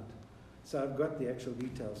spread them out. So I've got the actual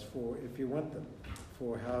details for, if you want them,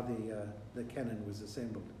 for how the canon was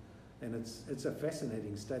assembled. And it's a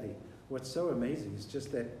fascinating study. What's so amazing is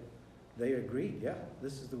just that they agreed, yeah,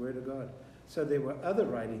 this is the Word of God. So there were other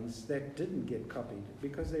writings that didn't get copied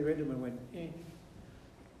because they read them and went,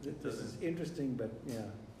 this is interesting, but yeah.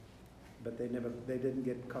 But they didn't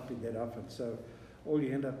get copied that often. So all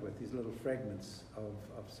you end up with is little fragments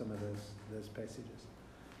of some of those passages.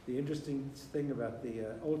 The interesting thing about the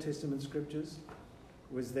Old Testament scriptures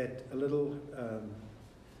was that a little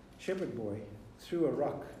shepherd boy threw a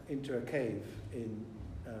rock into a cave in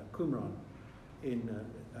Qumran, in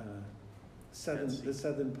the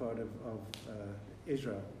southern part of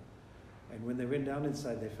Israel. And when they went down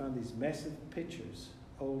inside, they found these massive pitchers,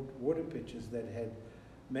 old water pitchers that had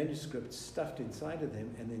manuscripts stuffed inside of them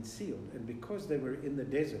and then sealed. And because they were in the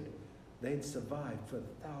desert, they'd survived for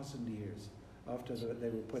 1,000 years after they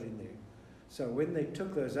were put in there. So when they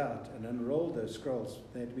took those out and unrolled those scrolls,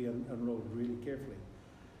 they had to be unrolled really carefully.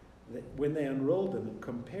 When they unrolled them and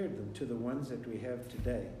compared them to the ones that we have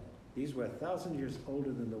today, these were 1,000 years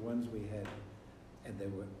older than the ones we had, and they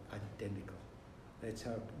were identical.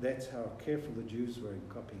 That's how careful the Jews were in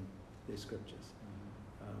copying their scriptures.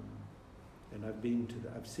 And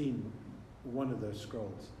I've seen one of those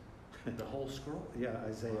scrolls. The whole scroll? Yeah,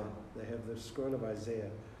 Isaiah. Wow. They have the scroll of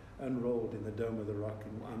Isaiah unrolled in the Dome of the Rock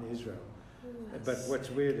in Israel. But what's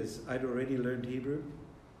weird is I'd already learned Hebrew,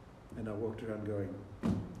 and I walked around going,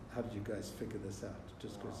 how did you guys figure this out?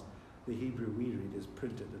 Just because the Hebrew we read is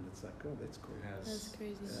printed, and it's like, oh, that's cool. It has That's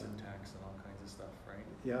crazy. syntax and all kinds of stuff, right?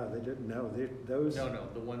 Yeah, they didn't know. Those. No,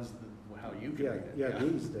 the ones, how you can read it. Yeah,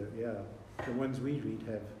 these do, yeah. The ones we read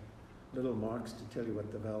have little marks to tell you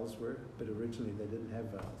what the vowels were, but originally they didn't have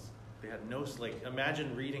vowels. They had no,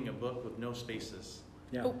 imagine reading a book with no spaces.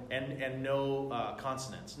 Yeah. Oh. And no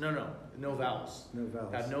consonants. No vowels. No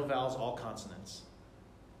vowels. Had no vowels, all consonants.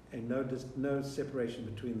 And no separation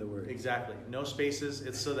between the words. Exactly. No spaces.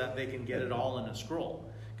 It's so that they can get it all in a scroll,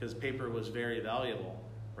 because paper was very valuable,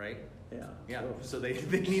 right? Yeah. Yeah. Sure. So they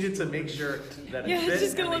needed to make sure that Yeah, it it's fit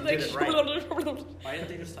just gonna and look they like. did it right. Why didn't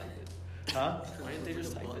they just type it? Huh? Why didn't they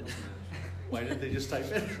just type it? Why didn't they just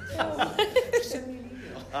type it? Send me an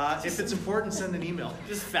email. If it's important, send an email.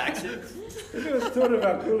 Just fax it. Have you ever thought of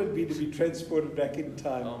how cool it'd be to be transported back in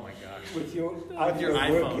time Oh my gosh. with your iPhone.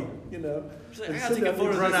 working, you know? Like, and I gotta sit take a up photo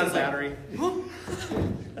and- of Run this. out of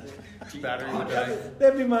It's like, battery. Battery would die.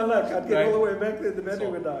 That'd be my luck. I'd get Right. all the way back there, the battery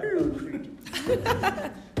would die. Oh, shoot.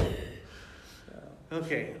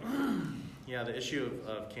 Okay. Yeah, the issue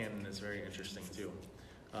of canon is very interesting too.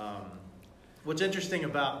 What's interesting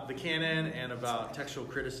about the canon and about textual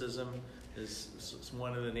criticism is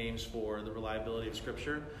one of the names for the reliability of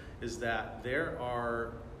Scripture, is that there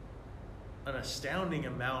are an astounding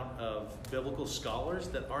amount of biblical scholars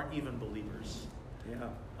that aren't even believers. Yeah.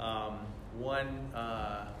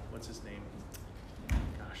 What's his name?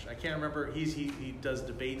 Gosh, I can't remember. He does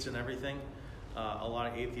debates and everything. A lot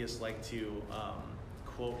of atheists like to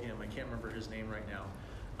quote him. I can't remember his name right now.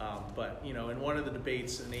 But you know, in one of the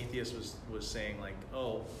debates, an atheist was saying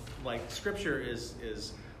like Scripture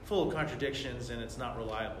is full of contradictions and it's not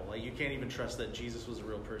reliable. Like you can't even trust that Jesus was a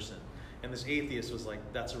real person. And this atheist was like,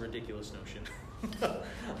 that's a ridiculous notion.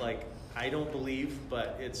 Like I don't believe,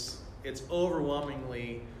 but it's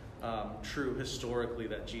overwhelmingly true historically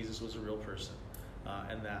that Jesus was a real person,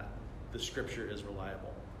 and that the Scripture is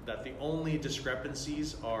reliable. That the only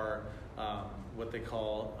discrepancies are what they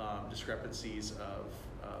call discrepancies of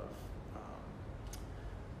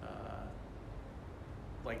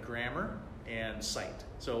like grammar and cite.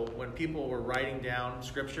 So when people were writing down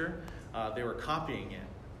Scripture, they were copying it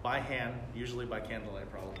by hand, usually by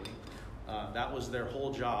candlelight probably. That was their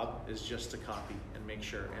whole job, is just to copy and make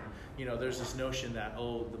sure. And, you know, there's this notion that,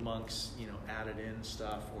 oh, the monks, you know, added in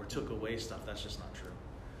stuff or took away stuff. That's just not true.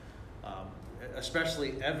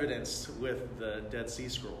 Especially evidenced with the Dead Sea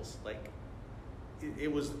Scrolls. Like,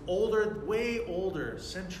 it was older, way older,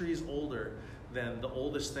 centuries older than the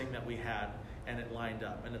oldest thing that we had, and it lined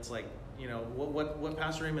up. And it's like, you know, what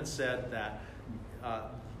Pastor Raymond said, that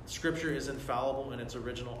Scripture is infallible in its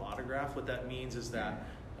original autograph. What that means is that,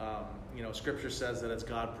 you know, Scripture says that it's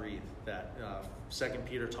God-breathed. That 2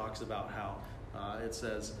 Peter talks about how it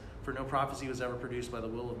says, "For no prophecy was ever produced by the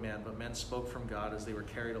will of man, but men spoke from God as they were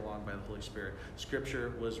carried along by the Holy Spirit."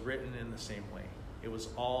 Scripture was written in the same way. It was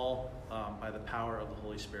all by the power of the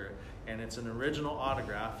Holy Spirit. And it's an original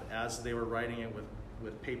autograph. As they were writing it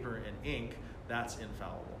with paper and ink, that's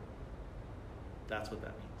infallible. That's what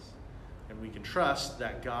that means. And we can trust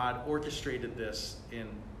that God orchestrated this in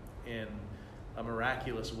a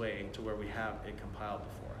miraculous way to where we have it compiled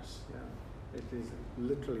before us. Yeah, it is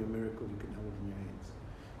literally a miracle you can hold in your hands.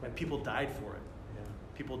 And people died for it. Yeah.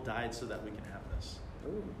 People died so that we can have this.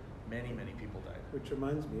 Oh. Many, many people died. Which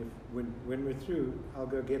reminds me, when we're through, I'll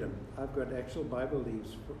go get them. I've got actual Bible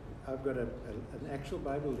leaves. I've got an actual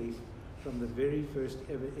Bible leaf from the very first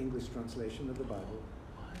ever English translation of the Bible.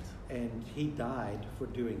 What? And he died for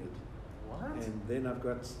doing it. What? And then I've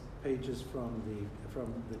got pages from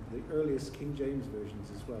the earliest King James versions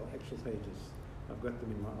as well, actual pages. I've got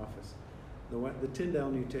them in my office. The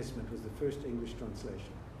Tyndale New Testament was the first English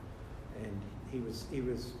translation, and he was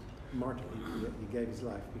martyred. He gave his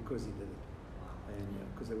life because he did it, and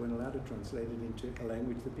because they weren't allowed to translate it into a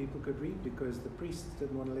language that people could read, because the priests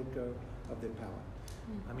didn't want to let go of their power.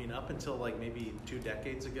 I mean, up until like maybe 2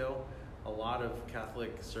 decades ago, a lot of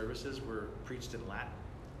Catholic services were preached in Latin,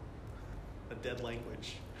 a dead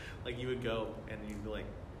language. Like, you would go and you'd be like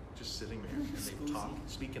just sitting there, and they'd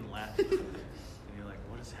speak in Latin, and you're like,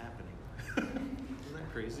 what is happening? Isn't that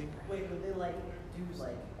crazy? Wait, would they like do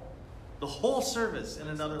like The whole service in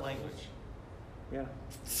another language. Yeah.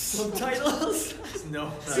 Subtitles?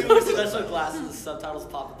 No. Super special glasses, the subtitles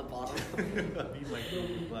pop at the bottom. Need my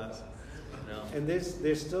Google glasses. No. And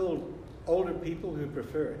there's still older people who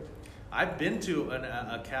prefer it. I've been to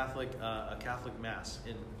a Catholic mass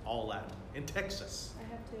in all Latin in Texas. I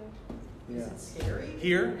have to. Yeah. Is it scary?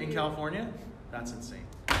 Here in California, that's insane.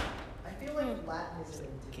 I feel like Latin is an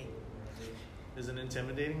intimidating language. Is an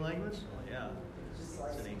intimidating language? Well, yeah. It's just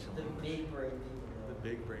like It's an ancient the language. big brain people. The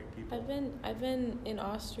big brain people. I've been in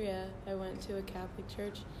Austria. I went to a Catholic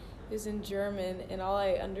church. It was in German, and all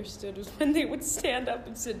I understood was when they would stand up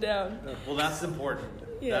and sit down. Well, that's important.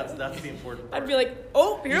 Yeah. That's the important part. I'd be like,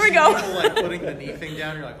 "Oh, here You we see go." People like putting the knee thing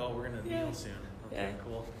down. You're like, oh, we're gonna Yeah. kneel soon. Okay, Yeah.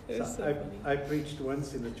 cool. It was so funny. I preached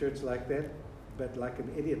once in a church like that, but like an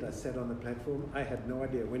idiot, I sat on the platform. I had no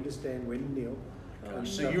idea when to stand, when to kneel. and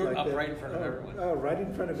So stuff you were like up that. right in front of everyone. Oh, right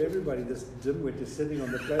in front of everybody. This dimwit is sitting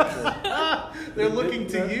on the platform. They're looking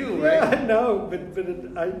to you, Yeah, right? I know, but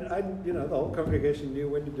I you know, the whole congregation knew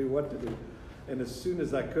when to do what to do. And as soon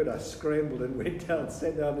as I could, I scrambled and went down,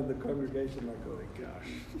 sat down in the congregation like, oh my gosh,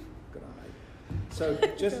 gotta hide. So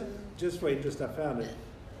just for interest, I found it.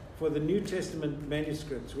 For the New Testament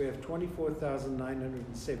manuscripts, we have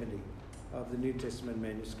 24,970 of the New Testament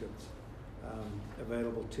manuscripts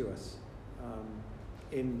available to us.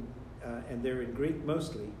 And they're in Greek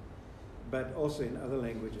mostly, but also in other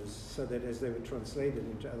languages, so that as they were translated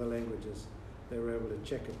into other languages, they were able to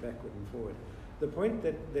check it backward and forward. The point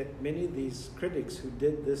that many of these critics who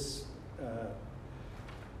did this,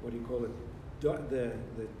 what do you call it, the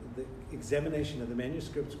examination of the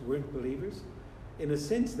manuscripts weren't believers, in a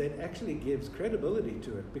sense that actually gives credibility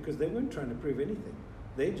to it, because they weren't trying to prove anything.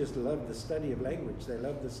 They just loved the study of language. They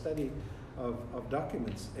loved the study of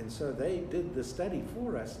documents, and so they did the study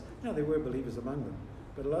for us. Now, there were believers among them,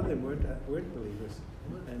 but a lot of them weren't believers,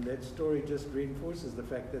 and that story just reinforces the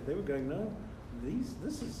fact that they were going, no,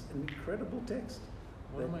 this is an incredible text.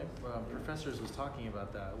 One of my professors was talking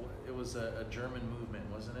about that. It was a German movement,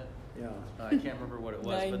 wasn't it? Yeah. I can't remember what it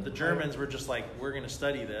was, but the Germans were just like, we're going to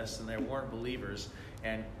study this, and they weren't believers.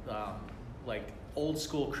 And like old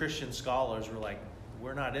school Christian scholars were like,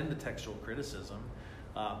 we're not into textual criticism,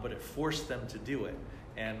 but it forced them to do it.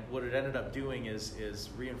 And what it ended up doing is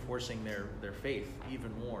reinforcing their faith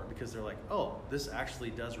even more, because they're like, oh, this actually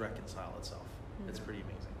does reconcile itself. It's pretty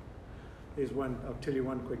amazing. There's one. I'll tell you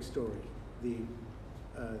one quick story. The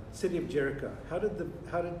city of Jericho.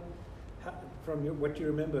 From what you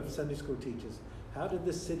remember of Sunday school teachers, how did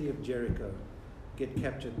the city of Jericho get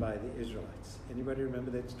captured by the Israelites? Anybody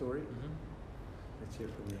remember that story? Mm-hmm. Let's hear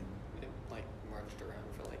from them. They like marched around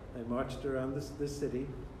for like They marched around the city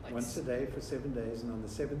Like once a day for 7 days, and on the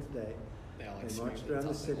seventh day, they all like they screamed marched and around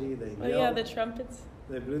the stuff. city. They Oh yeah, yelled. the trumpets.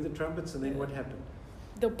 They blew the trumpets, and then what happened?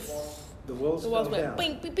 The The walls the fell walls went down.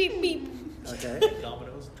 beep beep beep beep. Okay,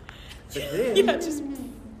 Dominoes. but then Yeah, just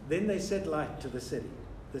then they set light to the city.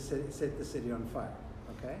 They set the city on fire.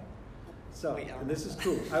 Okay, so Wait, I and this is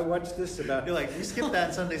remember cool. I watched this about. You're like, we skipped that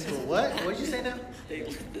in Sunday school. What? What'd you say now? They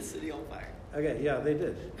lit the city on fire. Okay, yeah, they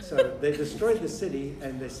did. So they destroyed the city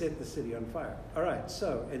and they set the city on fire. All right,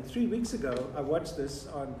 so, and 3 weeks ago, I watched this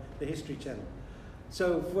on the History Channel.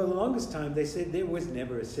 So for the longest time, they said there was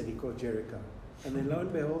never a city called Jericho. And then lo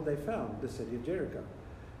and behold, they found the city of Jericho,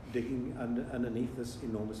 digging underneath this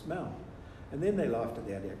enormous mound. And then they laughed at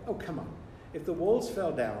the idea. Oh, come on. If the walls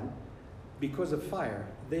fell down because of fire,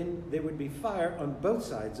 then there would be fire on both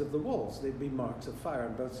sides of the walls. There'd be marks of fire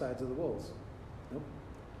on both sides of the walls. Nope.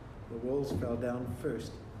 The walls fell down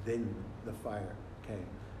first, then the fire came.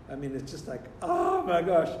 I mean, it's just like, oh my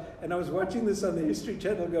gosh. And I was watching this on the History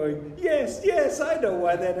Channel going, yes, I know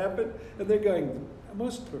why that happened. And they're going, the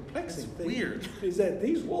most perplexing That's thing weird. is that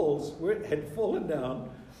these walls had fallen down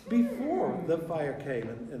before the fire came.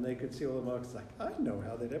 And they could see all the marks. Like, I know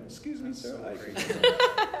how that happened. Excuse me, That's sir. so I crazy.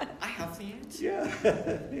 I have the answer. Yeah,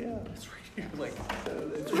 yeah. It's right here. Like,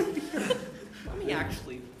 So it's- Let me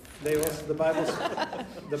actually. They also the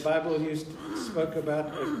Bible spoke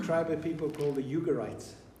about a tribe of people called the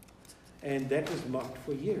Ugarites, and that was mocked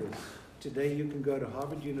for years. Today you can go to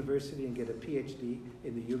Harvard University and get a PhD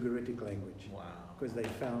in the Ugaritic language wow. because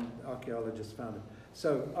archaeologists found it.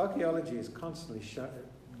 So archaeology is constantly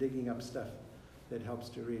digging up stuff that helps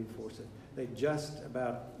to reinforce it. They just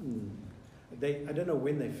about I don't know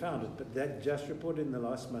when they found it, but that just reported in the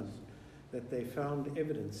last month that they found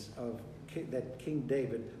evidence of that King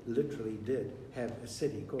David literally did have a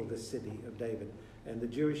city called the City of David. And the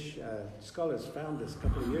Jewish scholars found this a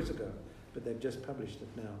couple of years ago, but they've just published it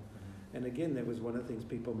now. And again, that was one of the things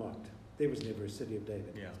people mocked. There was never a City of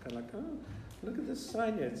David. Yeah. It's kind of like, oh, look at this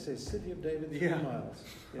sign here. It says City of David, 3 Yeah. miles.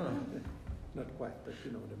 Yeah. Huh. Not quite, but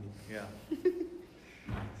you know what I mean. Yeah.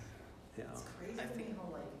 Yeah. It's crazy I to me think- how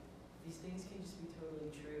like these things can just be totally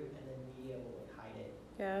true and then media will like hide it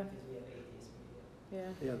yeah, because we have atheist media.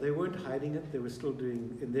 yeah. Yeah, they weren't hiding it. They were still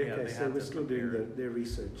doing, in their Yeah, they case, had they were to still doing prepare it. their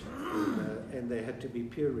research. And they had to be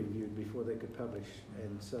peer reviewed before they could publish.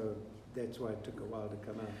 And so that's why it took a while to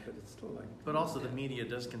come out. But it's still like, But also the media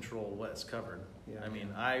does control what's covered. yeah. I mean,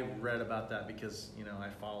 I read about that because, I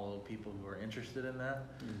follow people who are interested in that.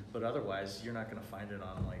 But otherwise, you're not going to find it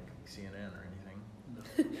on like CNN or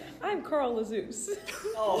anything. I'm Carl Lazus.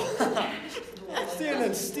 Oh.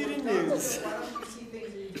 CNN student Why news. don't you see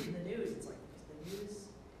things in the news? It's like, is the news...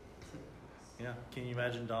 Yeah. Can you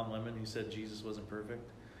imagine Don Lemon who said Jesus wasn't perfect?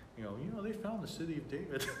 They found the city of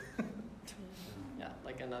David. Yeah,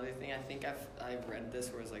 like another thing, I think I've read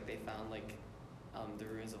this where it's like they found like the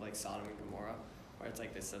ruins of like Sodom and Gomorrah, where it's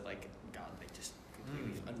like they said like God like just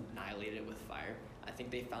completely annihilated it with fire. I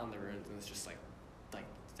think they found the ruins and it's just like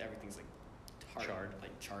everything's like Charred.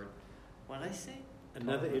 like charred. What did I say?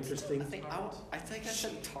 Another interesting, I think I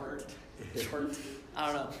said tart. Tart. I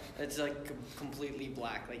don't know. It's like completely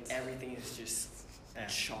black. Like everything is just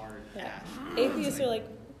charred. Yeah. Ash. Atheists are like,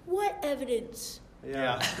 what evidence?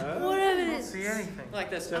 yeah. What I don't evidence? see anything. Like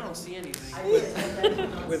this. I don't see anything. I would say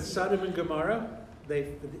that With Sodom and Gomorrah,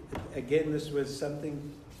 again, this was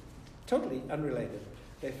something totally unrelated.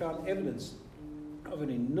 They found evidence of an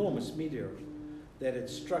enormous meteor that had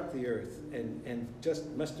struck the earth and just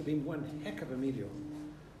must have been one heck of a meteor.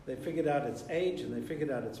 They figured out its age and they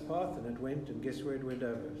figured out its path, and it went, and guess where it went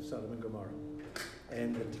over? Sodom and Gomorrah.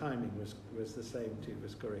 And the timing was the same too,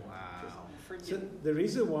 was correct. Wow. So the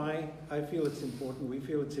reason why I feel it's important, we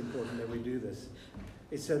feel it's important that we do this,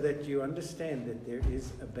 is so that you understand that there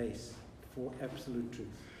is a base for absolute truth.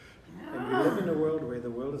 And we live in a world where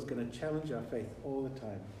the world is going to challenge our faith all the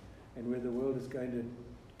time, and where the world is going to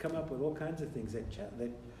come up with all kinds of things that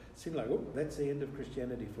seem like, oh, that's the end of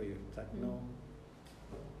Christianity for you. It's like, no,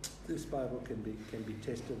 this Bible can be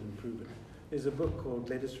tested and proven. There's a book called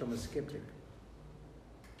Letters from a Skeptic,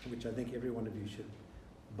 which I think every one of you should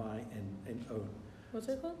buy and own. What's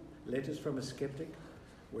it called? Letters from a Skeptic,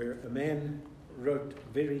 where a man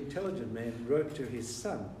very intelligent man, wrote to his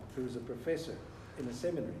son, who's a professor in a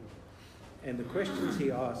seminary. And the questions he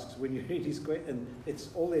asks, when you read his questions, it's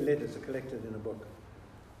all their letters are collected in a book.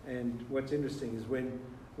 And what's interesting is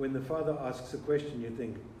when the father asks a question, you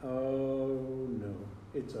think, oh no,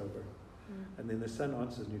 it's over. And then the son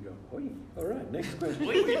answers and you go, oi, all right, next question.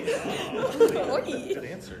 Good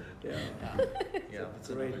answer. Yeah. Yeah, that's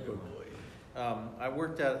Great another book. good boy. I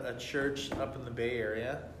worked at a church up in the Bay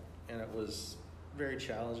Area, and it was very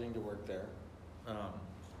challenging to work there.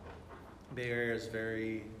 Bay Area is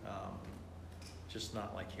very just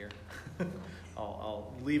not like here.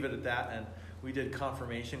 I'll leave it at that. And we did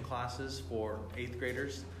confirmation classes for 8th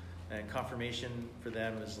graders, and confirmation for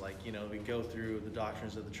them is like, we go through the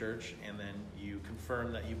doctrines of the church, and then you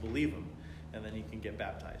confirm that you believe them, and then you can get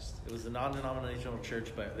baptized. It was a non-denominational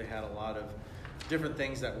church, but they had a lot of different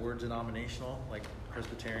things that were denominational, like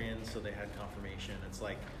Presbyterian, so they had confirmation. It's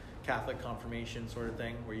like Catholic confirmation sort of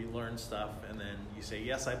thing, where you learn stuff and then you say,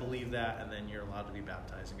 yes, I believe that, and then you're allowed to be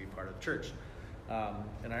baptized and be part of the church.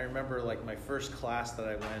 And I remember like my first class that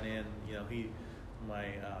I went in,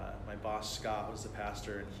 my boss Scott was the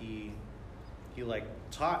pastor, and he like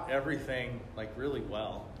taught everything like really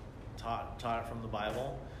well, taught it from the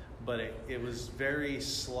Bible, but it was very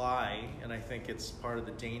sly, and I think it's part of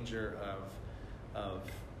the danger of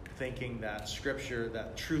thinking that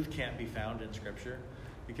truth can't be found in Scripture.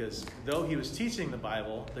 Because though he was teaching the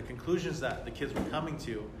Bible, the conclusions that the kids were coming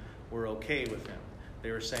to were okay with him.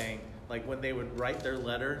 They were saying, like when they would write their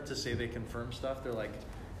letter to say they confirm stuff, they're like,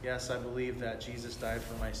 yes, I believe that Jesus died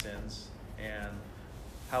for my sins. And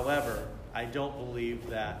however, I don't believe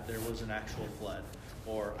that there was an actual flood.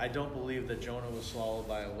 Or I don't believe that Jonah was swallowed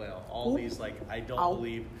by a whale. All these, like, I don't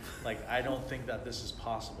believe, like, I don't think that this is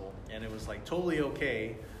possible. And it was like totally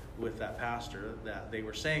okay with that pastor that they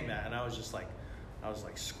were saying that. And I was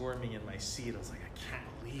squirming in my seat. I was like, I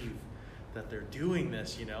can't believe that they're doing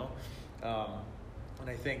this, And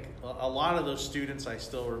I think a lot of those students I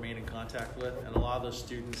still remain in contact with, and a lot of those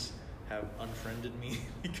students have unfriended me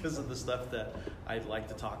because of the stuff that I'd like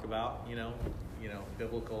to talk about,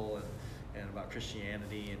 biblical and about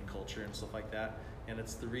Christianity and culture and stuff like that. And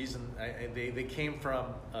it's the reason they came from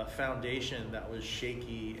a foundation that was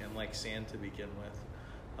shaky and like sand to begin with.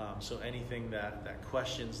 So anything that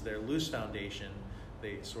questions their loose foundation,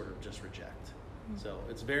 they sort of just reject. So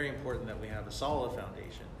it's very important that we have a solid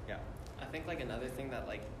foundation. Yeah. I think like another thing that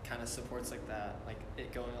like kind of supports like that, like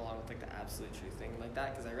it going along with like the absolute truth thing like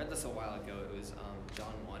that, because I read this a while ago. It was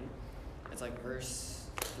John 1. It's like verse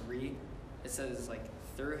 3. It says like,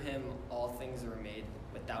 through him all things were made.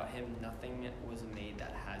 Without him nothing was made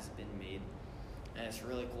that has been made. And it's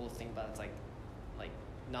really cool to think about. It's like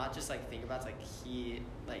not just like think about. It's like he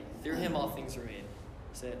like through him all things were made.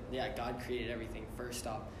 So yeah, God created everything first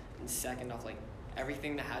off, and second off, like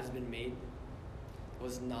everything that has been made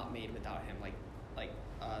was not made without him. Like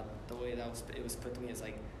the way that it was put to me is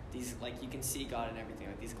like these, like you can see God in everything.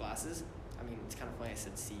 Like these glasses. I mean, it's kind of funny I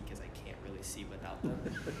said see because I can't really see without them.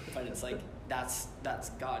 But it's like that's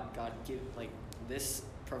God. God give like this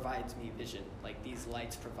provides me vision. Like these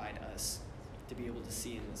lights provide us to be able to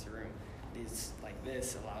see in this room. These like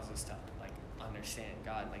this allows us to like understand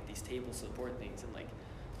God. Like these tables support things, and like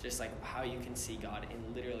just like how you can see God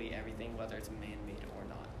in literally everything, whether it's man-made or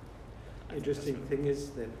not. Interesting thing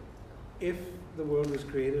is that if the world was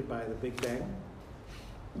created by the Big Bang,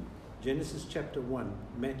 Genesis chapter 1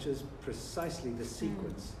 matches precisely the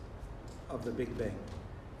sequence of the Big Bang.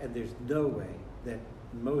 And there's no way that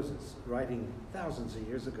Moses, writing thousands of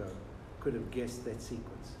years ago, could have guessed that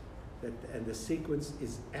sequence. And the sequence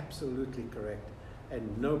is absolutely correct.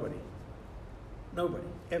 And nobody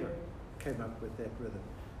ever came up with that rhythm.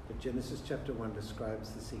 But Genesis chapter 1 describes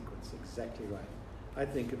the sequence exactly right. I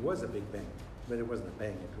think it was a Big Bang, but it wasn't a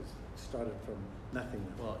bang. It started from nothing.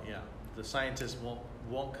 Well, yeah. The scientists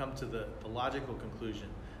won't come to the logical conclusion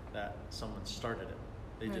that someone started it.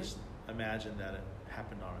 They just imagine that it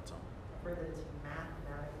happened on its own. Further, it's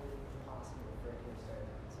mathematically impossible for it to have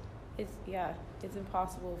started. It's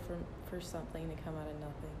impossible for something to come out of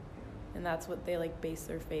nothing. And that's what they like base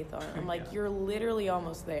their faith on. I'm like, you're literally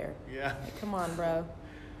almost there. Yeah. Like, come on, bro.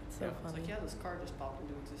 It's so funny. It's like, this car just popped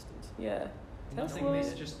into existence. Yeah. Nothing made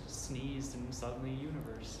it, just sneezed and suddenly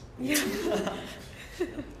universe. Yeah.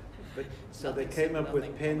 But so they came up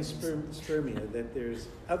with panspermia, that there's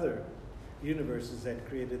other universes that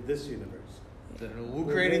created this universe. Then who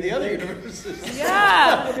created the other universes?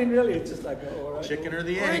 Yeah. I mean, really, it's just like, all right. Chicken or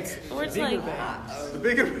the egg? Or it's like, the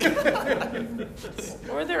bigger bang.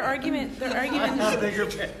 or their argument Bigger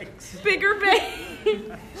bangs. bigger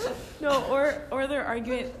bang. No, or their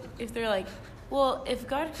argument, if they're like, well, if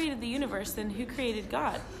God created the universe, then who created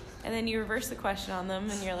God? And then you reverse the question on them,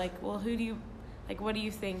 and you're like, well, what do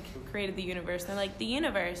you think created the universe? And they're like, the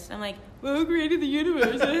universe. I'm like, well, who created the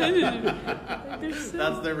universe?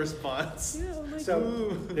 That's their response. Yeah, I'm like,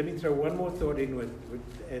 So let me throw one more thought in with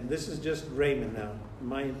and this is just Raymond now,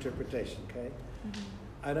 my interpretation, okay? Mm-hmm.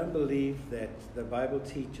 I don't believe that the Bible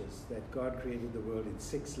teaches that God created the world in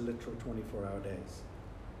 6 literal 24-hour days.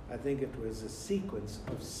 I think it was a sequence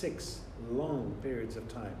of 6 long periods of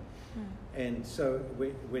time. And so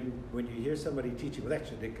when you hear somebody teaching, well,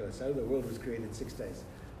 that's ridiculous. Oh, the world was created in 6 days.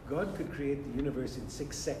 God could create the universe in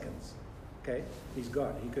 6 seconds. Okay? He's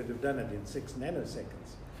God. He could have done it in 6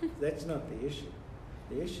 nanoseconds. That's not the issue.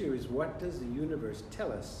 The issue is, what does the universe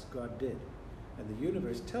tell us God did? And the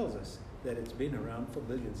universe tells us that it's been around for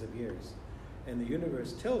billions of years. And the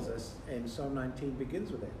universe tells us, and Psalm 19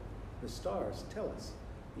 begins with that. The stars tell us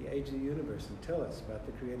the age of the universe and tell us about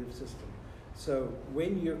the creative system. So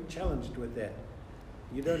when you're challenged with that,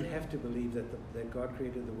 you don't have to believe that God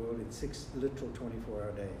created the world in 6 literal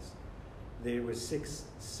 24-hour days. There were 6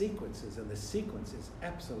 sequences, and the sequences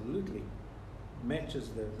absolutely matches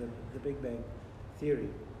the Big Bang theory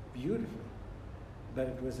beautifully. But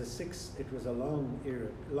it was a long era.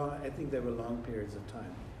 I think there were long periods of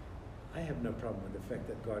time. I have no problem with the fact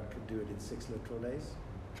that God could do it in 6 literal days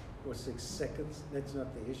or 6 seconds. That's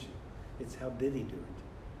not the issue. It's how did he do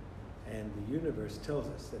it? And the universe tells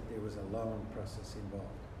us that there was a long process involved.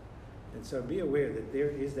 And so be aware that there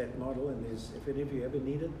is that model, and if any of you ever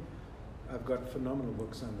need it, I've got phenomenal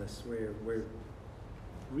books on this where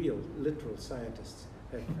real, literal scientists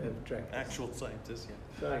have tracked this. Actual scientists,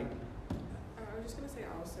 yeah. Sorry. I was just gonna say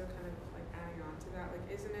also, kind of like adding on to that, like,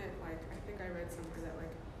 isn't it like, I think I read something that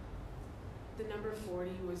like the number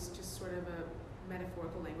 40 was just sort of a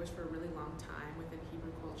metaphorical language for a really long time within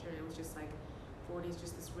Hebrew culture. It was just like 40 is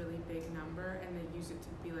just this really big number, and they use it to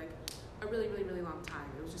be like a really, really, really long time.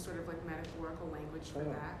 It was just sort of like metaphorical language for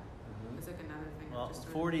that. It's like another thing. Well, just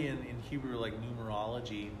sort 40 in Hebrew, like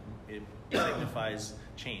numerology, it signifies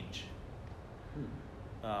change.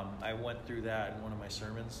 I went through that in one of my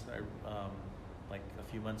sermons, like a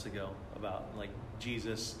few months ago, about like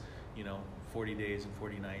Jesus, 40 days and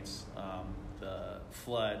 40 nights, the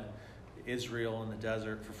flood, Israel in the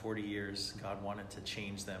desert for 40 years. God wanted to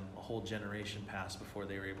change them. A whole generation passed before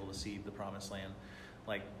they were able to see the promised land.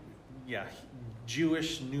 Like, yeah,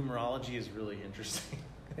 Jewish numerology is really interesting.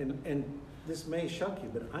 And this may shock you,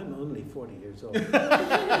 but I'm only 40 years old.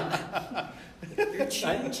 You're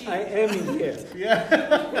changing. I am in here.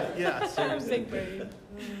 Yeah. Yeah, seriously.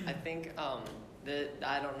 I think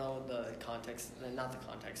I don't know the context, not the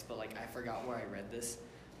context, but like I forgot where I read this,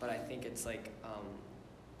 but I think it's like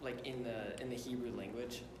in the Hebrew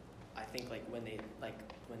language, I think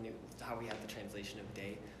how we have the translation of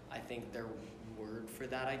day, I think their word for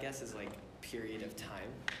that, I guess, is like period of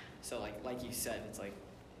time. So like you said, it's like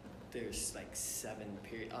there's like 7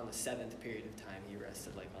 period on the 7th period of time he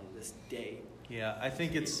rested, like on this day. Yeah, I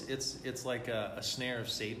think it's like a snare of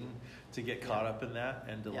Satan to get caught up in that,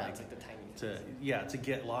 and to it's like the tiny things. to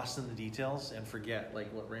get lost in the details and forget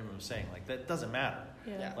like what Raymond was saying. Like that doesn't matter.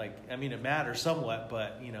 Yeah. Like, I mean, it matters somewhat,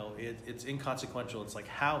 but it's inconsequential. It's like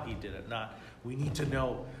how he did it, not we need to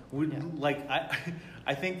know. Like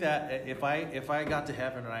I think that if I got to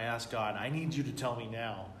heaven and I asked God, I need you to tell me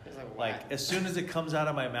now. Like as soon as it comes out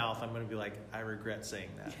of my mouth, I'm going to be like, I regret saying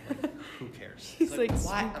that. Like, who cares? He's like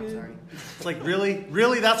what? I'm stupid. sorry. It's like,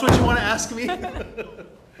 really? That's what you want to ask me?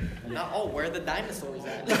 Not, where are the dinosaurs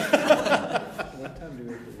at? What time do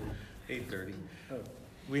we have to leave? 8:30. Oh.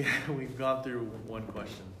 We've gone through one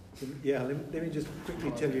question. Yeah, let me just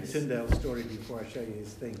quickly tell you Tyndale's story before I show you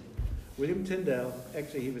his thing. William Tyndale,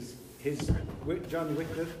 actually John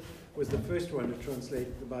Wycliffe was the first one to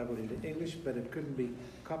translate the Bible into English, but it couldn't be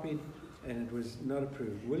copied and it was not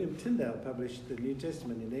approved. William Tyndale published the New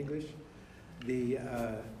Testament in English. The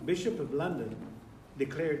Bishop of London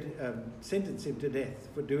sentenced him to death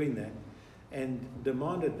for doing that, and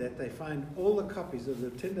demanded that they find all the copies of the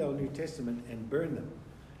Tyndale New Testament and burn them.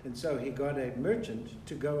 And so he got a merchant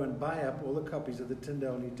to go and buy up all the copies of the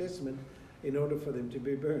Tyndale New Testament in order for them to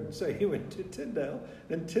be burned. So he went to Tyndale,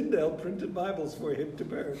 and Tyndale printed Bibles for him to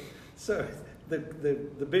burn. So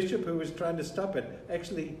the bishop who was trying to stop it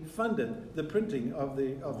actually funded the printing of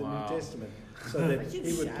the New Testament, so that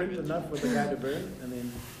he would print enough for the guy to burn and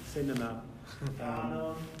then send them out.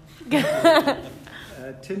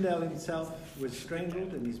 Tyndale himself was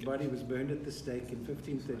strangled and his body was burned at the stake in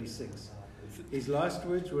 1536. His last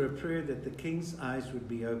words were a prayer that the king's eyes would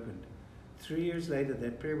be opened. 3 years later,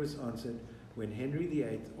 that prayer was answered when Henry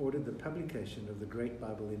VIII ordered the publication of the Great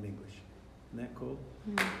Bible in English. Isn't that cool?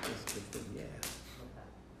 That's good thing, yeah.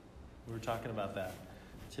 We were talking about that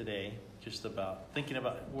today, just about thinking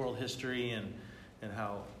about world history and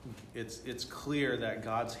how it's clear that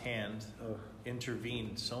God's hand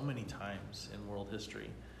intervened so many times in world history.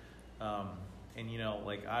 And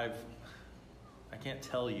like I can't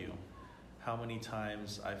tell you how many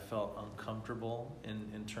times I felt uncomfortable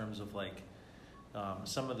in terms of like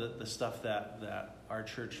some of the stuff that our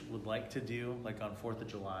church would like to do, like on 4th of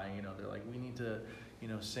July, they're like, we need to,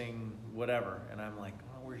 sing whatever. And I'm like,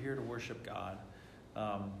 oh, We're here to worship God.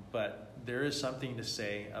 But there is something to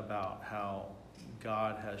say about how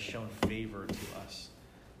God has shown favor to us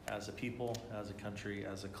as a people, as a country,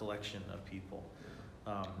 as a collection of people.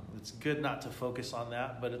 It's good not to focus on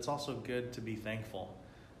that, but it's also good to be thankful.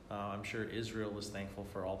 I'm sure Israel was thankful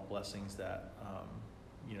for all the blessings that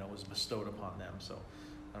was bestowed upon them. So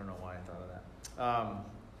I don't know why I thought of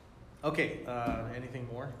that. Okay, anything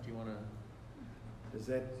more? Do you want to? Does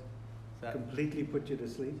that completely put you to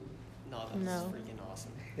sleep? No, that's No. freaking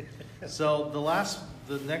awesome. So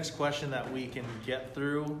the next question that we can get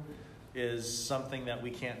through is something that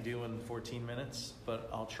we can't do in 14 minutes, but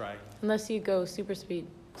I'll try. Unless you go super speed.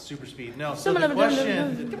 Super speed. No, so the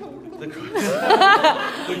question...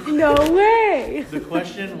 No way! The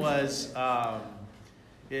question was,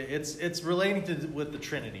 it's relating with the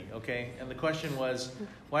Trinity, okay? And the question was,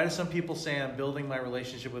 why do some people say I'm building my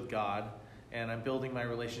relationship with God and I'm building my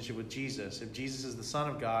relationship with Jesus? If Jesus is the Son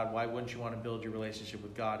of God, why wouldn't you want to build your relationship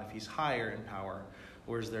with God if he's higher in power?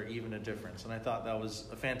 Or is there even a difference? And I thought that was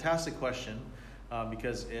a fantastic question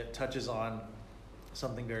because it touches on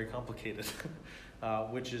something very complicated,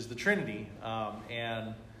 which is the Trinity.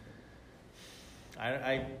 And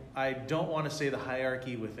I don't want to say the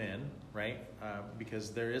hierarchy within, right?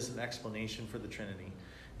 Because there is an explanation for the Trinity.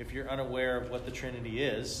 If you're unaware of what the Trinity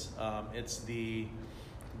is, it's the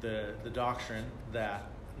doctrine that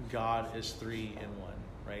God is three in one,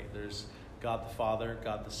 right? There's God the Father,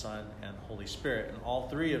 God the Son, and the Holy Spirit. And all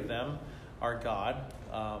three of them are God,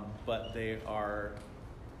 but they are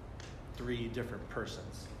three different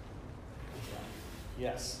persons.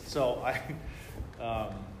 Yes. So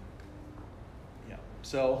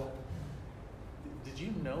So, did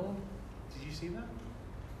you know? Did you see that?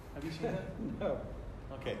 Have you seen that? No.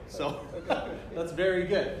 Okay, so that's very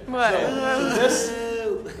good. What? So this,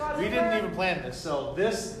 we didn't even plan this. So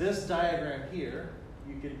this diagram here,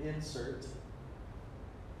 you can insert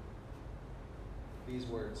these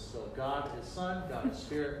words. So God is Son, God is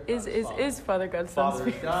Spirit. God Is Father God, Son, Father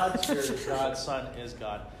is Spirit. God, Spirit is God, Son is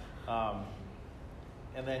God.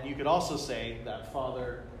 And then you could also say that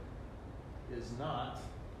Father is not,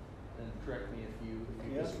 and correct me if you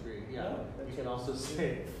disagree. Yeah, No, you can also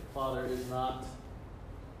say Father is not,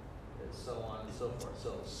 and so on and so forth.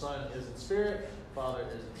 So Son isn't Spirit, Father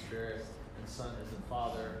isn't Spirit, and Son isn't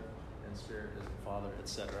Father, and Spirit isn't Father,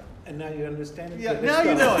 etc. And now you understand it? Yeah, So now let's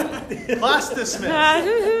you go. know it. Class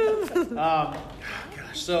dismissed.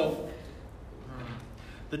 Gosh, so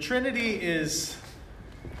the Trinity is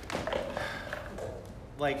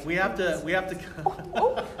like we have to we have to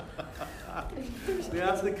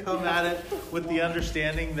come at it with the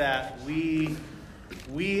understanding that we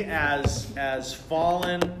as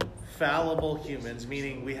fallen, fallible humans,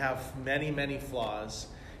 meaning we have many flaws,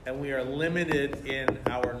 and we are limited in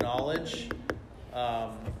our knowledge.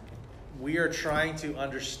 We are trying to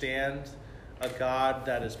understand a God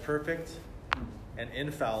that is perfect and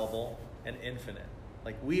infallible and infinite.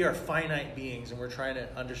 Like, we are finite beings, and we're trying to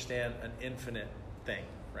understand an infinite thing,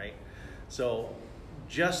 right? So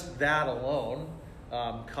just that alone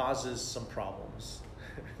causes some problems.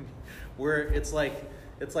 Where it's like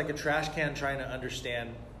a trash can trying to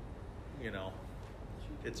understand,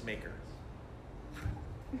 its maker.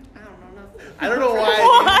 I don't know why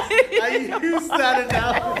I use that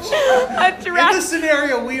analogy. In this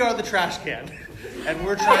scenario, we are the trash can, and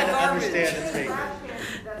we're trying to understand its maker.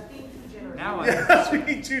 Now That's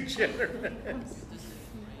being too generous.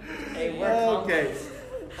 Hey,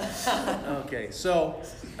 Okay. So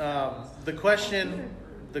the question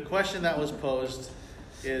that was posed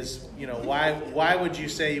is, why would you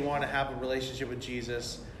say you want to have a relationship with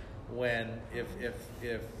Jesus when if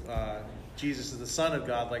Jesus is the Son of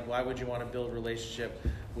God? Like, why would you want to build a relationship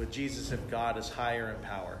with Jesus if God is higher in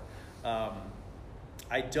power?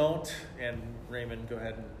 I don't, and Raymond, go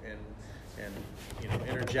ahead and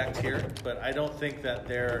interject here, but I don't think that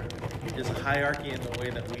there is a hierarchy in the way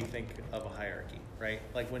that we think of a hierarchy, right?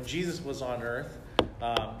 Like, when Jesus was on earth,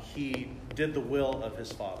 he did the will of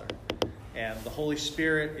his Father, and the Holy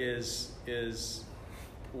Spirit is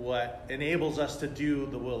what enables us to do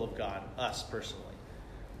the will of God, us personally,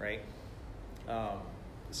 right?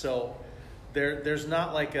 So there's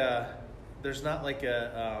not like a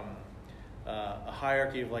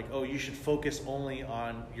hierarchy of like, oh, you should focus only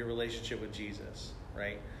on your relationship with Jesus,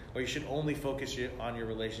 right? Or you should only focus on your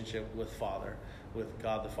relationship with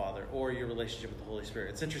God the Father, or your relationship with the Holy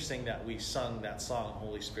Spirit. It's interesting that we sung that song,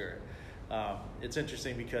 Holy Spirit. It's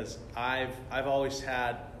interesting because I've always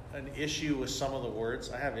had an issue with some of the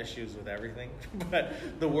words. I have issues with everything, but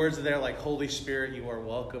the words there, like Holy Spirit, you are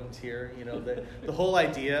welcomed here. You know, the whole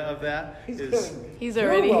idea of that is. He's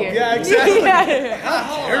already here. Yeah, exactly. Yeah.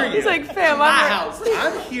 How dare you? He's like, fam, My I'm house.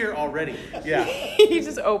 I'm here already. Yeah. He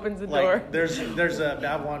just opens the door. Like there's a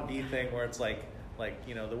Babylon Bee thing where it's like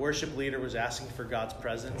you know, the worship leader was asking for God's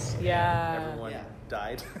presence. Yeah. Everyone Yeah.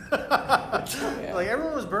 died. Like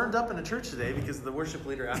everyone was burned up in the church today because the worship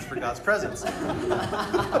leader asked for God's presence.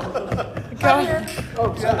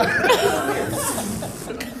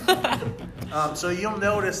 So you'll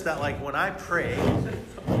notice that like when I pray,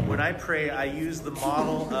 I use the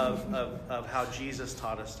model of how Jesus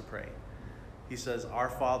taught us to pray. He says, "Our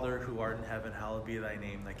Father who art in heaven, hallowed be thy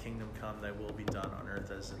name. Thy kingdom come, thy will be done on earth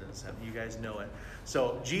as it is in heaven." You guys know it.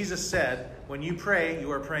 So Jesus said, when you pray, you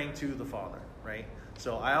are praying to the Father, right?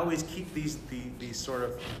 So I always keep these sort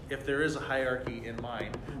of, if there is a hierarchy in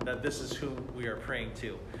mind, that this is whom we are praying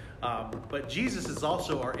to. But Jesus is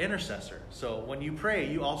also our intercessor. So when you pray,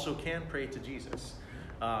 you also can pray to Jesus.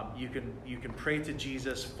 You can pray to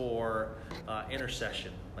Jesus for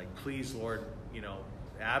intercession, like, please, Lord, you know,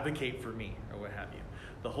 advocate for me, or what have you.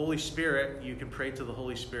 The Holy Spirit, you can pray to the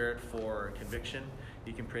Holy Spirit for conviction.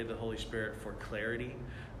 You can pray to the Holy Spirit for clarity.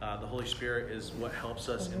 The Holy Spirit is what helps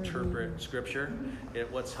us interpret Scripture.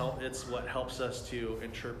 It's what helps us to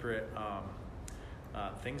interpret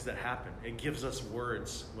things that happen. It gives us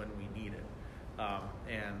words when we need it.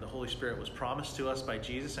 And the Holy Spirit was promised to us by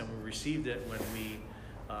Jesus, and we received it when we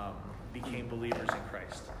became believers in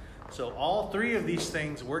Christ. So all three of these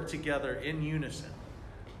things work together in unison.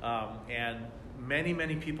 And many,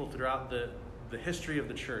 many people throughout the history of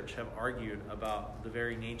the church have argued about the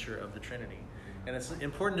very nature of the Trinity. And it's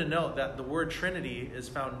important to note that the word Trinity is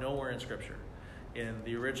found nowhere in Scripture, in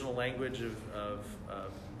the original language of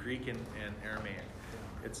Greek and Aramaic.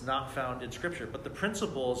 It's not found in Scripture, but the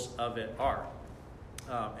principles of it are.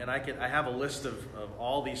 And I have a list of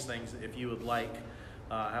all these things. If you would like,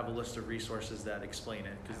 I have a list of resources that explain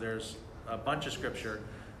it, because there's a bunch of Scripture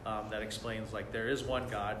that explains, like, there is one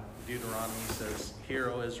God. Deuteronomy says, "Hear,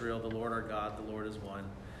 O Israel, the Lord our God, the Lord is one."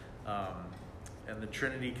 And the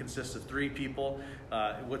Trinity consists of three people.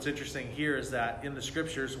 What's interesting here is that in the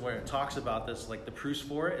Scriptures, where it talks about this, like the proofs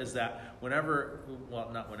for it, is that but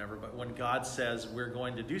when God says we're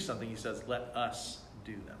going to do something, he says, "Let us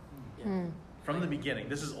do them." Yeah. From the beginning.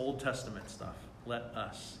 This is Old Testament stuff. Let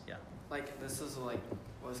us. Yeah. Like, this is like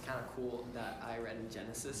what was kind of cool that I read in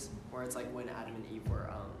Genesis, where it's like when Adam and Eve were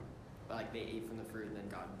like they ate from the fruit and then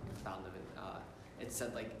God found them, and it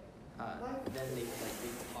said like then they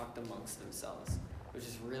talked amongst themselves, which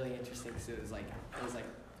is really interesting because it was like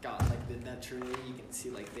God, like that Trinity, you can see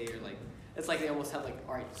like they are like, it's like they almost have like,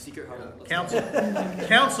 all right, secret huddle.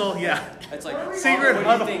 Council, yeah. It's like secret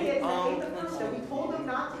huddle. We told them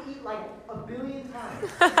not to eat like a billion times.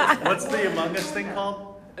 What's the Among Us thing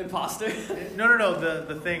called? Imposter? No.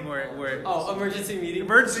 The thing where emergency meeting.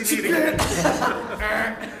 Emergency meeting.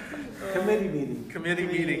 Committee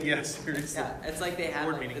meeting. Yes. Seriously. Yeah, it's like they have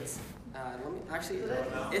Board like meeting. it's.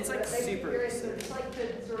 It's like super. Just like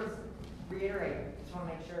to sort of reiterate, just want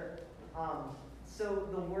to make sure. So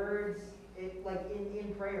the words, like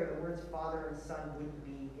in prayer, the words Father and Son wouldn't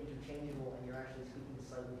be interchangeable, and you're actually speaking to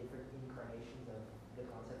slightly different incarnations of the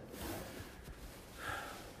concept of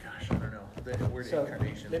God. Gosh, I don't know. The word So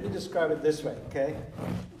incarnation. let me describe it this way, okay?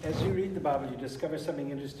 As you read the Bible, you discover something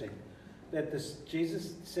interesting. That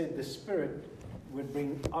Jesus said the Spirit would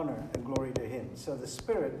bring honor and glory to him. So the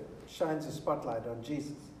Spirit shines a spotlight on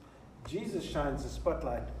Jesus. Jesus shines a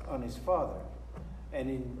spotlight on his Father. And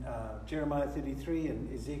in Jeremiah 33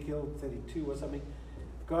 and Ezekiel 32 or something,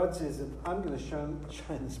 God says that I'm going to shine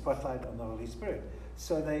the spotlight on the Holy Spirit.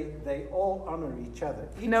 So they all honor each other.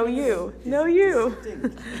 No you. No you.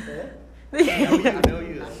 No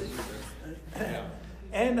you.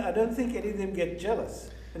 And I don't think any of them get jealous.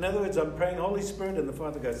 In other words, I'm praying Holy Spirit and the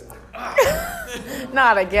Father goes,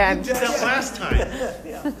 Not again. Did that last time.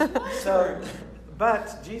 yeah. So,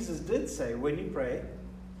 but Jesus did say, when you pray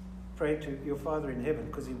to your Father in heaven,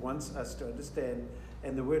 because he wants us to understand.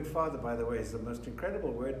 And the word Father, by the way, is the most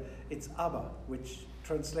incredible word. It's Abba, which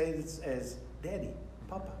translates as Daddy,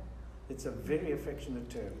 Papa. It's a very affectionate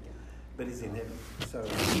term, but he's in heaven. So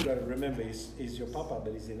you've got to remember, he's your Papa,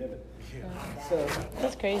 but he's in heaven. Yeah. So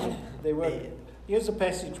That's crazy. they were. Here's a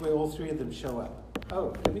passage where all three of them show up.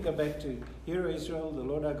 Oh, let me go back to, Hear, O Israel, the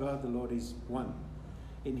Lord our God, the Lord is one.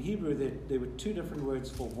 In Hebrew, there were two different words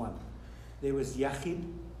for one. There was Yachid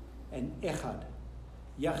and Echad.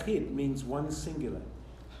 Yachid means one singular.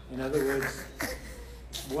 In other words,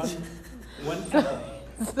 one people.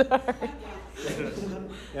 Sorry.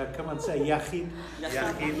 Yeah, come on, say Yachid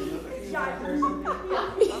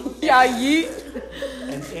Yahid.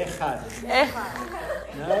 and Echad.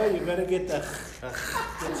 No, you gotta get the.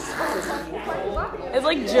 It's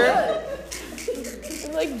like It's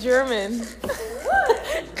like German.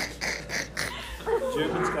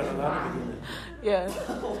 German's got a lot of it in it. Yeah.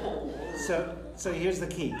 So here's the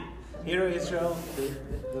key. Hear, O Israel,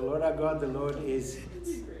 the Lord our God, the Lord is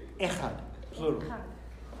Echad, plural.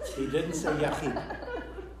 He didn't say Yachid.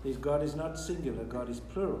 His God is not singular, God is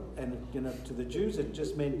plural. And, to the Jews, it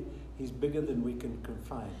just meant he's bigger than we can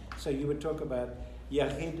confine. So you would talk about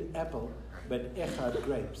Yachid apple, but Echad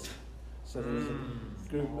grapes. So there's a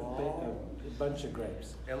group, a bunch of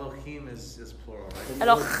grapes. Elohim is plural, right?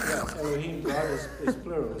 Elohim, God is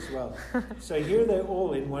plural as well. So here they're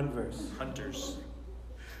all in one verse. Hunters.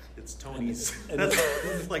 It's Tony's. And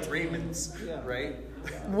That's like Raymond's, right?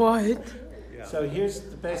 What? Yeah. So here's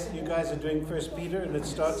the best you guys are doing 1 Peter, and it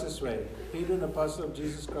starts this way. Peter, an apostle of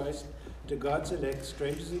Jesus Christ, to God's elect,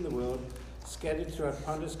 strangers in the world, scattered throughout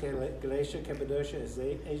Pontus, Galatia, Cappadocia,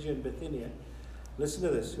 Asia, and Bithynia. Listen to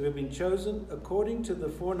this. Who have been chosen according to the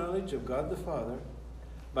foreknowledge of God the Father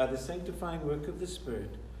by the sanctifying work of the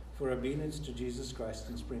Spirit for obedience to Jesus Christ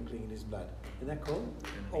and sprinkling in his blood. Isn't that cool?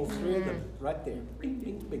 All three of them right there. Bing,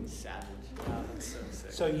 bing, bing. Savage. That's so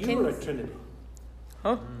sick. So you were a Trinity.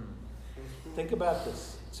 Huh? Think about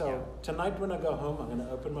this. So tonight when I go home, I'm going to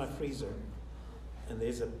open my freezer, and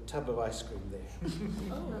there's a tub of ice cream there.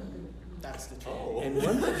 That's the truth. And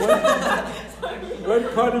one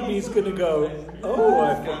part of me is going to go, oh,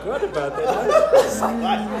 I forgot about that ice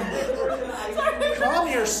cream. Calm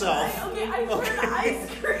yourself. Okay, I poured the ice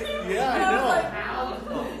cream. Yeah, And I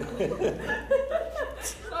know. was like,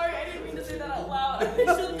 sorry, I didn't mean to say that out loud.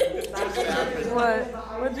 What?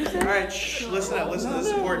 What'd you say? All right, listen up. Listen. This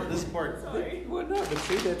is important. This is important. Sorry. Well, no, but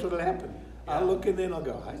see, that's what'll happen. I'll look in there and I'll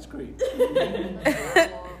go, ice cream.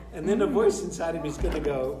 And then a voice inside of me is going to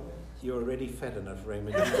go, you're already fat enough,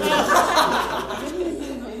 Raymond.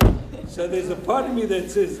 So there's a part of me that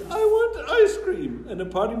says, I want ice cream. And a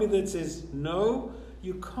part of me that says, no,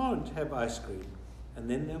 you can't have ice cream. And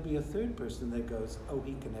then there'll be a third person that goes, oh,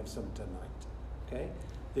 he can have some tonight. Okay?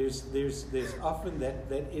 There's often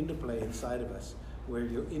that interplay inside of us where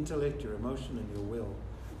your intellect, your emotion, and your will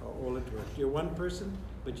are all at work. You're one person,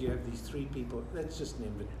 but you have these three people. That's just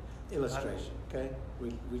an illustration. Okay?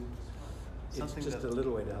 It's Something just a that-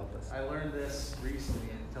 little way to help us. I learned this recently,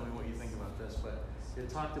 and tell me what you think about this, but it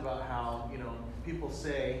talked about how, people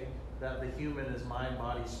say that the human is mind,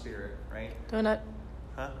 body, spirit, right? Donut.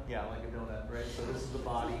 Huh? Yeah, like a donut, right? So this is the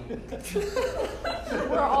body.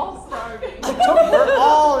 We're all starving. We're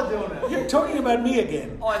all a donut. You're talking about me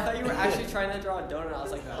again. Oh, I thought you were actually trying to draw a donut. I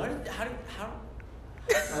was like, how?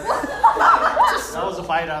 That was a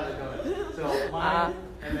bite out of the donut. So mind,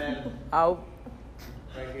 and then Ow.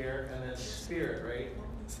 right here, and then spirit, right?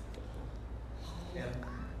 And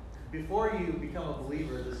before you become a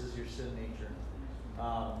believer, this is your sin nature.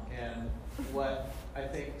 And what I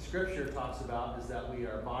think Scripture talks about is that we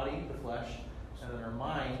are body, the flesh, and then our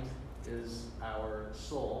mind is our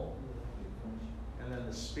soul, and then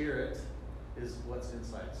the spirit is what's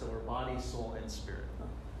inside. So we're body, soul, and spirit.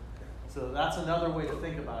 So that's another way to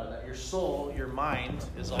think about it, that your soul, your mind,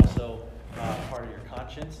 is also part of your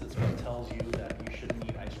conscience. It's what tells you that you shouldn't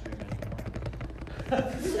eat ice cream anymore.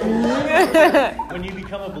 When you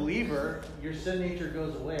become a believer, your sin nature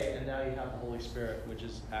goes away, and now you have the Holy Spirit, which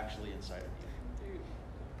is actually inside of you.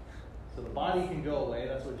 So the body can go away.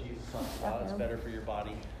 That's what Jesus talks about. It's better for your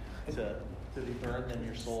body to be burned than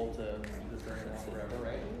your soul to burn it out forever,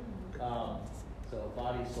 right? So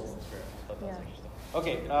body, soul, and spirit. I thought that was interesting.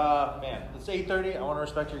 Okay, man, it's 8:30. I want to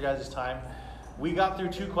respect your guys' time. We got through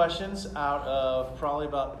 2 questions out of probably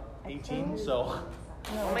about 18, so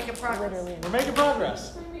We're making progress. we're making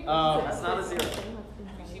progress. That's not a zero.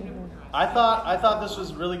 I thought this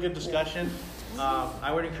was really good discussion.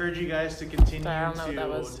 I would encourage you guys to continue Sorry, I don't know what that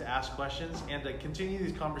was. to ask questions and to continue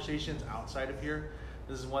these conversations outside of here.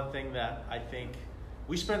 This is one thing that I think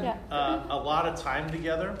we spend a lot of time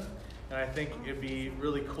together, and I think it'd be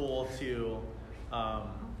really cool to,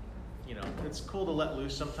 it's cool to let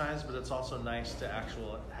loose sometimes, but it's also nice to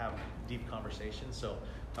have deep conversations. So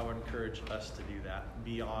I would encourage us to do that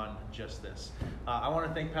beyond just this. I want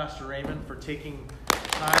to thank Pastor Raymond for taking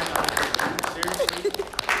time out of his week seriously.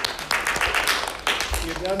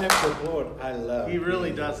 You don't have to applaud. I love it. He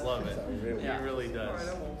really does love it. Really. He really does.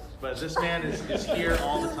 But this man is here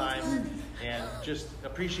all the time, and just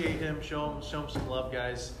appreciate him. Show him some love,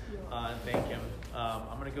 guys, and thank him.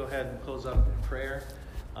 I'm going to go ahead and close up in prayer,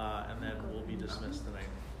 and then we'll be dismissed tonight.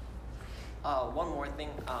 One more thing.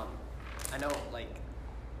 I know, like,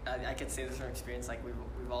 I could say this from experience. Like,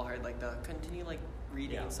 we've all heard like the continue like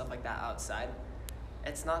reading and stuff like that outside.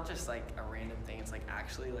 It's not just like a random thing. It's like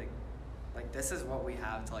actually like this is what we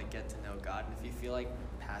have to like get to know God. And if you feel like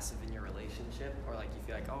passive in your relationship, or like you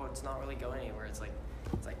feel like, oh, it's not really going anywhere, it's like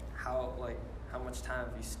how much time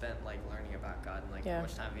have you spent like learning about God, and like how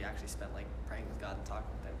much time have you actually spent like praying with God and talking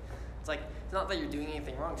with Him? It's like it's not that you're doing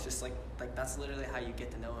anything wrong. It's just like that's literally how you get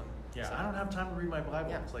to know Him. Yeah, So, I don't have time to read my Bible.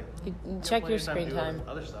 Yeah. It's like You got check plenty your of time to screen do time.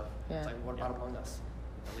 other stuff. Yeah. It's like what about Among Us?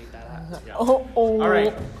 Delete that app. Yeah. Oh. All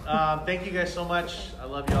right. Thank you guys so much. I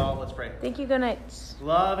love you all. Let's pray. Thank you. Good night.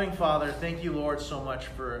 Loving Father, thank you, Lord, so much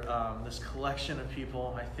for this collection of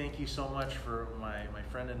people. I thank you so much for my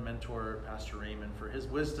friend and mentor, Pastor Raymond, for his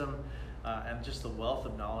wisdom and just the wealth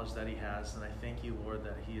of knowledge that he has. And I thank you, Lord,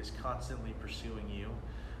 that he is constantly pursuing you.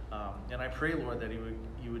 And I pray, Lord, that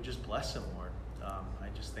you would just bless him, Lord. I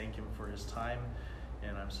just thank him for his time,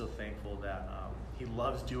 and I'm so thankful that he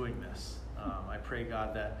loves doing this. I pray,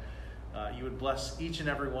 God, that you would bless each and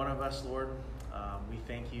every one of us, Lord. We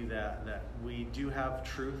thank you that we do have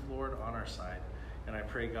truth, Lord, on our side. And I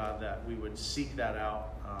pray, God, that we would seek that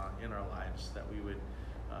out in our lives, that we would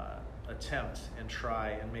attempt and try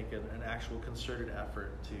and make an actual concerted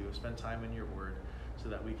effort to spend time in your word so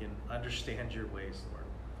that we can understand your ways, Lord.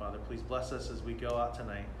 Father, please bless us as we go out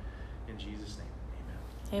tonight. In Jesus' name,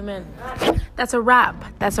 amen. Amen. That's a wrap.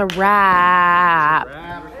 That's a wrap.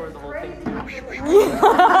 Record the whole thing too.